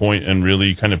almost no point in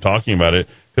really kind of talking about it,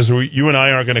 because you and I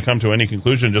aren't going to come to any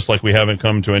conclusion, just like we haven't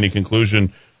come to any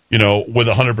conclusion, with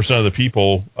 100% of the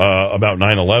people about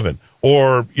 9/11,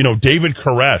 or, David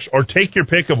Koresh, or take your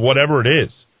pick of whatever it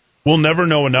is. We'll never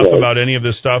know enough about any of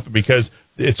this stuff, because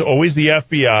it's always the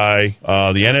FBI,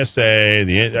 the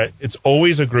NSA, it's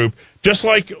always a group. Just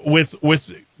like with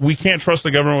we can't trust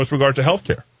the government with regard to health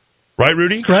care. Right,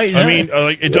 Rudy? Right. Yeah. I mean,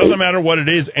 it doesn't matter what it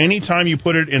is. Anytime you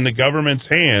put it in the government's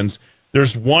hands,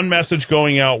 there's one message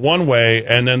going out one way,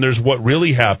 and then there's what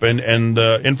really happened and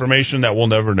the information that we'll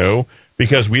never know,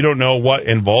 because we don't know what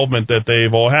involvement that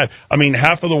they've all had. I mean,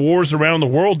 half of the wars around the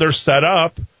world, they're set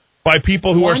up by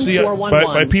people who are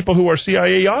by people who are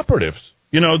CIA operatives.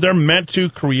 You know, they're meant to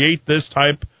create this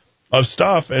type of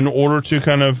stuff in order to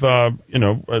kind of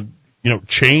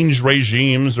change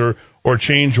regimes or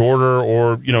change order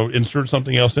or insert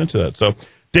something else into that. So,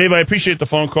 Dave, I appreciate the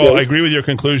phone call. I agree with your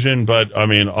conclusion, but I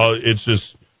mean,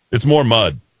 it's more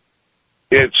mud.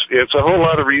 It's a whole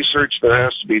lot of research that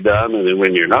has to be done, and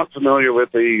when you're not familiar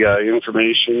with the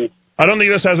information, I don't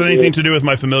think this has anything to do with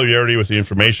my familiarity with the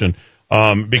information,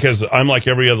 because I'm like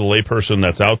every other layperson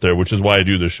that's out there, which is why I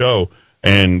do the show.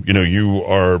 And you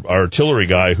are our artillery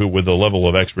guy who, with a level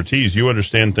of expertise, you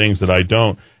understand things that I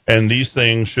don't. And these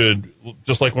things should,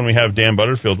 just like when we have Dan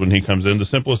Butterfield when he comes in, the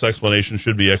simplest explanation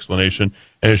should be explanation,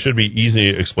 and it should be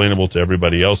easily explainable to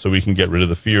everybody else, so we can get rid of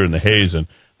the fear and the haze. And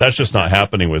that's just not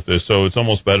happening with this. So it's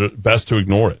almost best to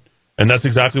ignore it. And that's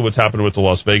exactly what's happened with the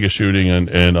Las Vegas shooting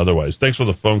and otherwise. Thanks for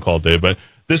the phone call, Dave. But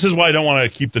this is why I don't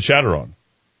want to keep the chatter on.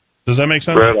 Does that make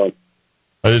sense? Right on.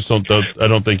 I just don't. I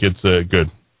don't think it's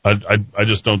good. I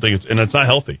just don't think it's not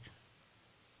healthy.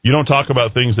 You don't talk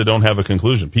about things that don't have a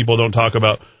conclusion. People don't talk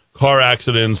about car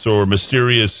accidents or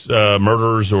mysterious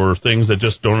murders or things that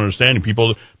just don't understand.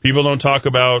 People don't talk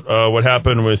about what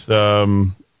happened with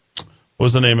what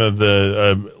was the name of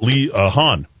the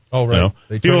Han. Oh, right.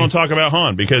 People don't talk about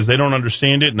Han because they don't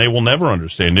understand it, and they will never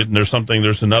understand it. And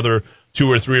there's another 2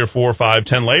 or 3 or 4 or 5,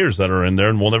 10 layers that are in there,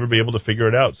 and we'll never be able to figure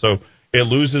it out. So it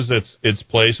loses its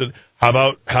place. And how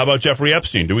about Jeffrey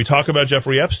Epstein? Do we talk about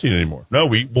Jeffrey Epstein anymore? No,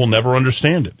 we will never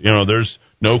understand it. There's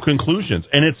no conclusions,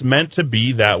 and it's meant to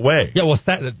be that way. Yeah, well,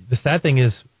 the sad thing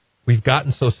is we've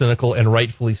gotten so cynical, and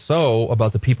rightfully so,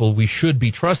 about the people we should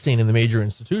be trusting in the major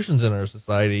institutions in our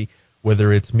society,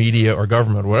 whether it's media or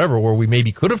government or whatever, where we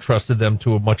maybe could have trusted them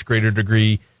to a much greater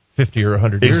degree 50 or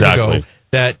 100 years ago,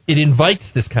 that it invites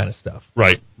this kind of stuff.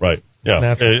 Right.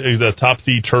 Yeah, the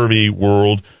topsy-turvy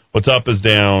world. What's up is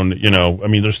down. I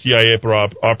mean, there's CIA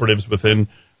operatives within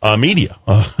media,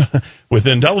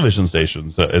 within television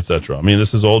stations, etc. I mean,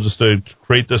 this is all just to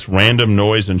create this random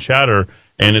noise and chatter,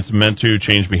 and it's meant to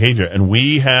change behavior. And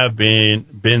we have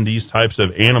been these types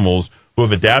of animals who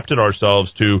have adapted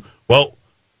ourselves to, well,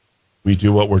 we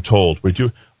do what we're told. We do.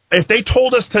 If they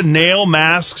told us to nail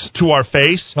masks to our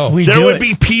face, there would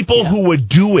be people who would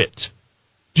do it.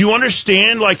 Do you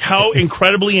understand, how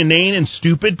incredibly inane and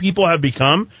stupid people have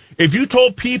become? If you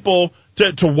told people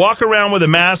to walk around with a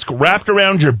mask wrapped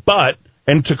around your butt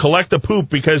and to collect the poop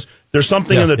because there's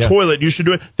something in the toilet, you should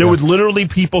do it. There would literally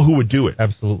people who would do it.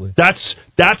 Absolutely. That's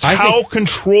how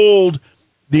controlled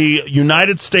the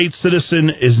United States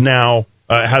citizen is now.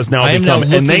 Has now become,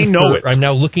 and they know it. I'm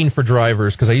now looking for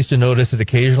drivers, because I used to notice it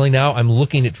occasionally. Now I'm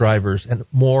looking at drivers, and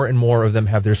more of them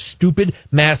have their stupid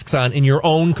masks on in your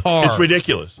own car. It's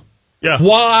ridiculous. Yeah.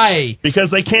 Why?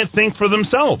 Because they can't think for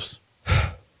themselves.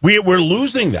 We're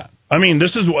losing that. I mean,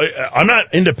 this is why I'm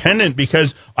not independent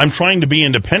because I'm trying to be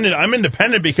independent. I'm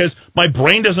independent because my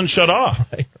brain doesn't shut off.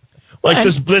 Right.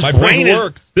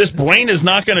 This brain is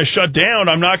not going to shut down.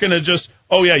 I'm not going to just,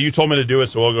 you told me to do it,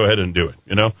 so I'll go ahead and do it.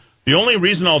 The only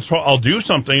reason I'll do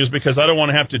something is because I don't want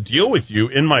to have to deal with you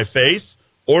in my face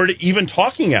or even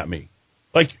talking at me.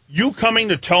 Like, you coming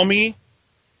to tell me,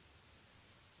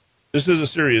 this is a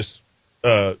serious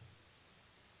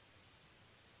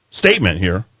statement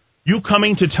here, you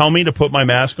coming to tell me to put my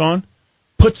mask on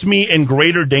puts me in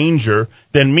greater danger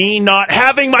than me not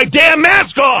having my damn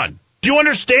mask on. Do you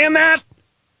understand that?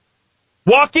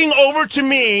 Walking over to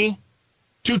me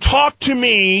to talk to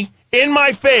me in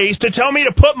my face to tell me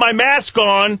to put my mask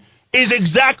on is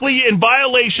exactly in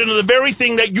violation of the very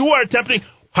thing that you are attempting.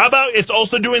 How about it's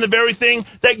also doing the very thing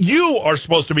that you are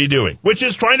supposed to be doing, which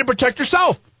is trying to protect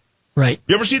yourself. Right.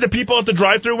 You ever see the people at the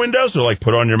drive-thru windows? They're like,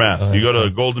 put on your mask. You go to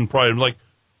the Golden Pride, I'm like,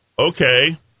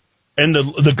 okay. And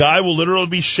the guy will literally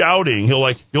be shouting.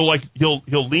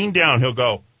 He'll lean down. He'll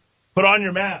go, put on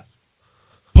your mask.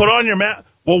 Put on your mask.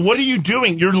 Well, what are you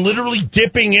doing? You're literally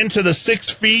dipping into the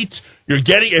 6 feet.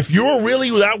 If you were really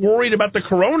that worried about the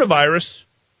coronavirus,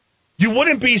 you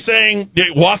wouldn't be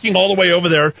walking all the way over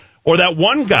there. Or that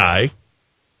one guy,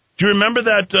 do you remember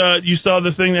that you saw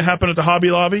the thing that happened at the Hobby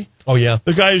Lobby? Oh, yeah.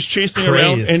 The guy who's chasing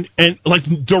around and like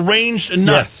deranged and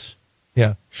nuts. Yes.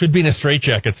 Yeah. Should be in a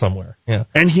straitjacket somewhere. Yeah.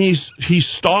 And he's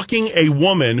stalking a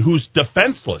woman who's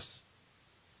defenseless.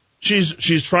 She's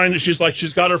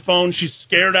got her phone. She's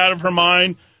scared out of her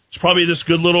mind. It's probably this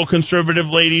good little conservative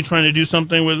lady trying to do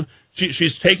something with.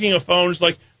 She's taking a phone. It's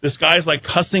like this guy's like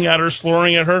cussing at her,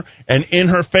 slurring at her, and in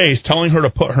her face telling her to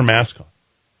put her mask on.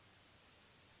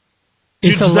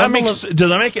 Does that make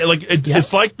it like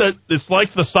it's like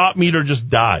the thought meter just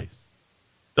dies?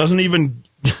 doesn't even,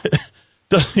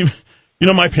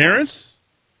 my parents,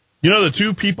 the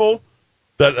two people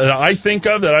that I think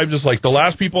of that I'm just like the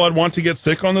last people I'd want to get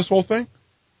sick on this whole thing.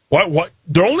 What?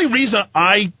 The only reason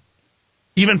I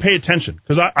even pay attention,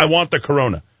 because I want the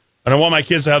corona. And I want my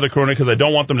kids to have the corona because I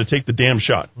don't want them to take the damn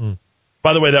shot.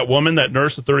 By the way, that woman, that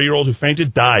nurse, the 30-year-old who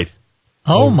fainted, died.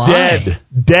 Oh, my.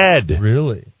 Dead.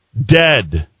 Really?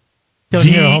 Dead. Don't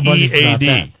hear a whole bunch about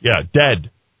that. Yeah, dead.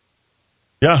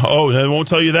 Yeah, they won't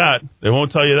tell you that. They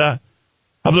won't tell you that.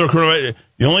 How about the coronavirus?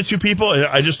 The only two people,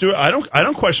 I just do it. I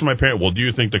don't question my parent. Well, do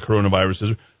you think the coronavirus is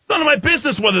real? It's none of my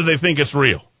business whether they think it's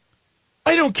real.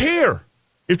 I don't care.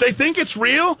 If they think it's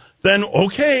real, then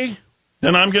okay.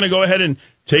 Then I'm going to go ahead and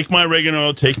take my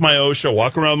oregano, take my OSHA,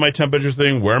 walk around with my temperature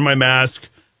thing, wear my mask,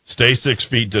 stay 6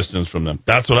 feet distance from them.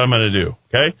 That's what I'm going to do,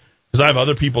 okay? Because I have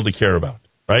other people to care about,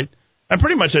 right? And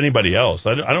pretty much anybody else.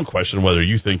 I don't question whether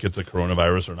you think it's a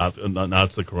coronavirus or not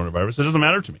it's the coronavirus. It doesn't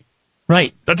matter to me.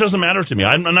 Right. That doesn't matter to me.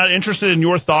 I'm not interested in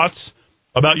your thoughts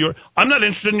about I'm not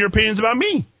interested in your opinions about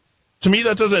me. To me,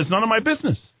 it's none of my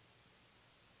business.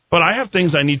 But I have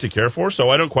things I need to care for, so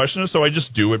I don't question it, so I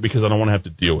just do it because I don't want to have to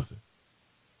deal with it.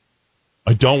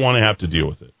 I don't want to have to deal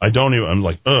with it. I'm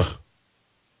like, ugh.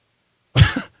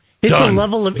 It's a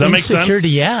level of insecurity.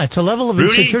 Yeah, it's a level of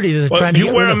insecurity that they're trying to get rid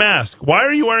of. You wear a mask. Why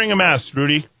are you wearing a mask,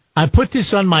 Rudy? I put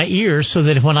this on my ears so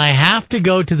that when I have to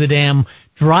go to the damn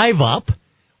drive-up,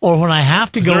 or when I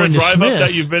have to go into Smith's... drive-up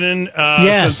that you've been in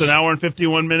since an hour and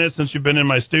 51 minutes since you've been in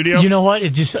my studio? You know what?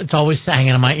 It's always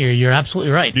hanging in my ear. You're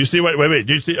absolutely right. Do you see? Wait.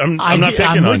 Do you see? I'm not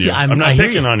picking on you. I'm not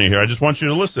picking on you here. I just want you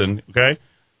to listen, okay?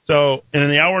 So, in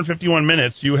the hour and 51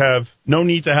 minutes, you have no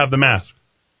need to have the mask.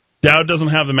 Dowd doesn't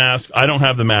have the mask. I don't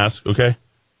have the mask, okay?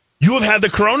 You have had the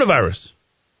coronavirus.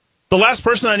 The last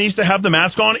person that needs to have the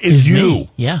mask on is you.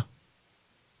 Me. Yeah.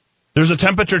 There's a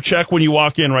temperature check when you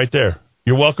walk in right there.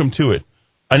 You're welcome to it.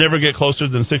 I never get closer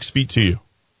than 6 feet to you.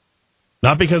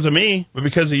 Not because of me, but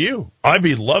because of you. I'd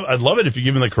love it if you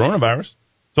give me the coronavirus,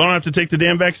 so I don't have to take the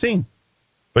damn vaccine.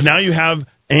 But now you have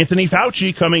Anthony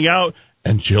Fauci coming out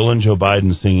and Jill and Joe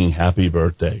Biden singing "Happy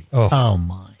Birthday." Oh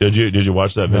my! Did you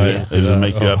watch that video? Yeah. It doesn't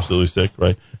make you absolutely sick,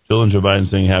 right? Jill and Joe Biden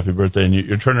singing "Happy Birthday," and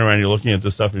you're turning around, you're looking at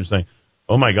this stuff, and you're saying,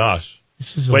 "Oh my gosh!"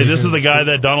 This is the guy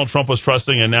that Donald Trump was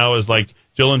trusting, and now is like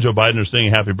Jill and Joe Biden are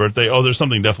singing "Happy Birthday." Oh, there's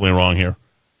something definitely wrong here.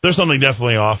 There's something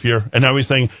definitely off here. And now he's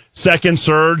saying, second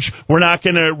surge, we're not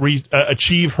going to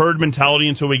achieve herd mentality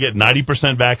until we get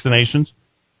 90% vaccinations.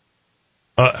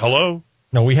 Hello?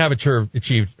 No, we have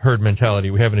achieved herd mentality.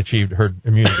 We haven't achieved herd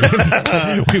immunity.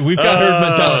 We've got herd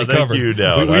mentality covered. Thank you,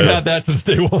 Dowd. We've had that since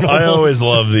day one. I always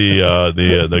love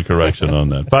the correction on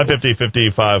that.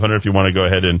 550-500 if you want to go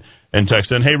ahead and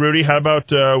text in. Hey, Rudy, how about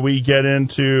we get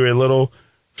into a little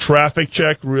traffic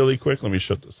check really quick? Let me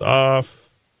shut this off.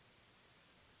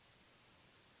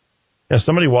 Yeah,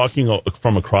 somebody walking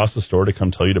from across the store to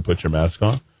come tell you to put your mask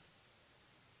on.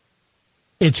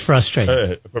 It's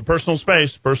frustrating. Personal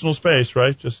space,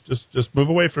 right? Just move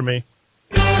away from me.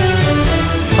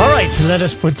 All right, let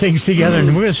us put things together, and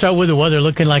we're going to start with the weather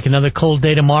looking like another cold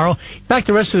day tomorrow. In fact,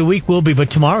 the rest of the week will be, but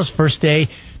tomorrow's first day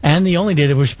and the only day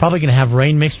that we're probably going to have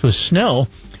rain mixed with snow.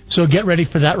 So get ready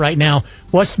for that right now.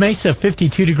 West Mesa,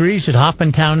 52 degrees. At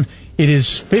Hoffmantown, it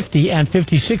is 50 and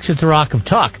 56 at the Rock of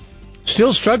Talk.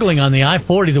 Still struggling on the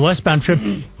I-40. The westbound trip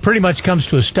pretty much comes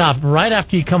to a stop right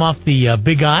after you come off the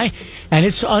Big I, and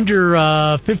it's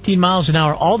under 15 miles an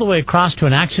hour all the way across to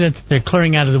an accident that they're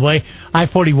clearing out of the way.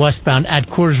 I-40 westbound at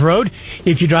Coors Road.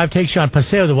 If your drive takes you on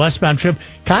Paseo, the westbound trip,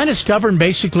 kind of stubborn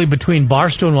basically between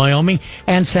Barstow in Wyoming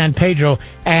and San Pedro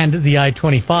and the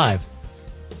I-25.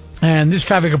 And this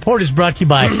traffic report is brought to you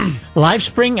by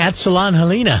LifeSpring at Salon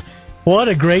Helena. What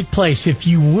a great place. If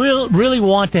you really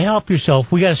want to help yourself,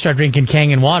 we got to start drinking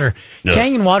Kangen water. Yeah.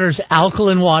 Kangen water is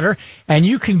alkaline water, and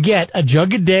you can get a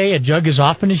jug a day, a jug as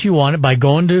often as you want it by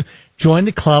going to join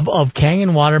the club of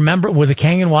Kangen water with a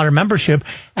Kangen water membership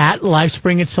at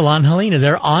LifeSpring at Salon Helena.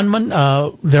 They're on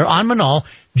Manal,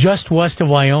 just west of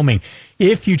Wyoming.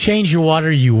 If you change your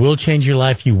water, you will change your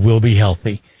life. You will be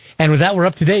healthy. And with that, we're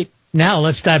up to date. Now,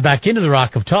 let's dive back into the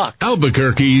Rock of Talk.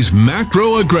 Albuquerque's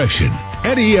macro-aggression.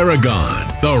 Eddy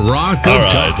Aragon, the Rock of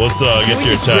Talk. All right, let's get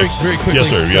your text. Very quickly,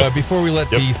 yes, sir. Yep. Before we let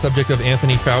the subject of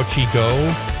Anthony Fauci go,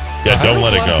 don't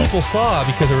let it go. People saw,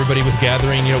 because everybody was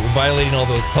gathering, violating all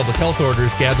those public health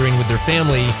orders, gathering with their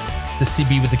family to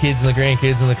be with the kids and the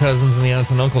grandkids and the cousins and the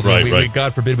aunts and uncles. Right.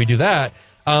 God forbid we do that.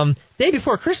 Day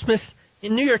before Christmas,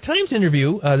 in New York Times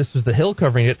interview, this was The Hill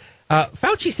covering it,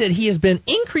 Fauci said he has been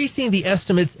increasing the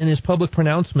estimates in his public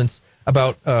pronouncements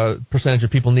about percentage of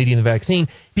people needing the vaccine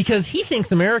because he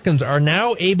thinks Americans are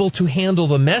now able to handle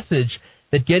the message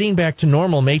that getting back to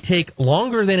normal may take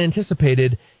longer than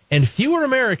anticipated, and fewer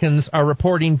Americans are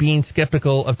reporting being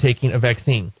skeptical of taking a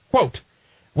vaccine. Quote,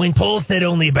 when polls said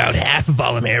only about half of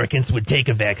all Americans would take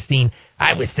a vaccine,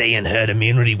 I was saying herd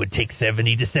immunity would take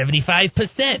 70 to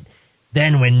 75%.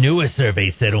 Then when newer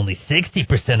surveys said only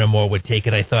 60% or more would take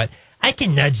it, I thought, I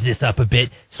can nudge this up a bit,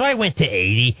 so I went to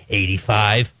 80,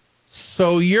 85.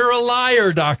 So you're a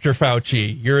liar, Dr.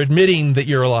 Fauci. You're admitting that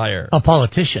you're a liar. A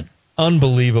politician.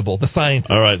 Unbelievable. The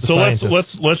scientist. All right, so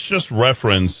let's just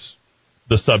reference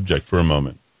the subject for a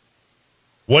moment.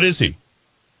 What is he?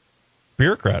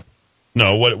 Bureaucrat.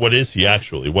 No, what is he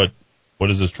actually? What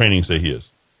does his training say he is?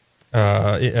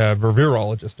 A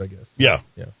virologist, I guess. Yeah.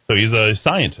 So he's a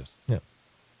scientist. Yeah.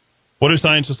 What do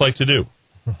scientists like to do?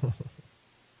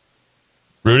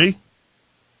 Rudy?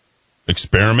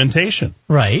 Experimentation.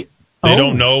 Right. They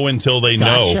don't know until they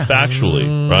know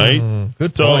factually, right?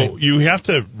 Good point. So you have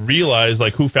to realize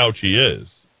who Fauci is.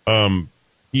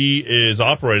 He is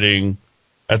operating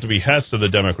at the behest of the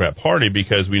Democrat Party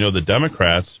because we know the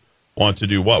Democrats want to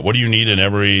do what? What do you need in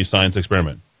every science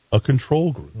experiment? A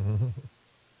control group.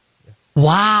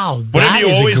 Wow, What have that you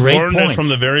is always a great learned point. it from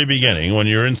the very beginning when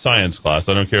you're in science class?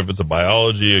 I don't care if it's a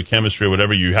biology, a chemistry, or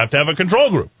whatever. You have to have a control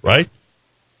group, right?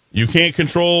 You can't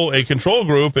control a control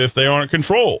group if they aren't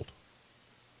controlled.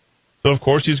 So, of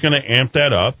course, he's going to amp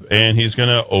that up, and he's going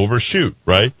to overshoot,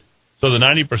 right? So the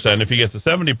 90%, if he gets to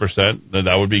 70%, then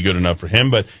that would be good enough for him.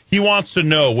 But he wants to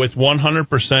know with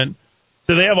 100%,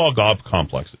 so they have all God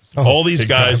complexes. All these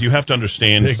guys, you have to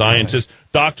understand, scientists,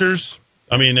 doctors.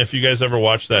 I mean, if you guys ever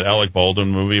watched that Alec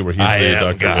Baldwin movie where he's the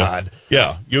doctor. God.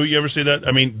 Yeah. You ever see that?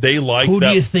 I mean, they like Who that.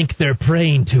 do you think they're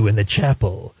praying to in the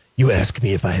chapel? You ask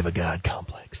me if I have a God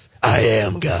complex. I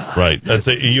am God. Right. That's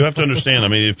it. You have to understand. I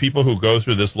mean, the people who go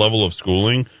through this level of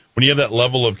schooling, when you have that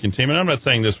level of containment, I'm not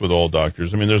saying this with all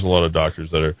doctors. I mean, there's a lot of doctors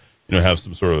that are, have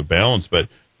some sort of a balance, but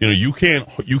you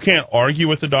can't argue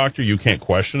with the doctor. You can't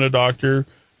question a doctor.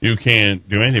 You can't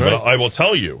do anything. Right. But I will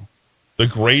tell you, the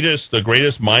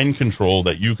greatest mind control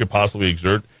that you could possibly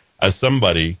exert as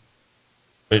somebody,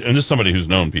 and this is somebody who's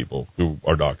known people who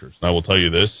are doctors, and I will tell you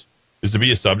this, is to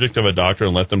be a subject of a doctor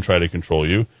and let them try to control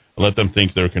you and let them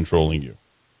think they're controlling you.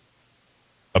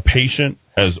 A patient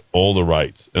has all the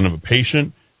rights, and if a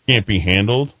patient can't be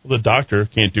handled, well, the doctor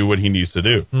can't do what he needs to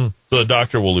do. So the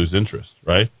doctor will lose interest,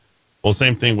 right? Well,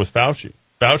 same thing with Fauci.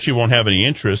 Fauci won't have any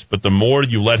interest, but the more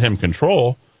you let him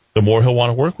control, the more he'll want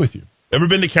to work with you. Ever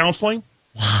been to counseling?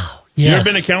 Wow. You Yes. ever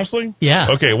been to counseling?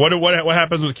 Yeah. Okay, what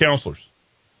happens with counselors?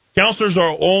 Counselors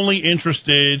are only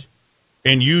interested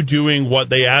in you doing what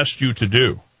they asked you to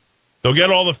do. They'll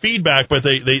get all the feedback, but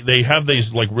they have these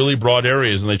really broad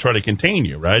areas and they try to contain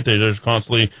you, right? They just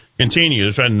constantly contain you.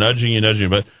 They're trying to nudging you.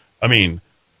 But I mean,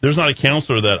 there's not a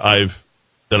counselor that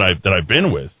I've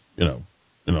been with,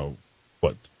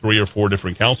 3 or 4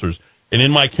 different counselors. And in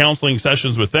my counseling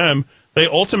sessions with them, they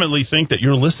ultimately think that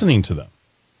you're listening to them.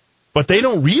 But they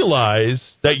don't realize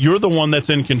that you're the one that's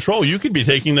in control. You could be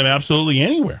taking them absolutely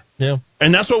anywhere. Yeah.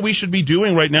 And that's what we should be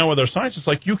doing right now with our science.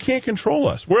 It's you can't control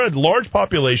us. We're a large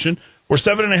population. We're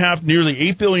 7.5, nearly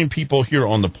 8 billion people here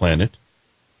on the planet.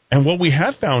 And what we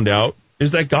have found out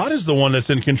is that God is the one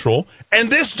that's in control.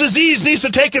 And this disease needs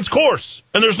to take its course.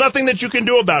 And there's nothing that you can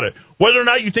do about it. Whether or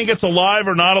not you think it's alive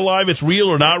or not alive, it's real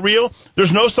or not real,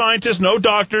 there's no scientists, no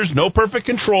doctors, no perfect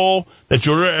control that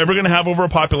you're ever going to have over a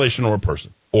population or a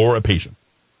person or a patient.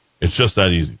 It's just that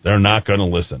easy. They're not going to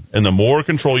listen. And the more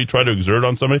control you try to exert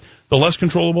on somebody, the less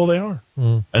controllable they are.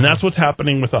 And that's what's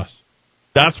happening with us.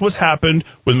 That's what's happened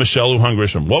with Michelle Lujan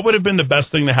Grisham. What would have been the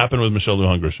best thing to happen with Michelle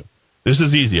Lujan Grisham? This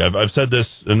is easy. I've said this,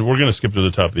 and we're going to skip to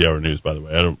the top of the hour news, by the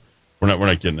way. We're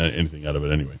not getting anything out of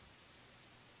it anyway.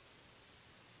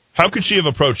 How could she have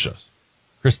approached us?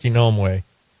 Kristi Noem way.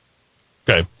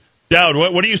 Okay. Dowd,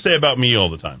 what do you say about me all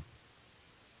the time?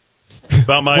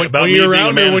 About when me you're being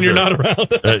around a or when you're manager? not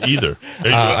around? Either.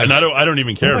 And I don't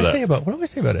even care What do I that. say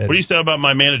about Eddy? What do you say about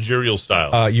my managerial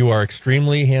style? You are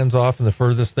extremely hands-off and the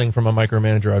furthest thing from a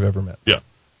micromanager I've ever met. Yeah.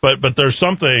 But there's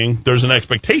an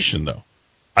expectation, though.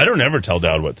 I don't ever tell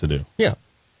Dowd what to do. Yeah.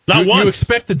 Not once. You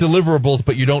expect the deliverables,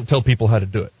 but you don't tell people how to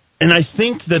do it. And I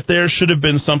think that there should have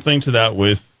been something to that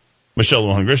with Michelle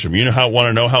Lujan Grisham. You want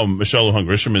to know how Michelle Lujan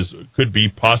Grisham could be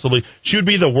possibly? She would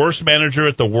be the worst manager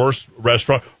at the worst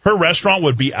restaurant. Her restaurant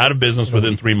would be out of business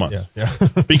within 3 months. Yeah.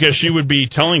 Because she would be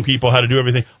telling people how to do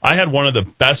everything. I had one of the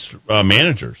best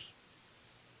managers.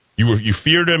 You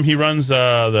feared him. He runs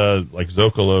the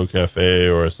Zocalo Cafe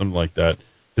or something like that.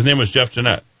 His name was Jeff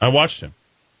Jeanette. I watched him.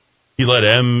 He let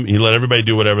everybody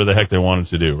do whatever the heck they wanted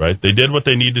to do, right? They did what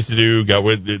they needed to do, got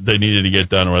what they needed to get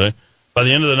done, or whatever. By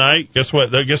the end of the night, guess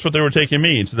what? Guess what they were taking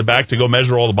me into the back to go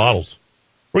measure all the bottles.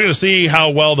 We're going to see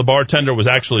how well the bartender was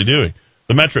actually doing.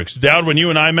 The metrics. Dowd, when you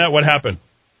and I met, what happened?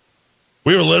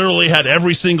 We were literally had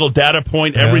every single data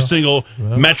point, every single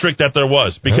metric that there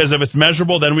was. Because if it's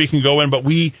measurable, then we can go in. But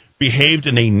we behaved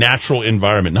in a natural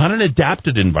environment, not an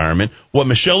adapted environment. What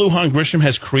Michelle Lujan Grisham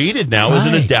has created now is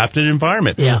an adapted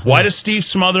environment. Yeah. Why does Steve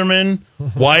Smotherman?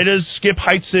 Why does Skip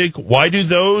Heitzig? Why do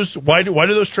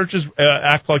those churches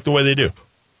act like the way they do?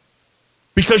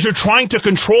 Because you're trying to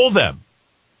control them.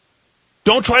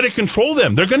 Don't try to control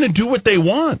them. They're going to do what they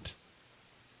want,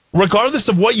 regardless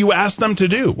of what you ask them to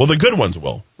do. Well, the good ones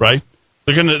will, right?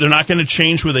 They're not going to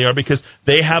change who they are because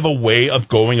they have a way of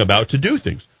going about to do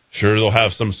things. Sure, they'll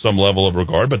have some level of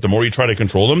regard, but the more you try to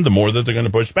control them, the more that they're going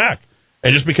to push back.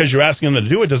 And just because you're asking them to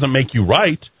do it doesn't make you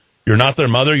right. You're not their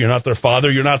mother. You're not their father.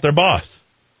 You're not their boss.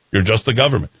 You're just the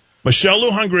government. Michelle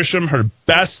Lujan Grisham, her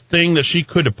best thing that she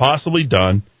could have possibly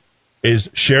done is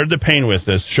shared the pain with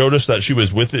us, showed us that she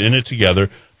was in it together,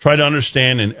 tried to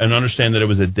understand and understand that it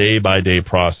was a day-by-day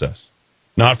process,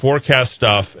 not forecast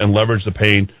stuff and leverage the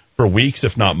pain for weeks,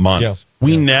 if not months. Yeah.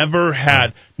 We never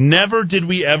did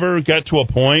we ever get to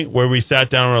a point where we sat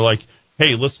down and were like,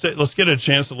 hey, let's get a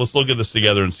chance to let's look at this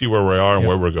together and see where we are and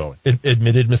where we're going.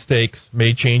 Admitted mistakes,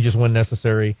 made changes when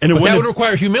necessary. And that would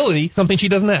require humility, something she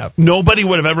doesn't have. Nobody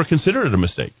would have ever considered it a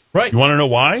mistake. Right. You want to know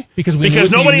why? Because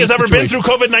nobody has ever been through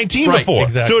COVID-19 before.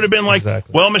 Exactly. So it would have been like,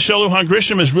 well, Michelle Lujan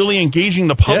Grisham is really engaging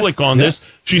the public on this.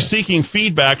 She's seeking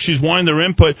feedback. She's wanting their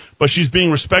input, but she's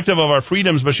being respectful of our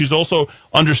freedoms, but she's also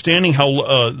understanding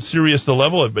how serious the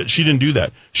level is. But she didn't do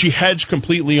that. She hedged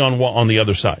completely on the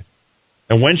other side.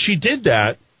 And when she did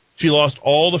that, she lost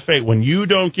all the faith. When you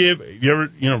don't give, you ever,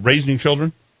 raising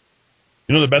children,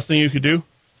 the best thing you could do?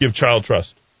 Give child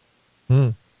trust.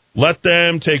 Let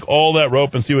them take all that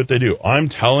rope and see what they do. I'm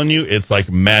telling you, it's like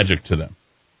magic to them.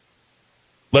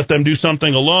 Let them do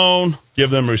something alone, give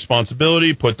them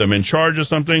responsibility, put them in charge of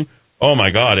something. Oh,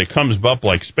 my God, it comes up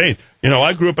like spades.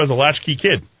 I grew up as a latchkey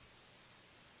kid.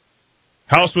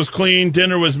 House was clean,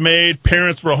 dinner was made,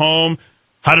 parents were home.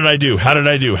 How did I do? How did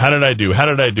I do? How did I do? How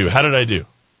did I do? How did I do?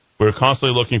 We're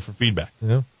constantly looking for feedback.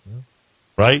 Yeah.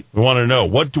 Right? We want to know,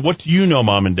 what do you know,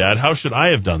 Mom and Dad? How should I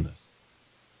have done this?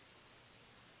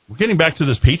 We're getting back to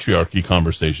this patriarchy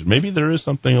conversation. Maybe there is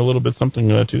something to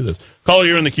this. Caller,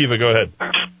 you're in the Kiva. Go ahead.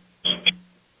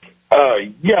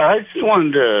 I just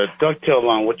wanted to dovetail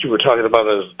on what you were talking about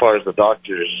as far as the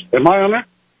doctors. Am I on there?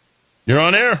 You're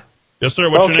on air. Yes, sir.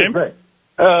 What's your name? Great.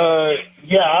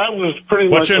 I was pretty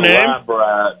much a lab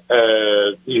rat.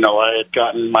 I had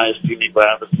gotten my myasthenia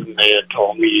gravis, and they had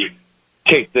told me,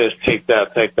 take this, take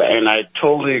that, take that. And I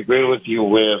totally agree with you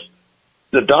with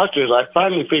the doctors. I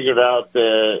finally figured out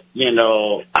that,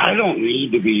 I don't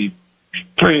need to be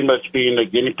pretty much being a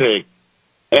guinea pig.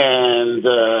 And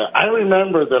I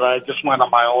remember that I just went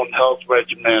on my own health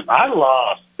regimen. I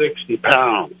lost 60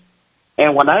 pounds.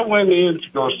 And when I went in to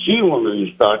go see one of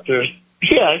these doctors,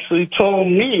 he actually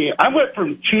told me I went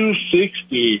from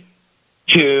 260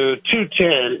 to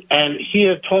 210, and he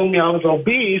had told me I was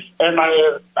obese, and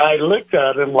I looked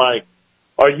at him like,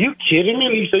 are you kidding me?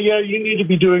 And he said, yeah, you need to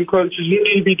be doing crunches, you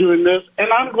need to be doing this,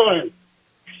 and I'm going.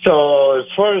 So as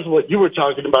far as what you were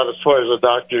talking about as far as the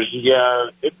doctors,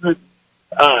 it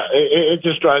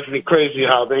just drives me crazy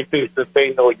how they think that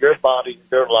they know your body,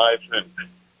 your life, and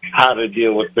how to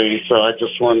deal with things. So I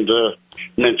just wanted to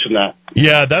mention that.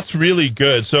 Yeah, that's really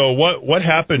good. So what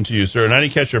happened to you, sir? And I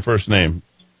didn't catch your first name.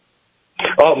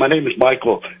 Oh, my name is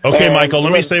Michael. Okay, Michael,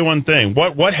 let me say one thing.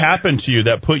 What happened to you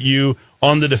that put you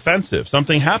on the defensive?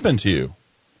 Something happened to you.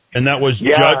 And that was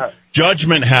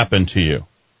judgment happened to you.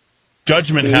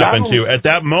 Judgment happened to you. At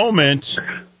that moment,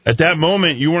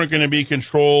 you weren't going to be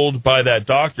controlled by that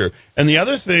doctor. And the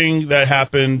other thing that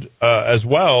happened as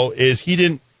well is he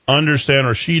didn't understand,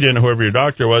 or she didn't, whoever your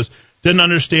doctor was, didn't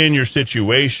understand your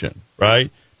situation,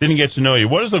 right? Didn't get to know you.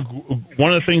 What is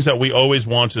one of the things that we always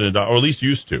wanted, or at least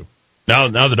used to? Now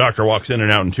the doctor walks in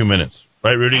and out in 2 minutes,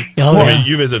 right, Rudy? Oh, yeah. I mean,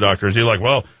 you visit doctors. You're like,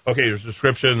 well, okay, there's a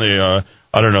prescription. The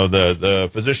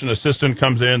physician assistant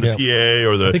comes in, the PA,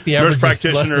 or the nurse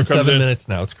practitioner comes in. 7 minutes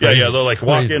now. It's crazy. Yeah, they're like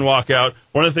walk in, walk out.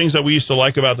 One of the things that we used to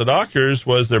like about the doctors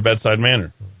was their bedside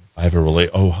manner. I have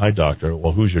oh, hi, doctor.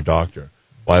 Well, who's your doctor?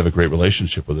 Well, I have a great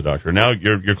relationship with the doctor. Now,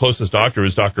 your closest doctor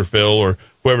is Dr. Phil or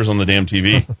whoever's on the damn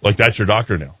TV. Like, that's your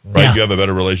doctor now, right? Yeah. You have a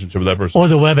better relationship with that person. Or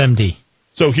the WebMD.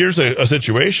 So here's a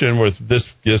situation where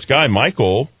this guy,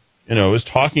 Michael, is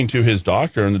talking to his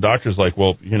doctor, and the doctor's like,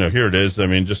 well, here it is. I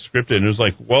mean, just script it. And it was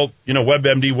like, well,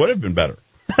 WebMD would have been better.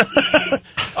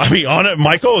 I mean, on it,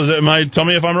 Michael, tell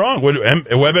me if I'm wrong.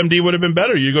 WebMD would have been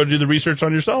better. You go do the research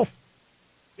on yourself.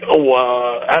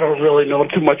 Well, I don't really know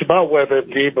too much about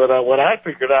WebMD, but what I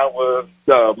figured out was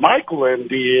Michael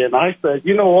MD, and I said,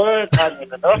 you know what? I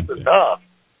mean, enough is enough.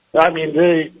 I mean,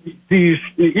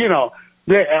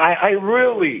 I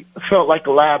really felt like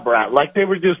a lab rat. Like they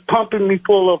were just pumping me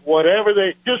full of whatever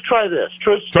they, just try this,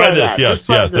 try that. Yes,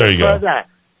 there you try go. that.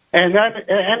 And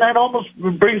that almost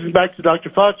brings me back to Dr.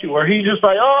 Fauci, where he's just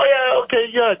like, oh, yeah, okay,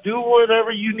 yeah, do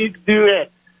whatever you need to do. And,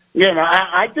 you know,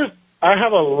 I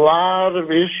have a lot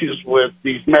of issues with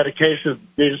these medications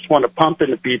they just want to pump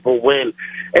into people when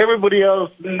everybody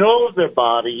else knows their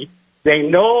body. They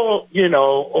know, you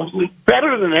know,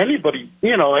 better than anybody,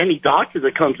 you know, any doctor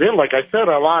that comes in. Like I said,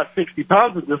 I lost 60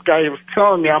 pounds, and this guy was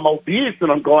telling me I'm obese,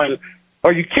 and I'm going,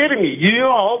 are you kidding me? You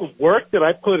know all the work that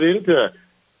I put in to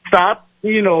stop,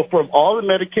 you know, from all the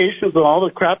medications and all the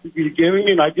crap that you're giving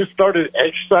me, and I just started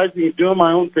exercising and doing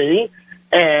my own thing.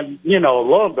 And, you know,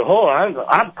 lo and behold,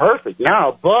 I'm perfect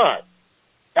now. But,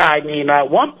 I mean, at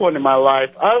one point in my life,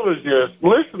 I was just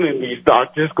listening to these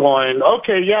doctors going,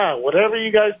 okay, yeah, whatever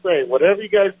you guys say.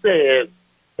 And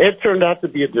it turned out to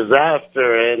be a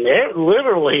disaster. And it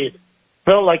literally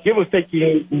felt like it was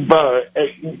taking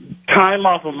time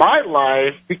off of my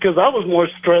life because I was more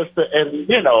stressed and,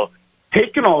 you know,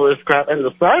 taking all this crap and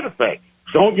the side effects.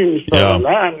 Don't get me started on that.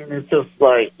 I mean, it's just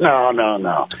like,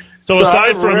 no. So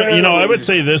aside from, you know, I would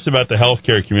say this about the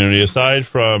healthcare community, aside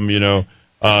from,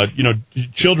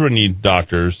 children need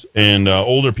doctors, and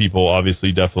older people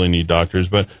obviously definitely need doctors,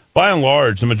 but by and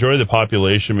large, the majority of the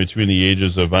population between the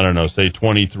ages of, I don't know, say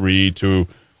 23 to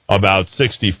about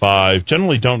 65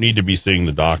 generally don't need to be seeing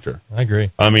the doctor. I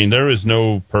agree. I mean, there is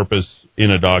no purpose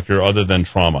in a doctor other than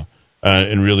trauma.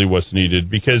 And really what's needed,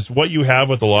 because what you have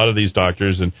with a lot of these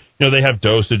doctors, and, you know, they have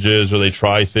dosages or they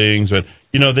try things, but,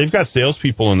 you know, they've got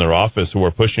salespeople in their office who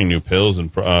are pushing new pills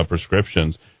and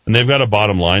prescriptions, and they've got a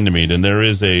bottom line to meet, and there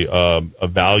is a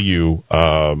value,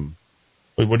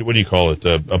 what do you call it,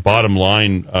 a bottom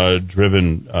line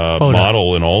driven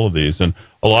model in all of these. And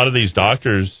a lot of these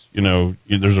doctors, you know,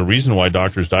 there's a reason why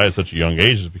doctors die at such a young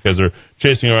age, is because they're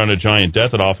chasing around a giant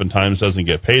debt that oftentimes doesn't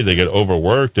get paid. They get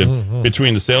overworked, and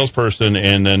between the salesperson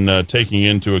and then taking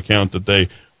into account that they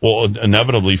will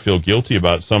inevitably feel guilty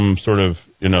about some sort of,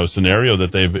 you know, scenario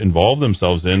that they've involved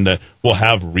themselves in that will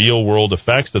have real world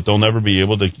effects that they'll never be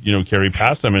able to, you know, carry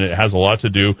past them. And it has a lot to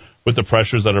do with the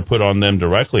pressures that are put on them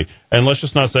directly. And let's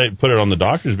just not say put it on the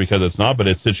doctors, because it's not, but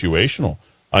it's situational.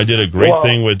 I did a great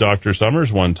thing with Dr. Summers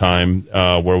one time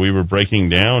where we were breaking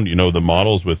down, you know, the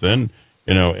models within,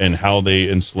 you know, and how they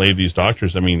enslave these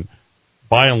doctors. I mean,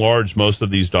 by and large, most of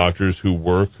these doctors who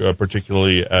work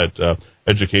particularly at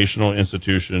educational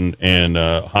institution and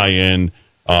high-end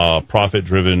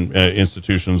profit-driven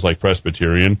institutions like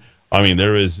Presbyterian, I mean,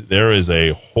 there is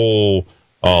a whole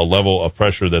level of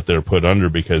pressure that they're put under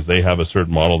because they have a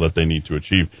certain model that they need to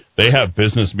achieve. They have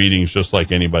business meetings just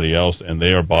like anybody else, and they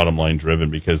are bottom line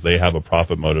driven because they have a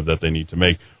profit motive that they need to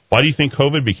make. Why do you think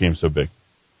COVID became so big?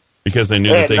 Because they knew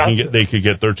that they could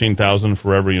get 13,000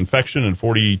 for every infection and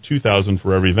 42,000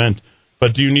 for every vent.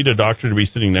 But do you need a doctor to be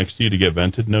sitting next to you to get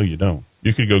vented? No, you don't.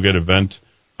 You could go get a vent.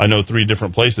 I know 3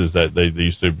 different places that they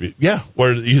used to be. Yeah,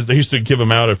 where they used to give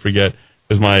them out. I forget.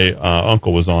 Because my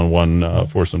uncle was on one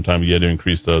for some time. He had to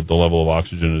increase the level of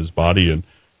oxygen in his body, and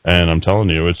I'm telling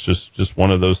you, it's just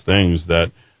one of those things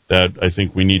that I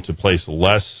think we need to place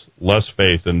less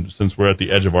faith. And since we're at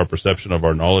the edge of our perception of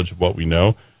our knowledge of what we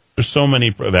know, there's so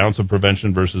many an ounce of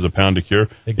prevention versus a pound of cure.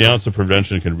 The ounce of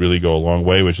prevention can really go a long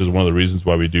way, which is one of the reasons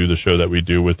why we do the show that we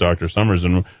do with Dr. Summers.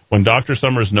 And when Dr.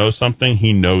 Summers knows something,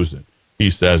 he knows it. He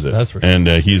says it. That's right. And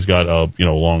he's got a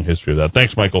long history of that.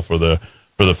 Thanks, Michael, for the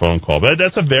phone call. But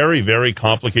that's a very, very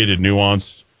complicated,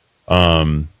 nuanced,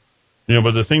 but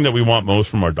the thing that we want most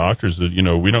from our doctors is,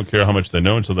 we don't care how much they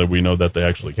know until that we know that they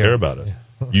actually care about us.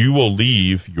 Yeah. You will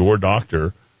leave your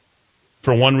doctor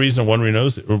for one reason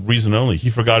only. He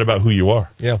forgot about who you are.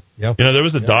 Yeah. Yeah. There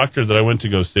was a doctor that I went to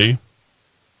go see.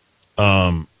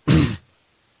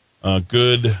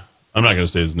 Good. I'm not going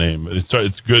to say his name.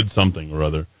 It's good something or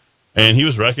other. And he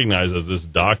was recognized as this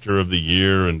doctor of the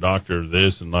year and doctor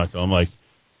this and that. I'm like,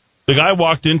 the guy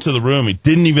walked into the room. He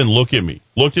didn't even look at me.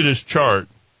 Looked at his chart,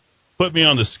 put me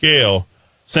on the scale,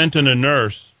 sent in a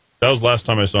nurse. That was the last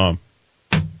time I saw him.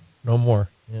 No more.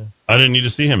 Yeah. I didn't need to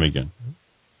see him again.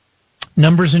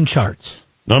 Numbers and charts.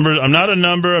 Numbers. I'm not a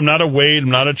number. I'm not a weight.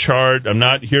 I'm not a chart. I'm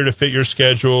not here to fit your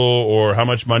schedule or how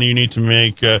much money you need to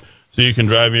make so you can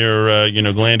drive your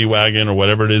Glandy wagon or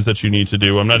whatever it is that you need to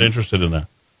do. I'm not interested in that.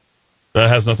 That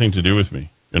has nothing to do with me.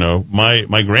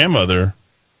 My grandmother,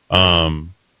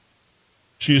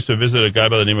 she used to visit a guy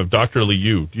by the name of Dr.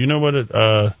 Liu. Do you know what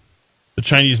the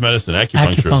Chinese medicine,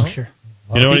 acupuncture?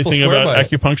 You know anything about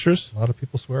acupuncturists? A lot of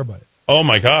people swear by it. Oh,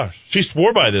 my gosh. She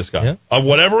swore by this guy. Yeah.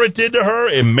 Whatever it did to her,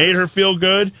 it made her feel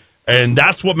good, and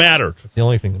that's what mattered. That's the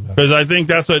only thing that matters. Because I think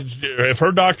if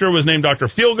her doctor was named Dr.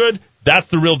 Feelgood, that's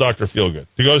the real Dr. Feelgood.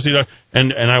 To go see that.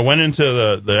 And I went into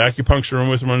the acupuncture room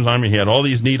with him one time, and he had all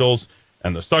these needles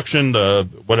and the suction,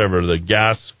 the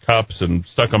gas cups, and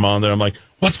stuck them on there. I'm like,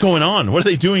 what's going on? What are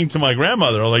they doing to my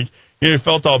grandmother? I'm like,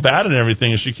 felt all bad and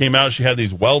everything, and she came out, she had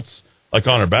these welts, like,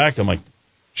 on her back. I'm like,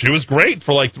 she was great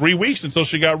for, like, 3 weeks until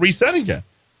she got reset again.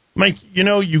 I'm like,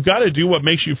 you got to do what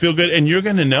makes you feel good, and you're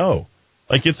going to know.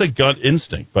 Like, it's a gut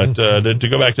instinct. But to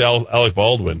go back to Alec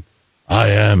Baldwin, I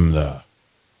am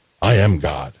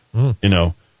God. A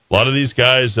lot of these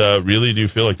guys really do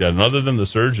feel like that. And other than the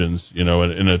surgeons, in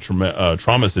a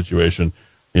trauma situation,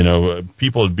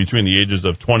 people between the ages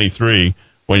of 23,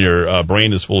 when your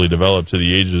brain is fully developed, to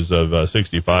the ages of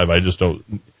 65,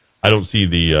 I don't see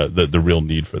the real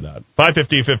need for that.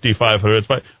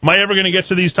 550-5500. Am I ever going to get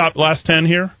to these last 10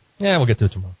 here? Yeah, we'll get to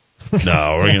it tomorrow.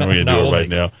 No, we're going to do it right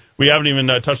now. We haven't even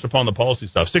touched upon the policy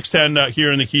stuff. 610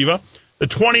 here in the Kiva. The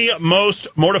 20 most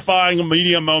mortifying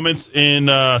media moments in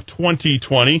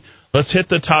 2020. Let's hit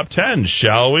the top 10,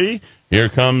 shall we? Here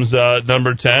comes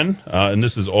number 10. And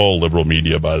this is all liberal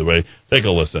media, by the way. Take a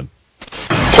listen.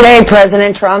 Today,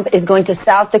 President Trump is going to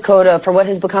South Dakota for what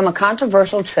has become a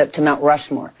controversial trip to Mount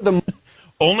Rushmore.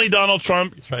 Only Donald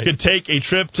Trump could take a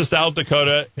trip to South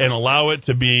Dakota and allow it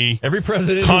to be every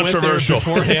president controversial.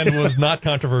 Who went there beforehand was not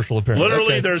controversial, apparently.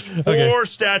 Literally, there's 4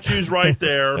 statues right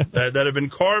there that have been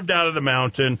carved out of the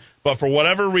mountain, but for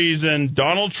whatever reason,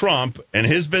 Donald Trump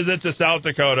and his visit to South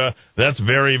Dakota, that's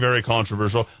very, very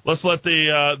controversial. Let's let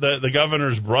the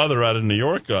governor's brother out of New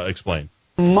York explain.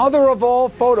 Mother of all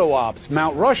photo ops,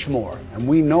 Mount Rushmore. And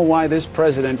we know why this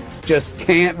president just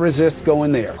can't resist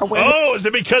going there. Oh, is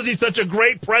it because he's such a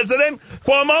great president,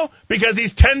 Cuomo? Because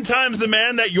he's 10 times the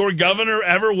man that your governor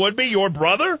ever would be, your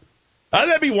brother?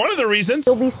 That'd be one of the reasons.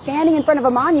 He'll be standing in front of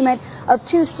a monument of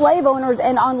 2 slave owners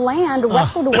and on land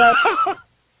wrestled away.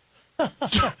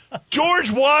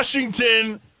 George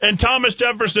Washington and Thomas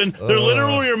Jefferson, they're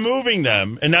literally removing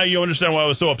them. And now you understand why I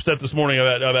was so upset this morning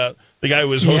about the guy who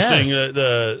was hosting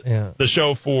the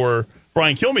show for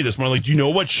Brian Kilmeade this morning. Like, do you know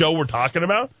what show we're talking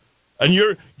about? And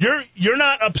you're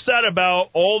not upset about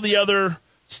all the other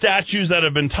statues that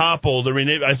have been toppled. I mean,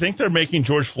 I think they're making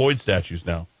George Floyd statues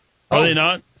now. Are they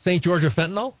not? St. George of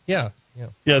Fentanyl? Yeah,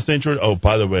 St. George. Oh,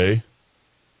 by the way,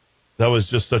 that was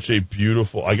just such a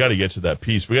beautiful... I got to get to that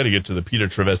piece. We got to get to the Peter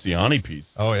Trevisani piece.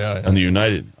 Oh, yeah. On the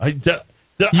United. You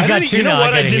know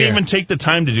what I didn't even take the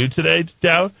time to do today,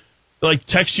 Dowd? Like,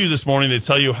 text you this morning to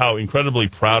tell you how incredibly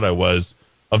proud I was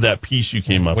of that piece you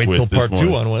came up with this morning. Wait till part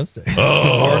 2 on Wednesday.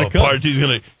 Oh, part 2. He's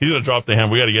gonna drop the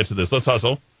hammer. We got to get to this. Let's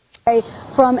hustle.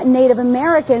 From Native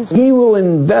Americans. He will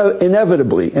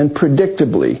inevitably and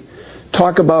predictably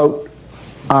talk about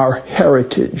our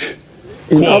heritage.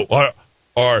 Quote,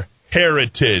 our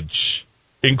heritage,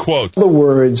 in quotes. In other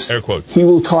words, air quotes. He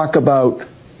will talk about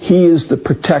he is the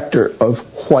protector of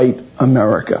white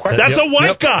America. That's a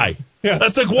white guy. Yeah.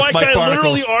 That's a white guy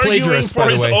literally arguing for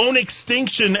his own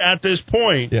extinction at this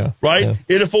point, right? Yeah.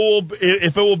 If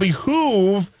it will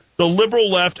behoove the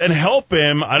liberal left and help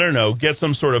him, I don't know, get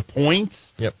some sort of points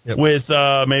with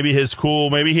maybe his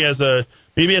maybe he has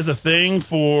a thing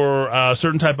for a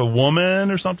certain type of woman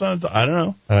or something. I don't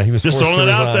know. He was just throwing it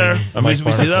out there. I mean,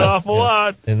 we see that awful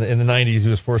lot. In the 90s, he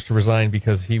was forced to resign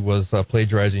because he was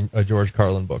plagiarizing a George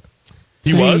Carlin book.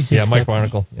 He was? Yeah, Mike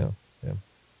Barnicle. Yeah.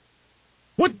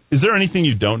 What is there anything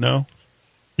you don't know?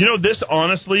 You know, this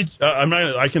honestly,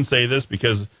 I can say this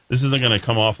because this isn't going to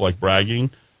come off like bragging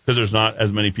because there's not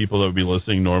as many people that would be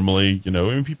listening normally. You know,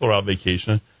 when people are out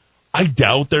vacation, I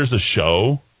doubt there's a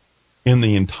show in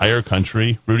the entire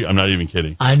country. Rudy, I'm not even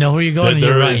kidding. I know where you're going.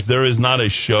 There is not a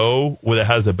show that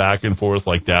has a back and forth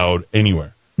like Dowd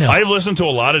anywhere. No. I've listened to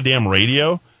a lot of damn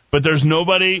radio, but there's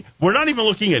nobody. We're not even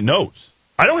looking at notes.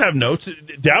 I don't have notes.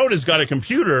 Dowd has got a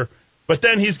computer. But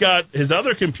then he's got his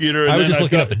other computer. And I was just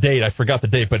looking up the date. I forgot the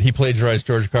date, but he plagiarized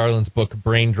George Carlin's book,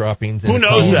 Brain Droppings. Who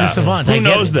knows that? Who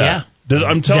knows that? Yeah.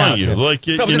 I'm telling you. Like,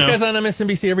 this guy's on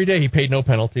MSNBC every day. He paid no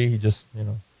penalty. He just,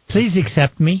 Please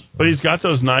accept me. But he's got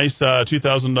those nice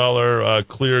 $2,000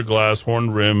 clear glass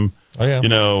horn rim,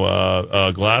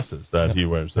 glasses that he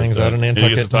wears. Hangs out in Nantucket.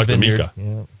 He gets to talk to Mika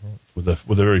with a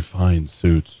very fine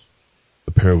suit,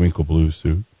 a periwinkle blue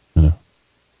suit.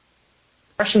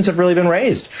 Questions have really been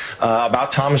raised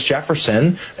about Thomas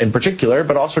Jefferson in particular,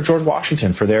 but also George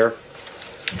Washington for their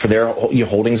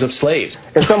holdings of slaves.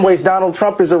 In some ways, Donald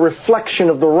Trump is a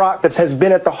reflection of the rock that has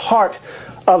been at the heart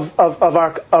of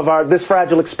our this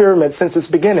fragile experiment since its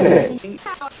beginning.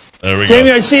 There we Jamie,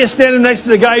 go. I see you standing next to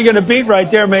the guy you're going to beat right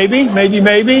there. Maybe.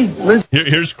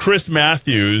 Here's Chris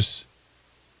Matthews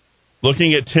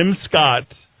looking at Tim Scott.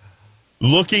 Do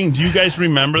you guys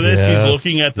remember this? Yes. He's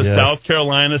looking at the South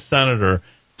Carolina senator,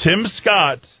 Tim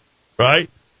Scott, right?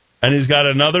 And he's got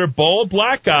another bald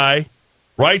black guy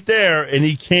right there, and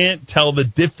he can't tell the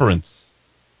difference.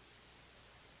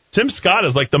 Tim Scott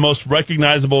is like the most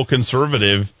recognizable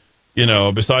conservative,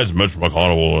 besides Mitch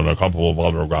McConnell and a couple of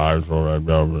other guys.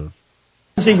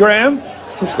 Lindsey Graham?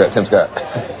 Tim Scott.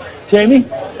 Jamie?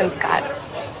 Tim Scott.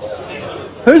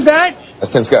 Who's that?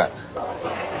 That's Tim Scott.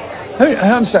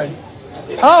 I'm sorry.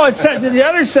 Oh, it's the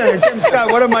other senator, Tim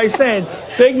Scott. What am I saying?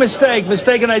 Big mistake.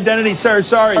 Mistaken identity, sir.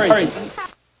 Sorry.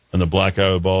 And the black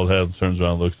guy with bald head turns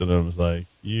around and looks at him and is like,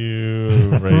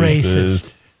 you racist.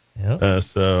 Yep.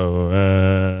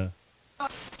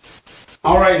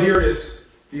 All right, here it is.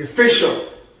 The official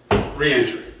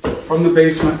re-entry from the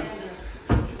basement.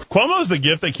 Cuomo's the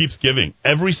gift that keeps giving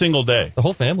every single day. The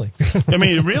whole family. I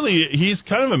mean, really, he's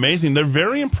kind of amazing. They're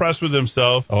very impressed with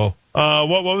himself. Oh.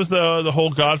 What was the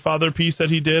whole Godfather piece that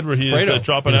he did where he was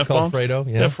dropping F-bombs? Fredo,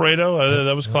 Fredo.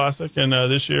 That was classic. And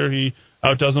this year he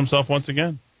outdoes himself once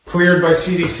again. Cleared by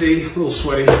CDC, a little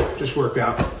sweaty, just worked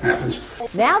out. Happens.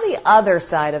 Now the other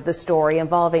side of the story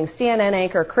involving CNN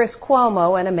anchor Chris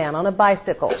Cuomo and a man on a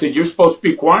bicycle. So you're supposed to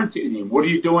be quarantining. What are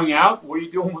you doing out? What are you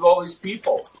doing with all these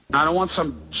people? I don't want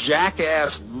some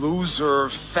jackass, loser,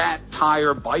 fat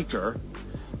tire biker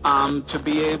to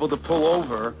be able to pull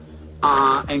over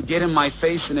and get in my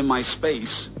face and in my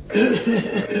space.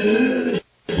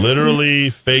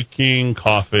 Literally faking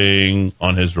coughing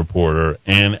on his reporter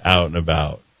and out and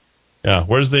about. Yeah,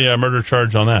 where's the murder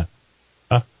charge on that?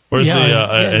 Where's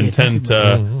the intent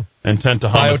to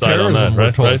homicide on that?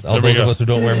 Right? All those of us who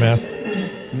don't wear masks.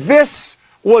 This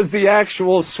was the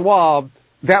actual swab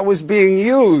that was being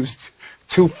used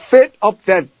to fit up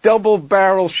that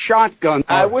double-barrel shotgun.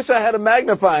 I wish I had a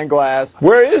magnifying glass.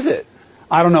 Where is it?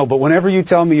 I don't know, but whenever you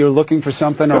tell me you're looking for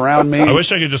something around me... I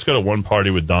wish I could just go to one party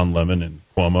with Don Lemon and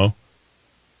Cuomo.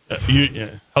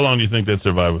 How long do you think they'd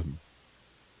survive with me?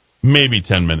 Maybe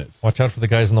 10 minutes. Watch out for the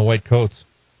guys in the white coats.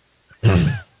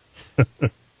 You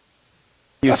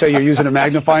say you're using a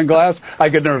magnifying glass? I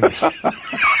get nervous.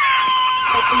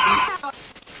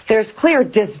 There's clear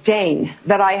disdain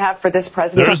that I have for this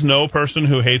president. There is no person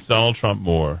who hates Donald Trump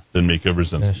more than Mika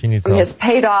Brzezinski. Yeah, she needs From his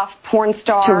paid-off porn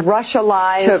star to Russia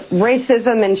lies to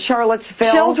racism in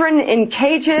Charlottesville, children in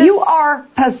cages. You are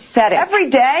pathetic. Every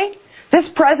day, this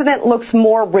president looks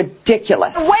more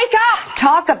ridiculous. Wake up!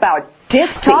 Talk about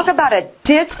ditzy. Talk about a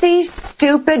ditzy,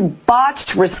 stupid,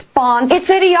 botched response. It's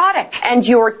idiotic. And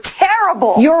you're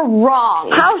terrible. You're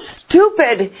wrong. How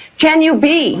stupid can you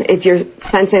be? If you're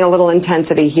sensing a little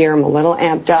intensity here, I'm a little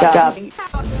amped up.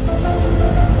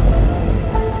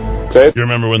 You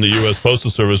remember when the U.S.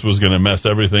 Postal Service was going to mess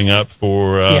everything up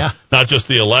for not just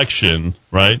the election,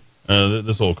 right?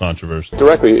 This whole controversy.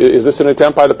 Directly, is this an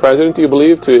attempt by the president, do you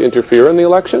believe, to interfere in the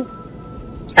election?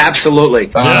 Absolutely.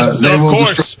 Yes, of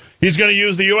course. He's going to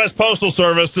use the U.S. Postal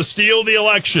Service to steal the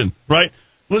election, right?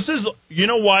 You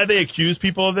know why they accuse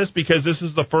people of this? Because this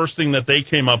is the first thing that they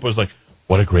came up with, like,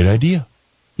 what a great idea.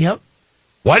 Yep.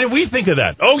 Why did we think of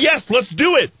that? Oh, yes, let's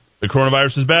do it. The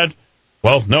coronavirus is bad?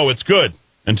 Well, no, it's good.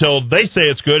 Until they say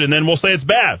it's good, and then we'll say it's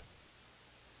bad.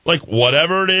 Like,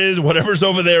 whatever it is, whatever's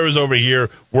over there is over here.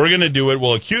 We're going to do it.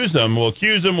 We'll accuse them. We'll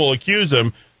accuse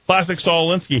them. Classic Saul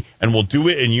Alinsky. And we'll do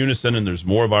it in unison, and there's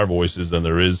more of our voices than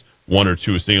there is one or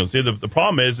two singles. See, the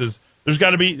problem is there's got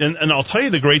to be, and I'll tell you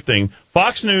the great thing,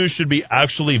 Fox News should be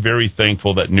actually very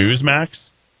thankful that Newsmax,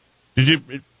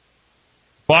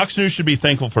 Fox News should be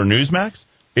thankful for Newsmax.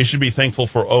 It should be thankful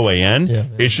for OAN. Yeah.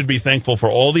 It should be thankful for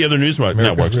all the other news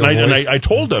networks. And I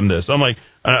told them this. I'm like,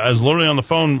 I was literally on the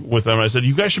phone with them. And I said,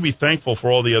 you guys should be thankful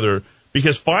for all the other,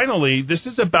 because finally, this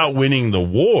is about winning the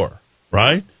war,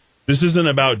 right? This isn't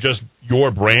about just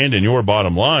your brand and your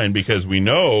bottom line, because we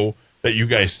know that you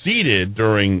guys seeded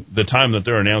during the time that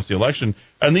they're announcing the election.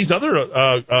 And these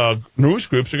other news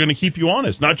groups are going to keep you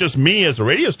honest. Not just me as a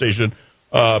radio station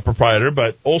proprietor,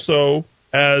 but also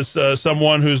as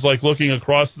someone who's like looking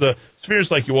across the spheres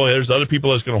like, well, there's other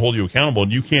people that's going to hold you accountable,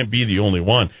 and you can't be the only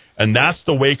one. And that's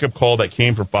the wake-up call that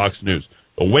came from Fox News.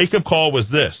 The wake-up call was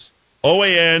this.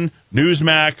 OAN,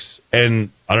 Newsmax, and,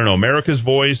 I don't know, America's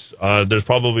Voice. There's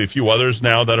probably a few others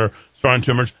now that are starting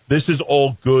to emerge. This is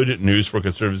all good news for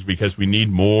conservatives because we need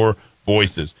more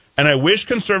voices. And I wish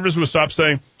conservatives would stop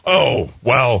saying, oh,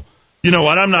 well, you know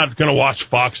what, I'm not going to watch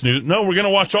Fox News. No, we're going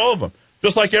to watch all of them.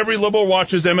 Just like every liberal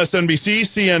watches MSNBC,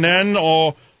 CNN,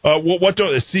 or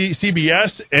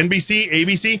CBS, NBC,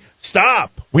 ABC.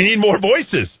 Stop. We need more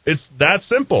voices. It's that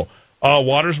simple.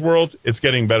 Waters World, it's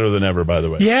getting better than ever, by the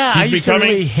way. Yeah, I used to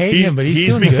really hate him, but he's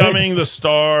doing becoming good. the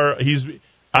star. He's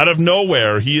out of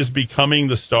nowhere. He is becoming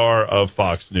the star of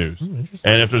Fox News.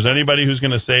 And if there's anybody who's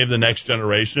going to save the next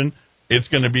generation, it's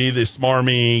going to be the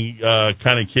smarmy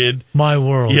kind of kid. My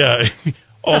world. Yeah.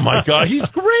 Oh, my God. He's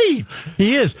great.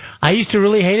 He is. I used to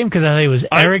really hate him because I thought he was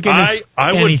arrogant as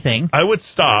anything. I would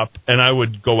stop, and I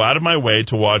would go out of my way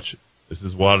to watch, this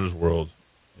is Waters World,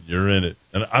 and you're in it.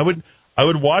 And I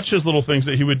would watch his little things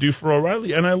that he would do for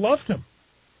O'Reilly, and I loved him.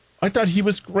 I thought he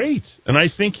was great. And I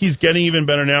think he's getting even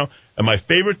better now. And my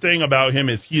favorite thing about him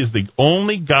is he is the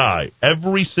only guy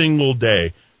every single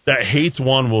day that hates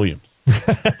Juan Williams.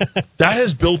 That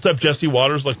has built up Jesse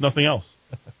Waters like nothing else.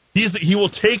 He will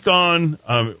take on,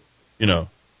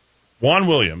 Juan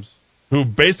Williams, who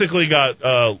basically got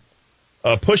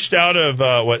pushed out of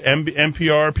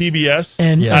NPR, PBS,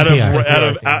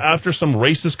 after some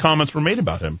racist comments were made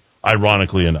about him.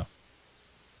 Ironically enough,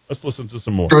 let's listen to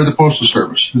some more. Or the Postal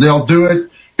Service. They'll do it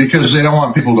because they don't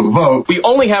want people to vote. We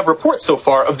only have reports so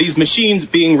far of these machines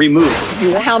being removed.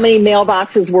 How many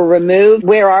mailboxes were removed?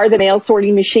 Where are the mail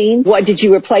sorting machines? What did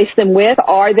you replace them with?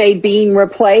 Are they being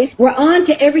replaced? We're on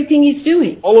to everything he's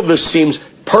doing. All of this seems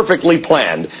perfectly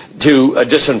planned to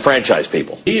disenfranchise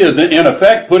people. He is, in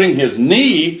effect, putting his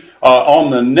knee on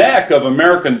the neck of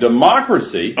American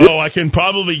democracy. Oh, I can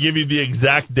probably give you the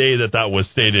exact day that was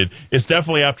stated. It's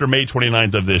definitely after May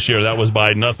 29th of this year. That was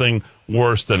by nothing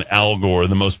worse than Al Gore,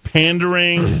 the most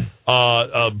pandering,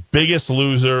 biggest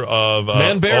loser of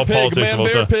all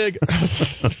politics. Pig.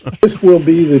 This will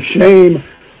be the shame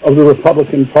of the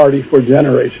Republican Party for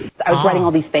generations. I was writing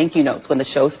all these thank you notes when the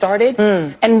show started,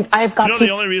 and I've got... the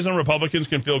only reason Republicans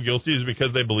can feel guilty is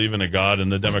because they believe in a God,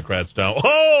 and the Democrats don't.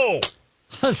 Oh!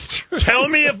 Tell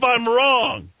me if I'm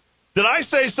wrong. Did I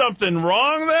say something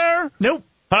wrong there? Nope.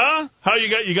 Huh? How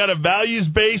you got a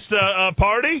values-based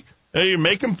party? You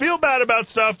make them feel bad about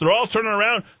stuff. They're all turning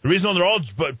around. The reason they're all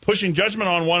pushing judgment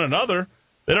on one another,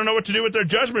 they don't know what to do with their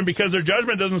judgment because their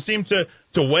judgment doesn't seem to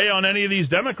weigh on any of these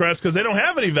Democrats because they don't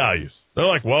have any values. They're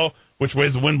like, well, which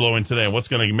way's the wind blowing today? What's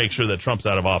going to make sure that Trump's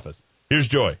out of office? Here's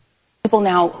Joy. People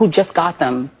now who just got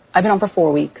them. I've been on for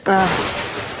 4 weeks.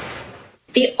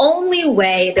 The only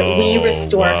way that we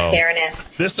restore fairness.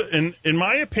 This, in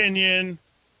my opinion,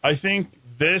 I think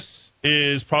this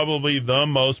is probably the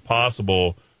most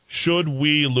possible should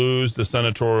we lose the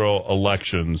senatorial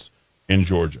elections in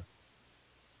Georgia.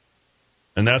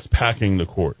 And that's packing the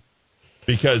court.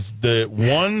 Because the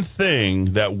one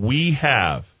thing that we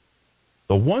have,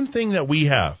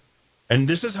 and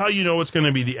this is how you know it's going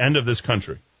to be the end of this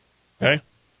country, okay?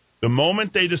 The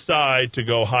moment they decide to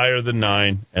go higher than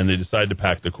 9 and they decide to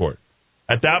pack the court.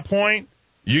 At that point,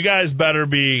 you guys better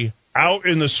be out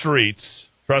in the streets.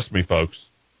 Trust me, folks.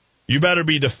 You better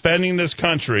be defending this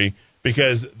country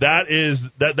because that's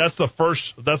the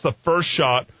first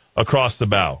shot across the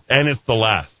bow, and it's the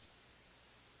last.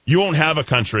 You won't have a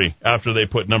country after they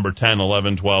put number 10,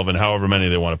 11, 12, and however many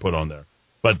they want to put on there.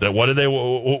 But what did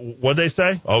they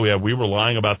say? Oh, yeah, we were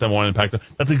lying about them wanting to pack them.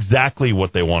 That's exactly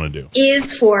what they want to do.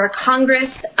 Is for Congress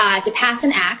to pass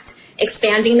an act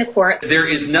expanding the court. There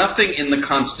is nothing in the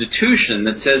Constitution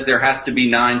that says there has to be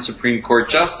 9 Supreme Court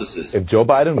justices. If Joe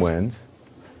Biden wins,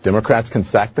 Democrats can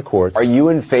sack the courts. Are you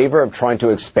in favor of trying to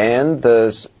expand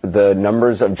the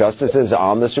numbers of justices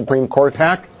on the Supreme Court,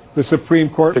 Hack? The Supreme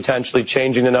Court potentially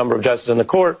changing the number of justices in the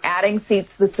court. Adding seats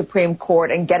to the Supreme Court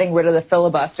and getting rid of the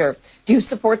filibuster. Do you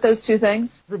support those two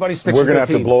things? We're going to have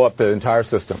to blow up the entire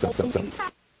system.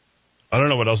 I don't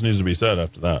know what else needs to be said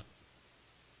after that.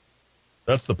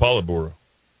 That's the Politburo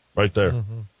right there.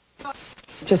 Mm-hmm.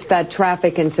 Just that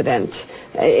traffic incident.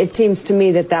 It seems to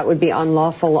me that would be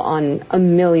unlawful on a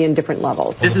million different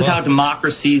levels. This is how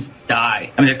democracies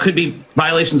die. I mean, it could be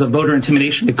violations of voter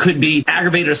intimidation. It could be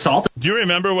aggravated assault. Do you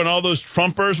remember when all those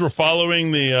Trumpers were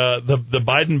following the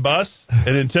Biden bus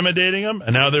and intimidating them,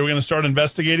 and now they were going to start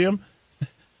investigating them?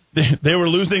 They were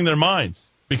losing their minds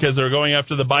because they were going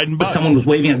after the Biden bus. If someone was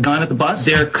waving a gun at the bus,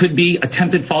 there could be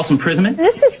attempted false imprisonment.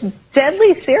 This is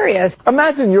deadly serious.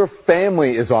 Imagine your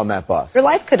family is on that bus. Your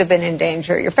life could have been in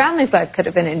danger. Your family's life could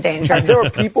have been in danger. There are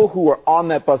people who were on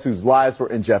that bus whose lives were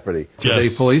in jeopardy. Today,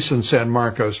 police in San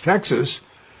Marcos, Texas,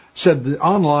 said the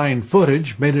online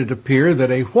footage made it appear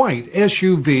that a white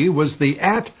SUV was the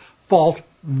at-fault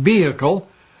vehicle,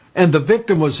 and the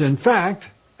victim was, in fact,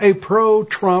 a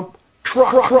pro-Trump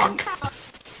truck.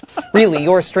 Really,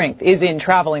 your strength is in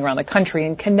traveling around the country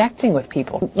and connecting with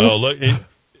people. Oh, look,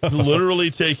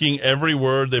 literally taking every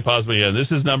word they possibly can.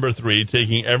 This is number 3,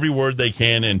 taking every word they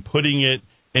can and putting it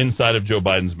inside of Joe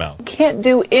Biden's mouth. Can't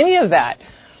do any of that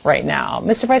right now.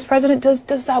 Mr. Vice President, does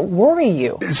that worry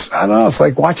you? I don't know. It's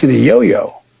like watching a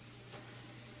yo-yo.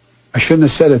 I shouldn't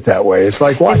have said it that way. It's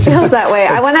like watching. It feels that way.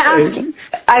 I want to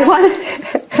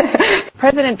ask.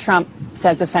 President Trump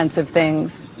says offensive things.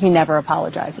 He never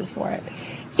apologizes for it.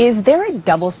 Is there a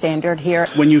double standard here?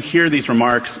 When you hear these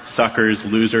remarks, suckers,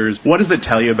 losers, what does it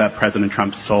tell you about President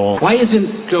Trump's soul? Why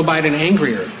isn't Joe Biden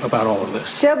angrier about all of this?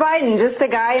 Joe Biden, just a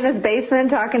guy in his basement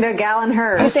talking to a gal in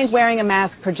hers. Do you think wearing a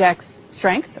mask projects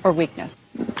strength or weakness?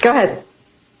 Go ahead.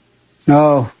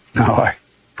 No,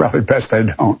 probably best I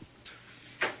don't.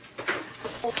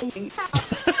 Obviously,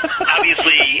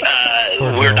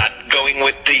 we're not going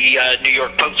with the New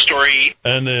York Post story.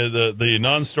 And the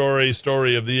non-story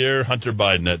story of the year, Hunter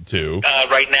Biden at 2.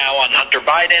 Right now on Hunter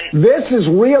Biden. This is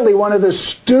really one of the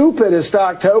stupidest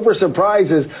October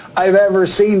surprises I've ever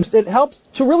seen. It helps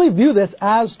to really view this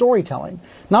as storytelling,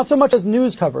 not so much as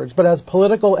news coverage, but as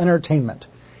political entertainment.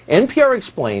 NPR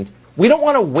explained, we don't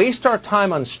want to waste our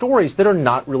time on stories that are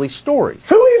not really stories.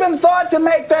 Who even thought to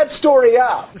make that story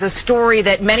up? It's a story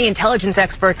that many intelligence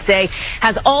experts say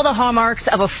has all the hallmarks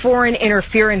of a foreign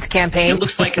interference campaign. It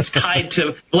looks like it's tied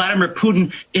to Vladimir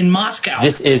Putin in Moscow.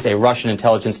 This is a Russian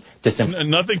intelligence disinformation.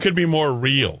 Nothing could be more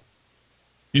real.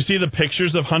 You see the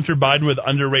pictures of Hunter Biden with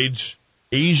underage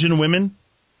Asian women?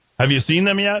 Have you seen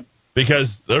them yet? Because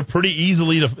they're pretty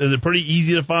easy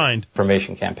to find.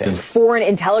 Information campaigns. Foreign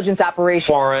intelligence operation.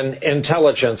 Foreign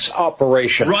intelligence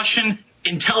operation. Russian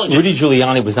intelligence. Rudy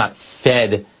Giuliani was not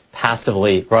fed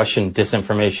passively Russian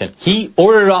disinformation. He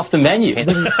ordered it off the menu.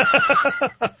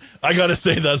 I got to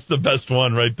say, that's the best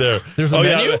one right there. There's a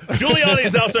menu? Yeah.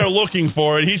 Giuliani's out there looking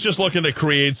for it. He's just looking to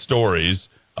create stories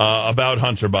about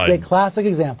Hunter Biden. It's a classic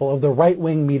example of the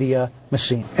right-wing media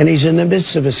machine. And he's in the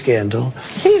midst of a scandal.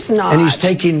 He's not. And he's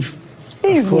taking...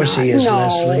 Of course he is,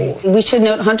 Leslie. We should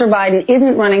note Hunter Biden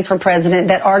isn't running for president.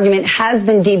 That argument has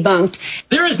been debunked.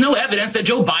 There is no evidence that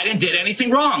Joe Biden did anything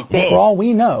wrong. For all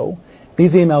we know,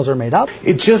 these emails are made up.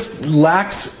 It just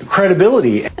lacks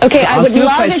credibility. Okay, I would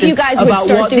love if you guys would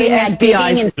start doing that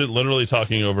bidding. Literally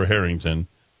talking over Harrington,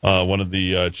 one of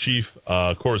the chief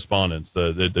correspondents,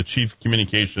 the chief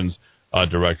communications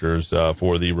directors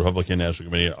for the Republican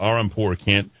National Committee. Poor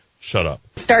can't shut up.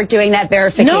 Start doing that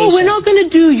verification. No, we're not going to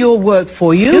do your work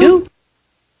for you.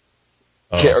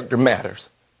 Character matters.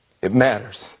 It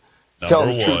matters.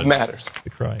 Telling the truth matters.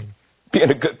 The crying. Being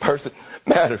a good person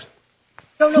matters.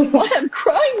 I don't know why I'm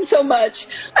crying so much.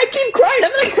 I keep crying.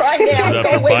 I'm going to cry now. Go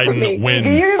away from me.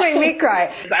 You're going to make me cry.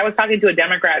 I was talking to a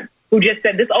Democrat who just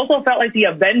said this also felt like the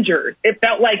Avengers. It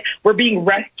felt like we're being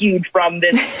rescued from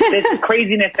this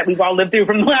craziness that we've all lived through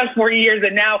from the last 40 years,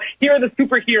 and now here are the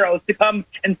superheroes to come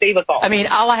and save us all. I mean,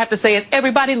 all I have to say is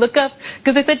everybody look up,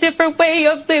 because it's a different way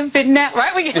of living now,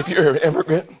 right? If you're an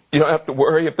immigrant, you don't have to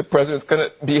worry if the president's going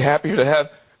to be happier to have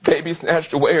babies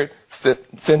snatched away or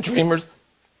send dreamers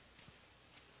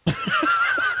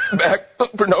back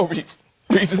for no reason.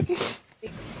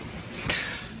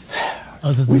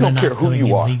 We don't care who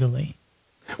you are. Legally.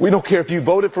 We don't care if you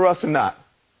voted for us or not.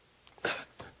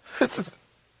 This is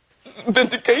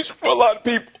vindication for a lot of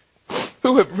people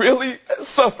who have really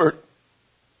suffered.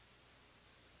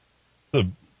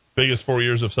 The biggest 4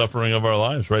 years of suffering of our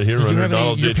lives right here. Did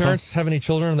Donald J. your parents have any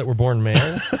children that were born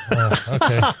male?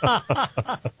 Okay.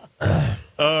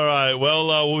 All right.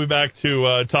 Well, we'll be back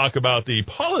to talk about the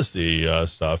policy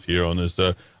stuff here on this.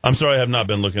 I'm sorry I have not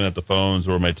been looking at the phones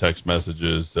or my text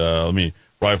messages. Let me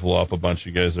rifle off a bunch.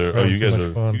 You guys are you guys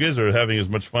are having as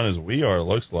much fun as we are. It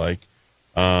looks like.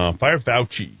 Fire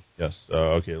Fauci. Yes.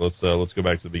 Okay. Let's go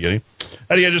back to the beginning.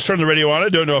 Eddy, I just turned the radio on. I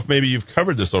don't know if maybe you've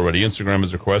covered this already. Instagram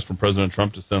has a request from President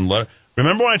Trump to send letters.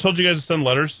 Remember when I told you guys to send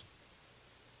letters?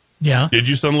 Yeah. Did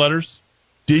you send letters?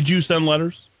 Did you send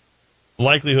letters? The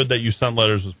likelihood that you sent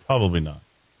letters was probably not.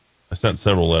 I sent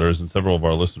several letters, and several of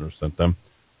our listeners sent them.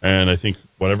 And I think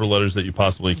whatever letters that you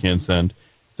possibly can send,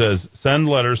 says send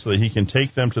letters so that he can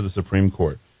take them to the Supreme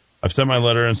Court. I've sent my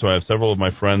letter, and so I have several of my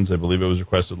friends. I believe it was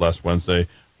requested last Wednesday.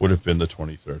 Would have been the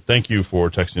 23rd. Thank you for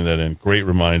texting that in. Great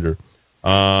reminder.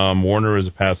 Warner is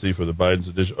a patsy for the Biden's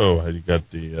edition. Oh, I got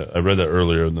I read that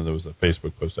earlier, and then there was a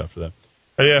Facebook post after that.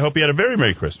 Hey, I hope you had a very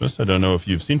Merry Christmas. I don't know if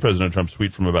you've seen President Trump's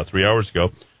tweet from about 3 hours ago.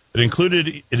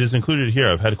 It is included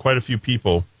here. I've had quite a few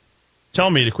people tell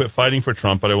me to quit fighting for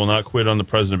Trump, but I will not quit on the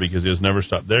president because he has never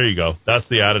stopped. There you go. That's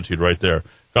the attitude right there.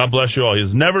 God bless you all. He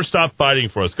has never stopped fighting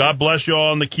for us. God bless you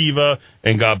all in the Kiva,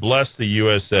 and God bless the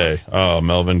USA. Oh,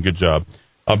 Melvin, good job.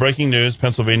 Breaking news,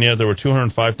 Pennsylvania, there were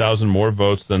 205,000 more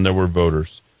votes than there were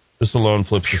voters. This alone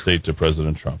flips the state to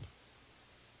President Trump.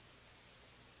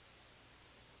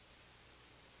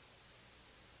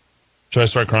 Should I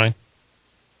start crying?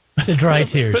 The dry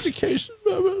tears. Vindication,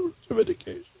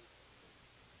 Vindication.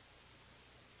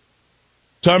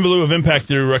 Tom Ballou of Impact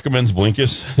Theory recommends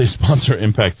Blinkist. They sponsor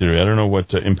Impact Theory. I don't know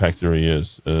what Impact Theory is.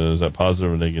 Is that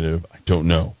positive or negative? I don't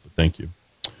know. But thank you.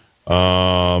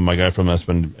 My guy from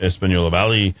Espanola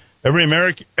Valley. Every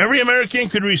American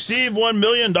could receive $1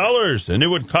 million, and it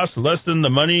would cost less than the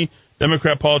money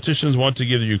Democrat politicians want to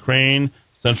give to Ukraine,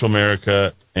 Central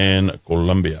America, and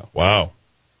Colombia. Wow.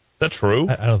 Is that true?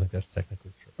 I don't think that's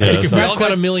technically true. Yeah, I think if we all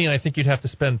got $1 million, I think you'd have to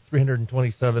spend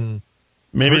 $327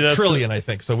 trillion, I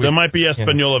think. So that might be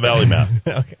Espanola Valley math.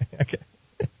 okay.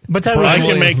 But that I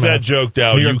can make that joke,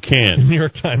 Dowd. You can't. New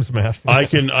York Times math. I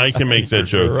can make that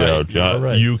joke, Dowd.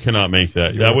 Right. You cannot make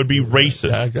that. That would be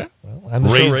racist. Well, I'm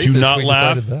sure racist. Do not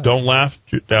laugh. Don't laugh,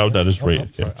 Dowd. That is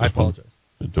racist. Okay, I apologize.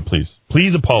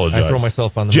 Please apologize. I throw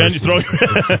myself on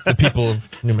the people of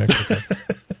New Mexico.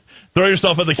 Throw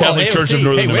yourself at the Catholic Church of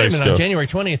Northern New Mexico. Wait a minute. On January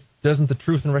 20th, doesn't the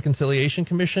Truth and Reconciliation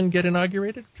Commission get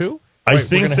inaugurated too? I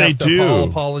think they do.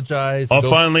 Apologize. I'll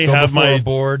finally have my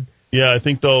board. Yeah, I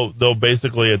think they'll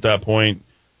basically at that point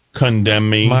condemn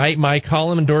me. My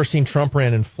column endorsing Trump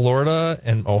ran in Florida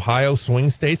and Ohio swing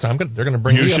states. They're going to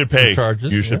bring me up for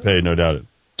charges. You should pay, no doubt.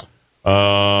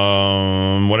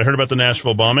 When I heard about the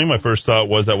Nashville bombing, my first thought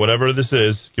was that whatever this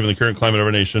is, given the current climate of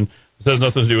our nation, this has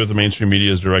nothing to do with the mainstream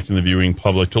media is directing the viewing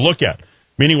public to look at.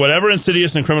 Meaning whatever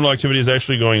insidious and criminal activity is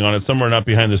actually going on, it's somewhere not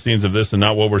behind the scenes of this and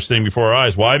not what we're seeing before our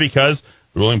eyes. Why? Because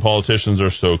the ruling politicians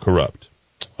are so corrupt.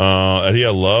 Eddy, I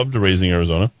loved Raising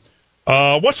Arizona.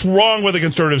 What's wrong with the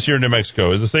conservatives here in New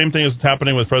Mexico? Is the same thing as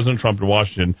happening with President Trump in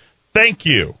Washington. Thank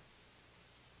you.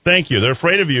 They're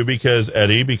afraid of you because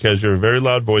you're a very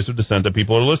loud voice of dissent that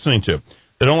people are listening to.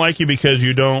 They don't like you because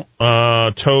you don't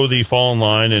toe the fall in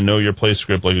line and know your place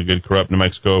script like a good, corrupt New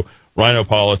Mexico rhino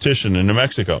politician in New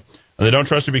Mexico. And they don't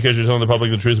trust you because you're telling the public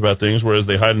the truth about things, whereas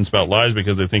they hide and spout lies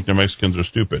because they think New Mexicans are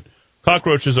stupid.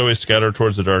 Cockroaches always scatter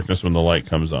towards the darkness when the light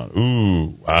comes on.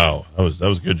 Ooh, wow. That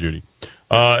was good, Judy.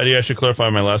 Eddy, I should clarify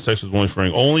my last text was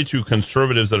referring only to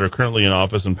conservatives that are currently in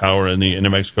office and power in the New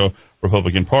Mexico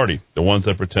Republican Party, the ones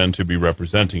that pretend to be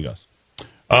representing us.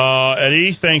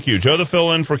 Eddy, thank you. Joe the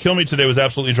fill-in for Kill Me today was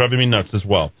absolutely driving me nuts as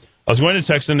well. I was going to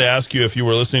text in to ask you if you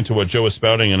were listening to what Joe was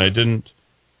spouting, and I didn't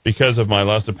because of my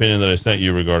last opinion that I sent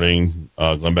you regarding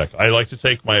Glenn Beck. I like to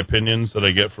take my opinions that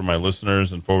I get from my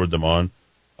listeners and forward them on,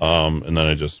 and then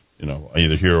I just, I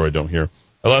either hear or I don't hear.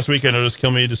 Last week, I noticed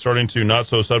Kilmeade is starting to not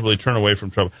so subtly turn away from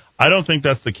Trump. I don't think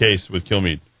that's the case with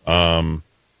Kilmeade.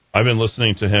 I've been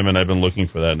listening to him, and I've been looking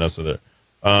for that. And that's there.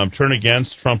 Turn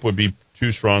against Trump would be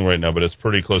too strong right now, but it's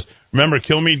pretty close. Remember,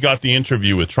 Kilmeade got the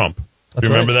interview with Trump. Do you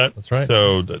remember that? That's right.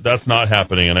 So that's not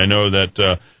happening, and I know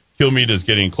that Kilmeade is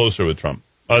getting closer with Trump.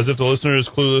 As if the listener is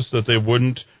clueless that they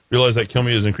wouldn't realize that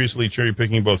Kilmeade is increasingly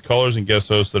cherry-picking both callers and guest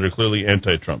hosts that are clearly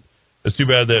anti-Trump. It's too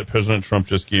bad that President Trump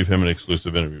just gave him an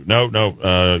exclusive interview. No,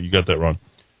 you got that wrong.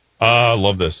 I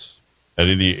love this.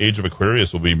 Eddy, the age of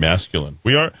Aquarius will be masculine.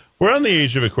 We're on the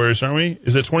age of Aquarius, aren't we?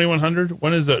 Is it 2100?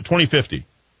 When is that? 2050.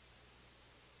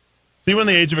 See when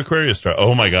the age of Aquarius starts.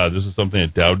 Oh, my God, this is something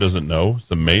that Dowd doesn't know. It's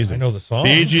amazing. I know the song.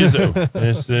 The age is,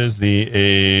 this is the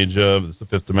age of, this is the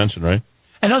fifth dimension, right?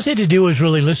 And all you had to do was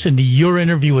really listen to your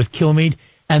interview with Kilmeade,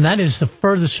 and that is the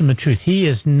furthest from the truth. He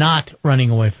is not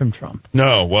running away from Trump.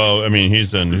 No, well, I mean,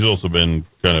 he's also been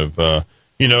kind of,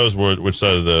 he knows which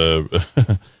side of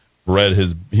the bread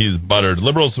he's buttered.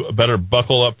 Liberals better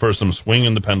buckle up for some swing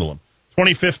in the pendulum.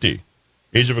 2050,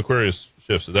 age of Aquarius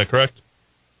shifts. Is that correct?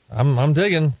 I'm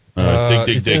digging.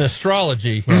 It's in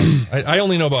astrology. I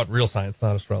only know about real science,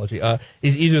 not astrology.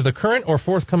 Is either the current or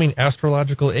forthcoming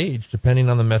astrological age, depending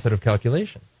on the method of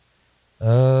calculation.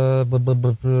 Oh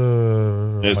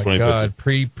my God!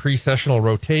 Pre-sessional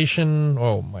rotation.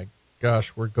 Oh my gosh,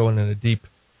 we're going in a deep.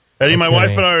 Eddy, my wife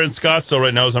and I are in Scottsdale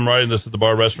right now as I'm writing this at the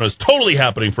bar restaurant. It's totally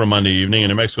happening for a Monday evening, and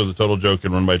New Mexico is a total joke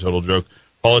and run by total joke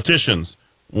politicians.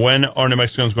 When are New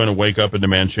Mexicans going to wake up and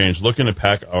demand change? Looking to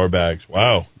pack our bags.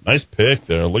 Wow, nice pick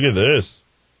there. Look at this.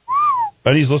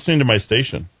 Eddy's listening to my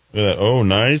station. Look at that. Oh,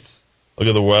 nice. Look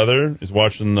at the weather. He's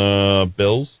watching the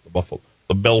Bills, the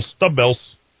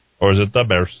Bills. Or is it the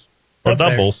Bears? Or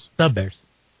the Bulls? The Bears.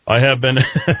 I have been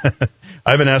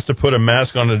I've been asked to put a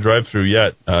mask on the drive-thru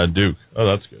yet, Duke. Oh,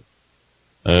 that's good.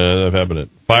 I've happened it.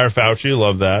 Fire Fauci,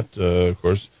 love that, of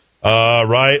course.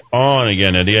 Right on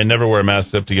again, Eddy. I never wear a mask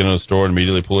except to get in a store and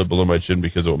immediately pull it below my chin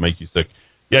because it will make you sick.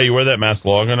 Yeah, you wear that mask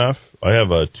long enough. I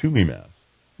have a Toomey mask.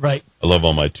 Right. I love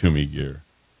all my Toomey gear.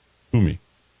 Toomey.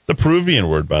 It's a Peruvian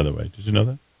word, by the way. Did you know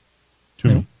that?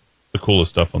 Toomey. No. The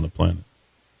coolest stuff on the planet.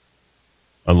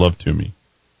 I love Toomey.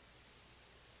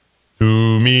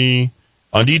 Toomey.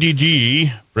 On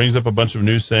DDG, brings up a bunch of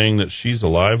news saying that she's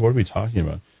alive. What are we talking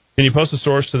about? Can you post a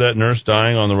source to that nurse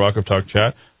dying on the Rock of Talk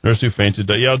chat? Nurse who fainted.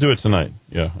 Yeah, I'll do it tonight.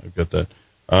 Yeah, I've got that.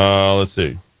 Let's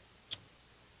see.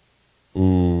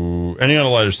 Ooh. Ending on a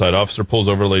lighter side, officer pulls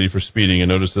over a lady for speeding and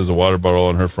notices a water bottle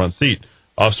on her front seat.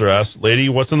 Officer asks, lady,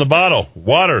 what's in the bottle?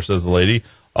 Water, says the lady.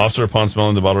 Officer, upon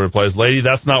smelling the bottle, replies, lady,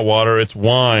 that's not water, it's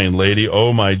wine. Lady,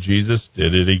 oh my Jesus,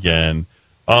 did it again.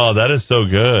 Oh, that is so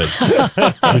good.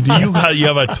 You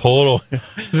have a total...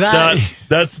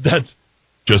 That's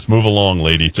just move along,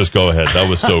 lady. Just go ahead. That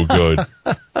was so good.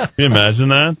 Can you imagine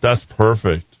that? That's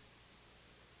perfect.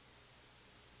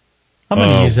 I'm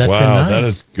going to use that tonight. That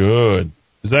is good.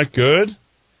 Is that good?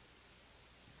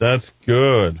 That's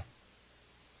good.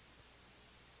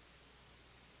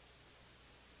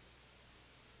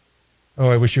 Oh,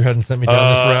 I wish you hadn't sent me down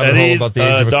this rabbit hole about the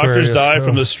age of doctors Aquarius. die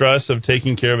from the stress of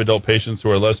taking care of adult patients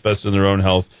who are less vested in their own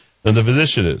health than the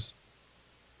physician is.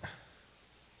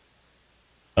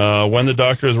 When the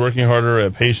doctor is working harder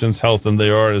at patients' health than they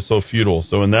are, it is so futile.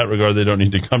 So in that regard, they don't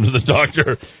need to come to the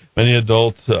doctor. Many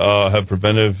adults have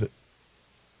preventive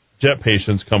jet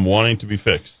patients come wanting to be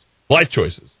fixed. Life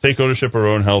choices. Take ownership of our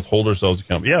own health. Hold ourselves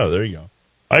accountable. Yeah, there you go.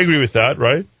 I agree with that,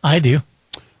 right? I do.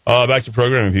 Back to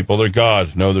programming people. They're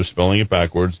God. No, they're spelling it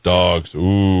backwards. Dogs.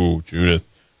 Ooh, Judith.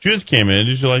 Judith came in.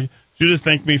 Judith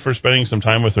thanked me for spending some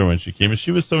time with her when she came in.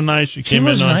 She was so nice. She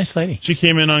was a nice lady. She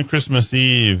came in on Christmas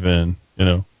Eve, and,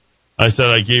 I said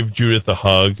I gave Judith a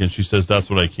hug, and she says that's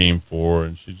what I came for,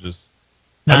 and she just...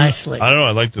 Nice lady. I don't know.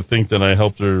 I'd like to think that I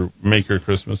helped her make her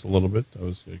Christmas a little bit. That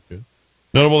was good.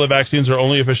 Notable that vaccines are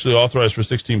only officially authorized for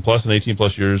 16-plus and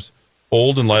 18-plus years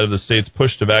old in light of the state's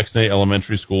push to vaccinate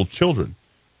elementary school children.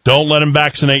 Don't let them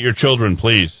vaccinate your children,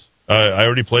 please. I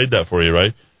already played that for you,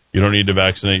 right? You don't need to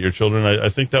vaccinate your children. I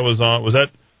think that was on... Was that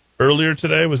earlier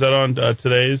today? Was that on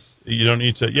today's? You don't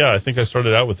need to... Yeah, I think I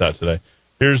started out with that today.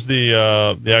 Here's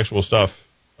the actual stuff.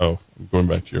 Oh, I'm going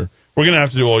back to your... We're going to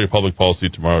have to do all your public policy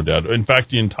tomorrow, Dad. In fact,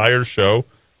 the entire show,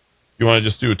 you want to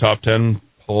just do a top 10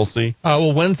 policy?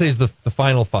 Well, Wednesday's the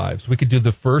final 5. So we could do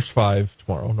the first 5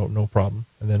 tomorrow, no problem.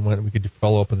 And then we could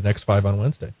follow up with the next 5 on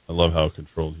Wednesday. I love how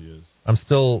controlled he is. I'm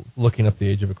still looking up the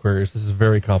age of Aquarius. This is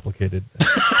very complicated. This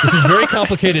is very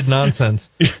complicated nonsense.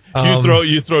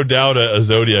 You throw Dowd a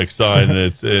zodiac sign,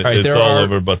 and it's all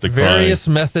over but the various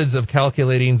methods of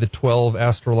calculating the 12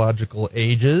 astrological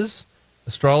ages.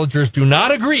 Astrologers do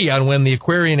not agree on when the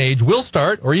Aquarian age will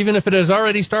start, or even if it has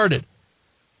already started.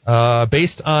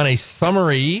 Based on a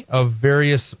summary of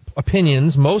various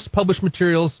opinions, most published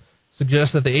materials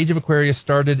suggest that the age of Aquarius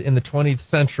started in the 20th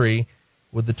century,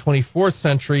 with the 24th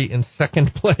century in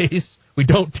second place. We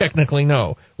don't technically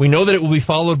know. We know that it will be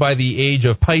followed by the age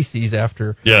of Pisces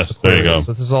after Yes, Aquarius. there you go.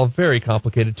 So this is all very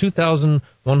complicated.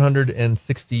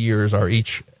 2,160 years are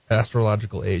each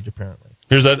astrological age, apparently.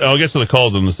 Here's that. I'll get to the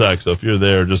calls in a sec, so if you're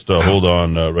there, just hold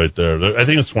on right there. I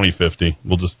think it's 2050.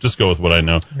 We'll just go with what I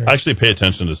know. Right. I actually pay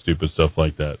attention to stupid stuff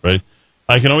like that, right?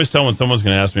 I can always tell when someone's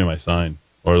going to ask me my sign,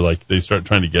 or like they start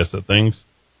trying to guess at things.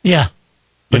 Yeah.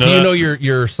 But you know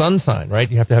your sun sign, right?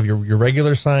 You have to have your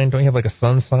regular sign. Don't you have like a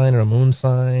sun sign or a moon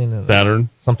sign? And Saturn.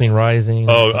 Something rising.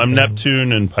 Oh, I'm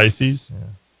Neptune and Pisces. Yeah.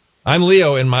 I'm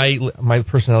Leo, and my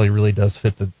personality really does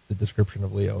fit the description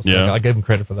of Leo. So yeah. I give him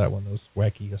credit for that one, those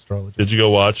wacky astrologers. Did you go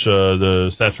watch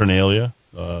the Saturnalia,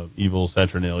 evil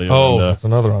Saturnalia? Oh, that's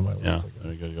another on my list. Yeah,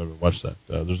 you got to go watch that.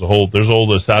 There's a whole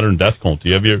Saturn death cult.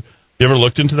 Have you ever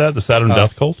looked into that, the Saturn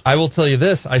death cult? I will tell you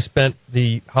this. I spent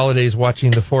the holidays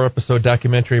watching the 4-episode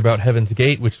documentary about Heaven's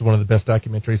Gate, which is one of the best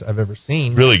documentaries I've ever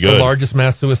seen. Really good. The largest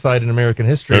mass suicide in American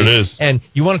history. There it is. And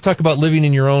you want to talk about living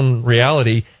in your own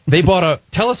reality. They bought a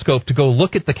telescope to go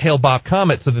look at the Hale-Bopp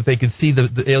comet so that they could see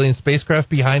the alien spacecraft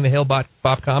behind the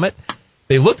Hale-Bopp comet.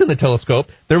 They looked in the telescope.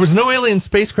 There was no alien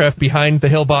spacecraft behind the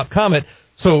Hale-Bopp comet.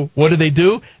 So what did they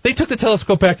do? They took the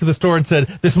telescope back to the store and said,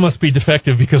 this must be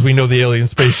defective because we know the alien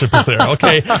spaceship is there.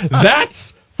 Okay,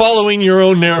 that's following your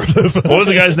own narrative. What was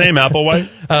the guy's name,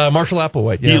 Applewhite? Marshall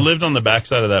Applewhite, yeah. He lived on the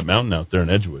backside of that mountain out there in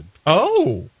Edgewood.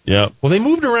 Oh. Yeah. Well, they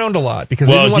moved around a lot. Because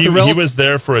he was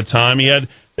there for a time.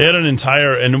 They had an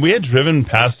entire, and we had driven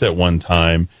past it one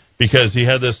time because he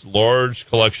had this large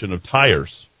collection of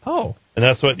tires. Oh. And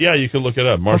that's what, you can look it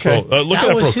up. Marshall, okay. Look that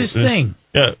it up. Was his thing.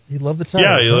 Yeah. He loved the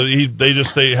tires. Yeah,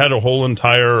 they had a whole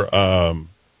entire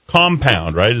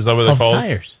compound, right? Is that what they call it?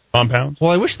 Tires. Compounds?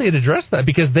 Well, I wish they had addressed that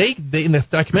because they in the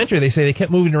documentary, they say they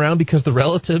kept moving around because the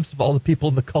relatives of all the people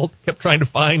in the cult kept trying to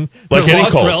find their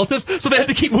lost relatives, so they had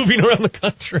to keep moving around the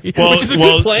country, which is a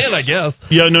good plan, I guess.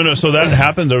 Yeah, no, so that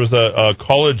happened. There was a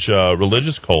college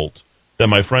religious cult that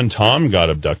my friend Tom got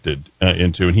abducted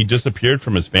into, and he disappeared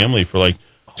from his family for like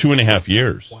 2.5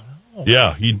 years. Wow.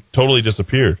 Yeah, he totally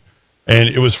disappeared. And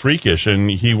it was freakish,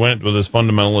 and he went with this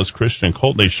fundamentalist Christian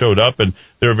cult. They showed up, and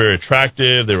they were very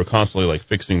attractive. They were constantly, like,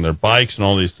 fixing their bikes and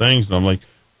all these things. And I'm like,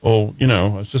 well, you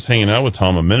know, I was just hanging out with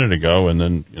Tom a minute ago, and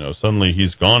then, you know, suddenly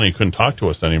he's gone. He couldn't talk to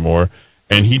us anymore,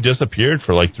 and he disappeared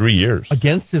for, like, 3 years.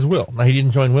 Against his will. Now, he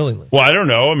didn't join willingly. Well, I don't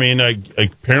know. I mean,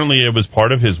 apparently it was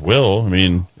part of his will. I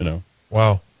mean, you know.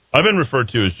 Wow. I've been referred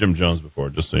to as Jim Jones before,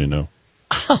 just so you know.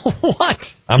 What?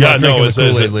 I'm not drinking the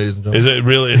Kool-Aid, ladies and gentlemen. Is it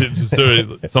really?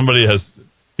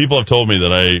 People have told me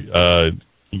that I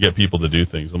can get people to do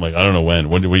things. I'm like, I don't know when.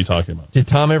 What are you talking about? Did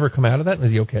Tom ever come out of that?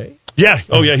 Was he okay? Yeah.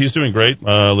 Oh, yeah. He's doing great.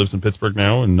 Lives in Pittsburgh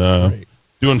now and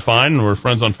doing fine. And we're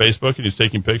friends on Facebook. And he's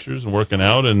taking pictures and working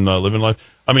out and living life.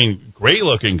 I mean, great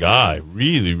looking guy.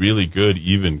 Really, really good,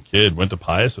 even kid. Went to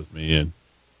Pius with me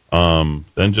and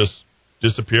then just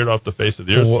disappeared off the face of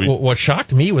the earth. What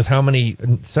shocked me was how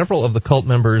several of the cult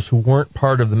members who weren't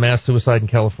part of the mass suicide in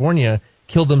California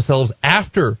killed themselves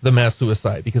after the mass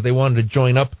suicide because they wanted to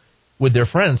join up with their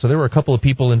friends. So there were a couple of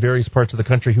people in various parts of the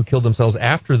country who killed themselves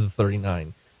after the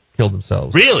 39 killed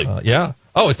themselves. Really? Yeah.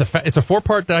 Oh, it's a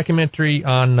 4-part documentary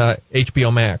on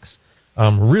HBO Max.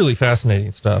 Really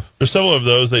fascinating stuff. There's several of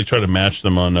those. They try to match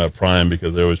them on Prime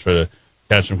because they always try to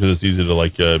catch them because it's easy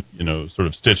to sort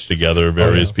of stitch together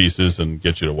various pieces and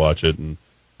get you to watch it and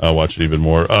watch it even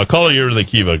more. Caller, you're in the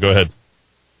Kiva. Go ahead.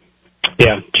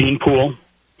 Yeah, Gene Poole.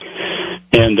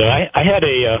 And I had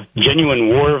a genuine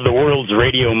War of the Worlds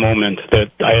radio moment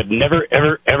that I had never,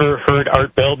 ever heard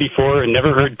Art Bell before and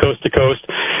never heard Coast to Coast.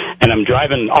 And I'm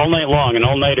driving all night long, an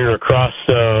all-nighter across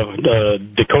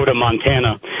Dakota,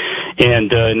 Montana. And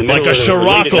in the middle like a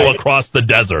Scirocco across the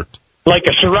desert. Like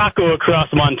a Scirocco across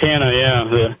Montana, yeah.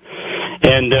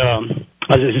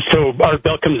 So Art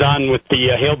Bell comes on with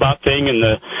the Hailbot thing and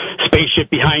the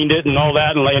spaceship behind it and all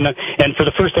that. And for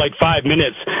the first, 5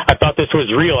 minutes, I thought this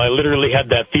was real. I literally had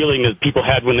that feeling that people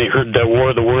had when they heard the War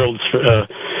of the Worlds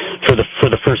for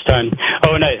the first time.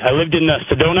 Oh, and I lived in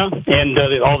Sedona and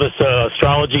all this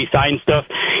astrology sign stuff.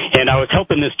 And I was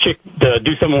helping this chick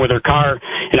do something with her car.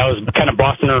 And I was kind of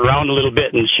bossing her around a little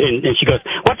bit. And she goes,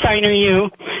 "What sign are you?"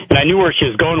 And I knew where she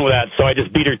was going with that. So I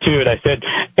just beat her to it. I said,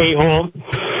 "A-hole."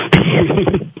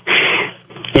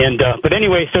 But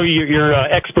anyway, so your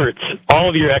experts, all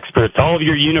of your experts, all of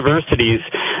your universities,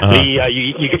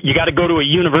 you got to go to a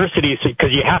university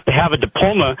because you have to have a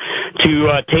diploma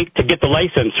to get the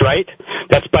license, right?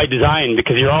 That's by design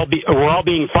because we're all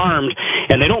being farmed,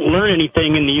 and they don't learn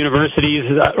anything in the universities.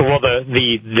 Well,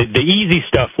 the easy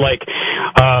stuff like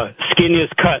skin is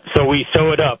cut, so we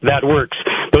sew it up. That works.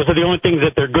 Those are the only things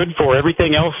that they're good for.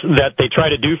 Everything else that they try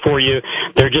to do for you,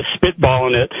 they're just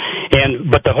spitballing it.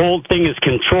 But the whole thing is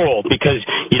control because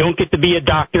you don't get to be a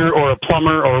doctor or a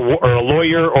plumber or a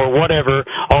lawyer or whatever,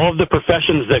 all of the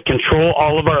professions that control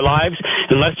all of our lives,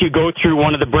 unless you go through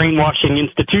one of the brainwashing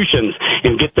institutions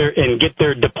and get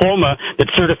their diploma that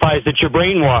certifies that you're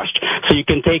brainwashed. So you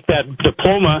can take that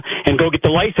diploma and go get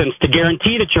the license to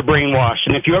guarantee that you're brainwashed.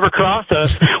 And if you ever cross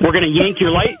us, we're going to yank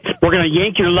your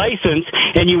license,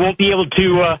 and you won't be able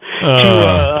to.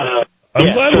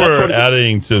 I'm glad we're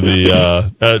adding to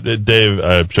the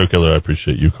Dave Show Killer. I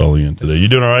appreciate you calling in today. You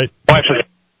doing all right?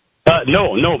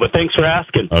 No, but thanks for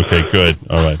asking. Okay, good.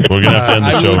 All right, we're gonna have to end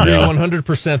the show now. I agree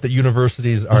 100% that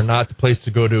universities are not the place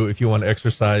to go to if you want to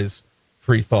exercise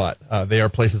free thought. They are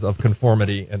places of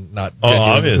conformity and not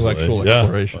intellectual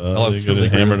exploration.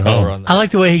 I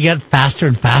like the way he got faster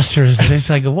and faster. It's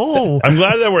like, whoa. I'm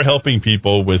glad that we're helping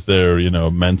people with their,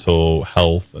 mental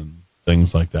health and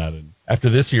things like that. And after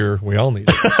this year, we all need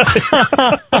it.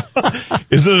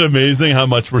 Isn't it amazing how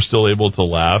much we're still able to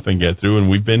laugh and get through? And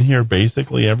we've been here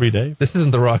basically every day. This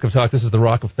isn't the Rock of Talk. This is the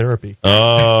Rock of Therapy.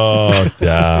 Oh,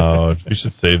 Dowd. We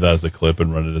should save that as a clip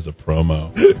and run it as a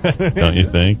promo. Don't you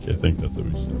think? I think that's what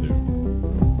we should do.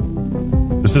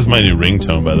 This is my new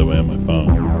ringtone, by the way, on my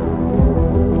phone.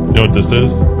 You know what this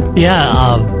is?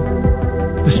 Yeah,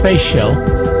 the space show.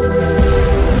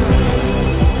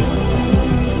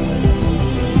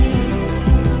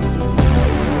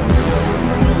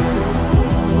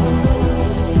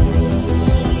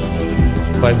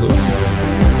 By Luke.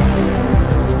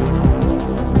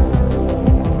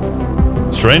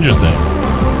 Stranger Things.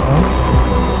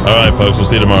 All right, folks. We'll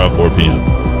see you tomorrow at 4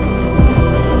 p.m.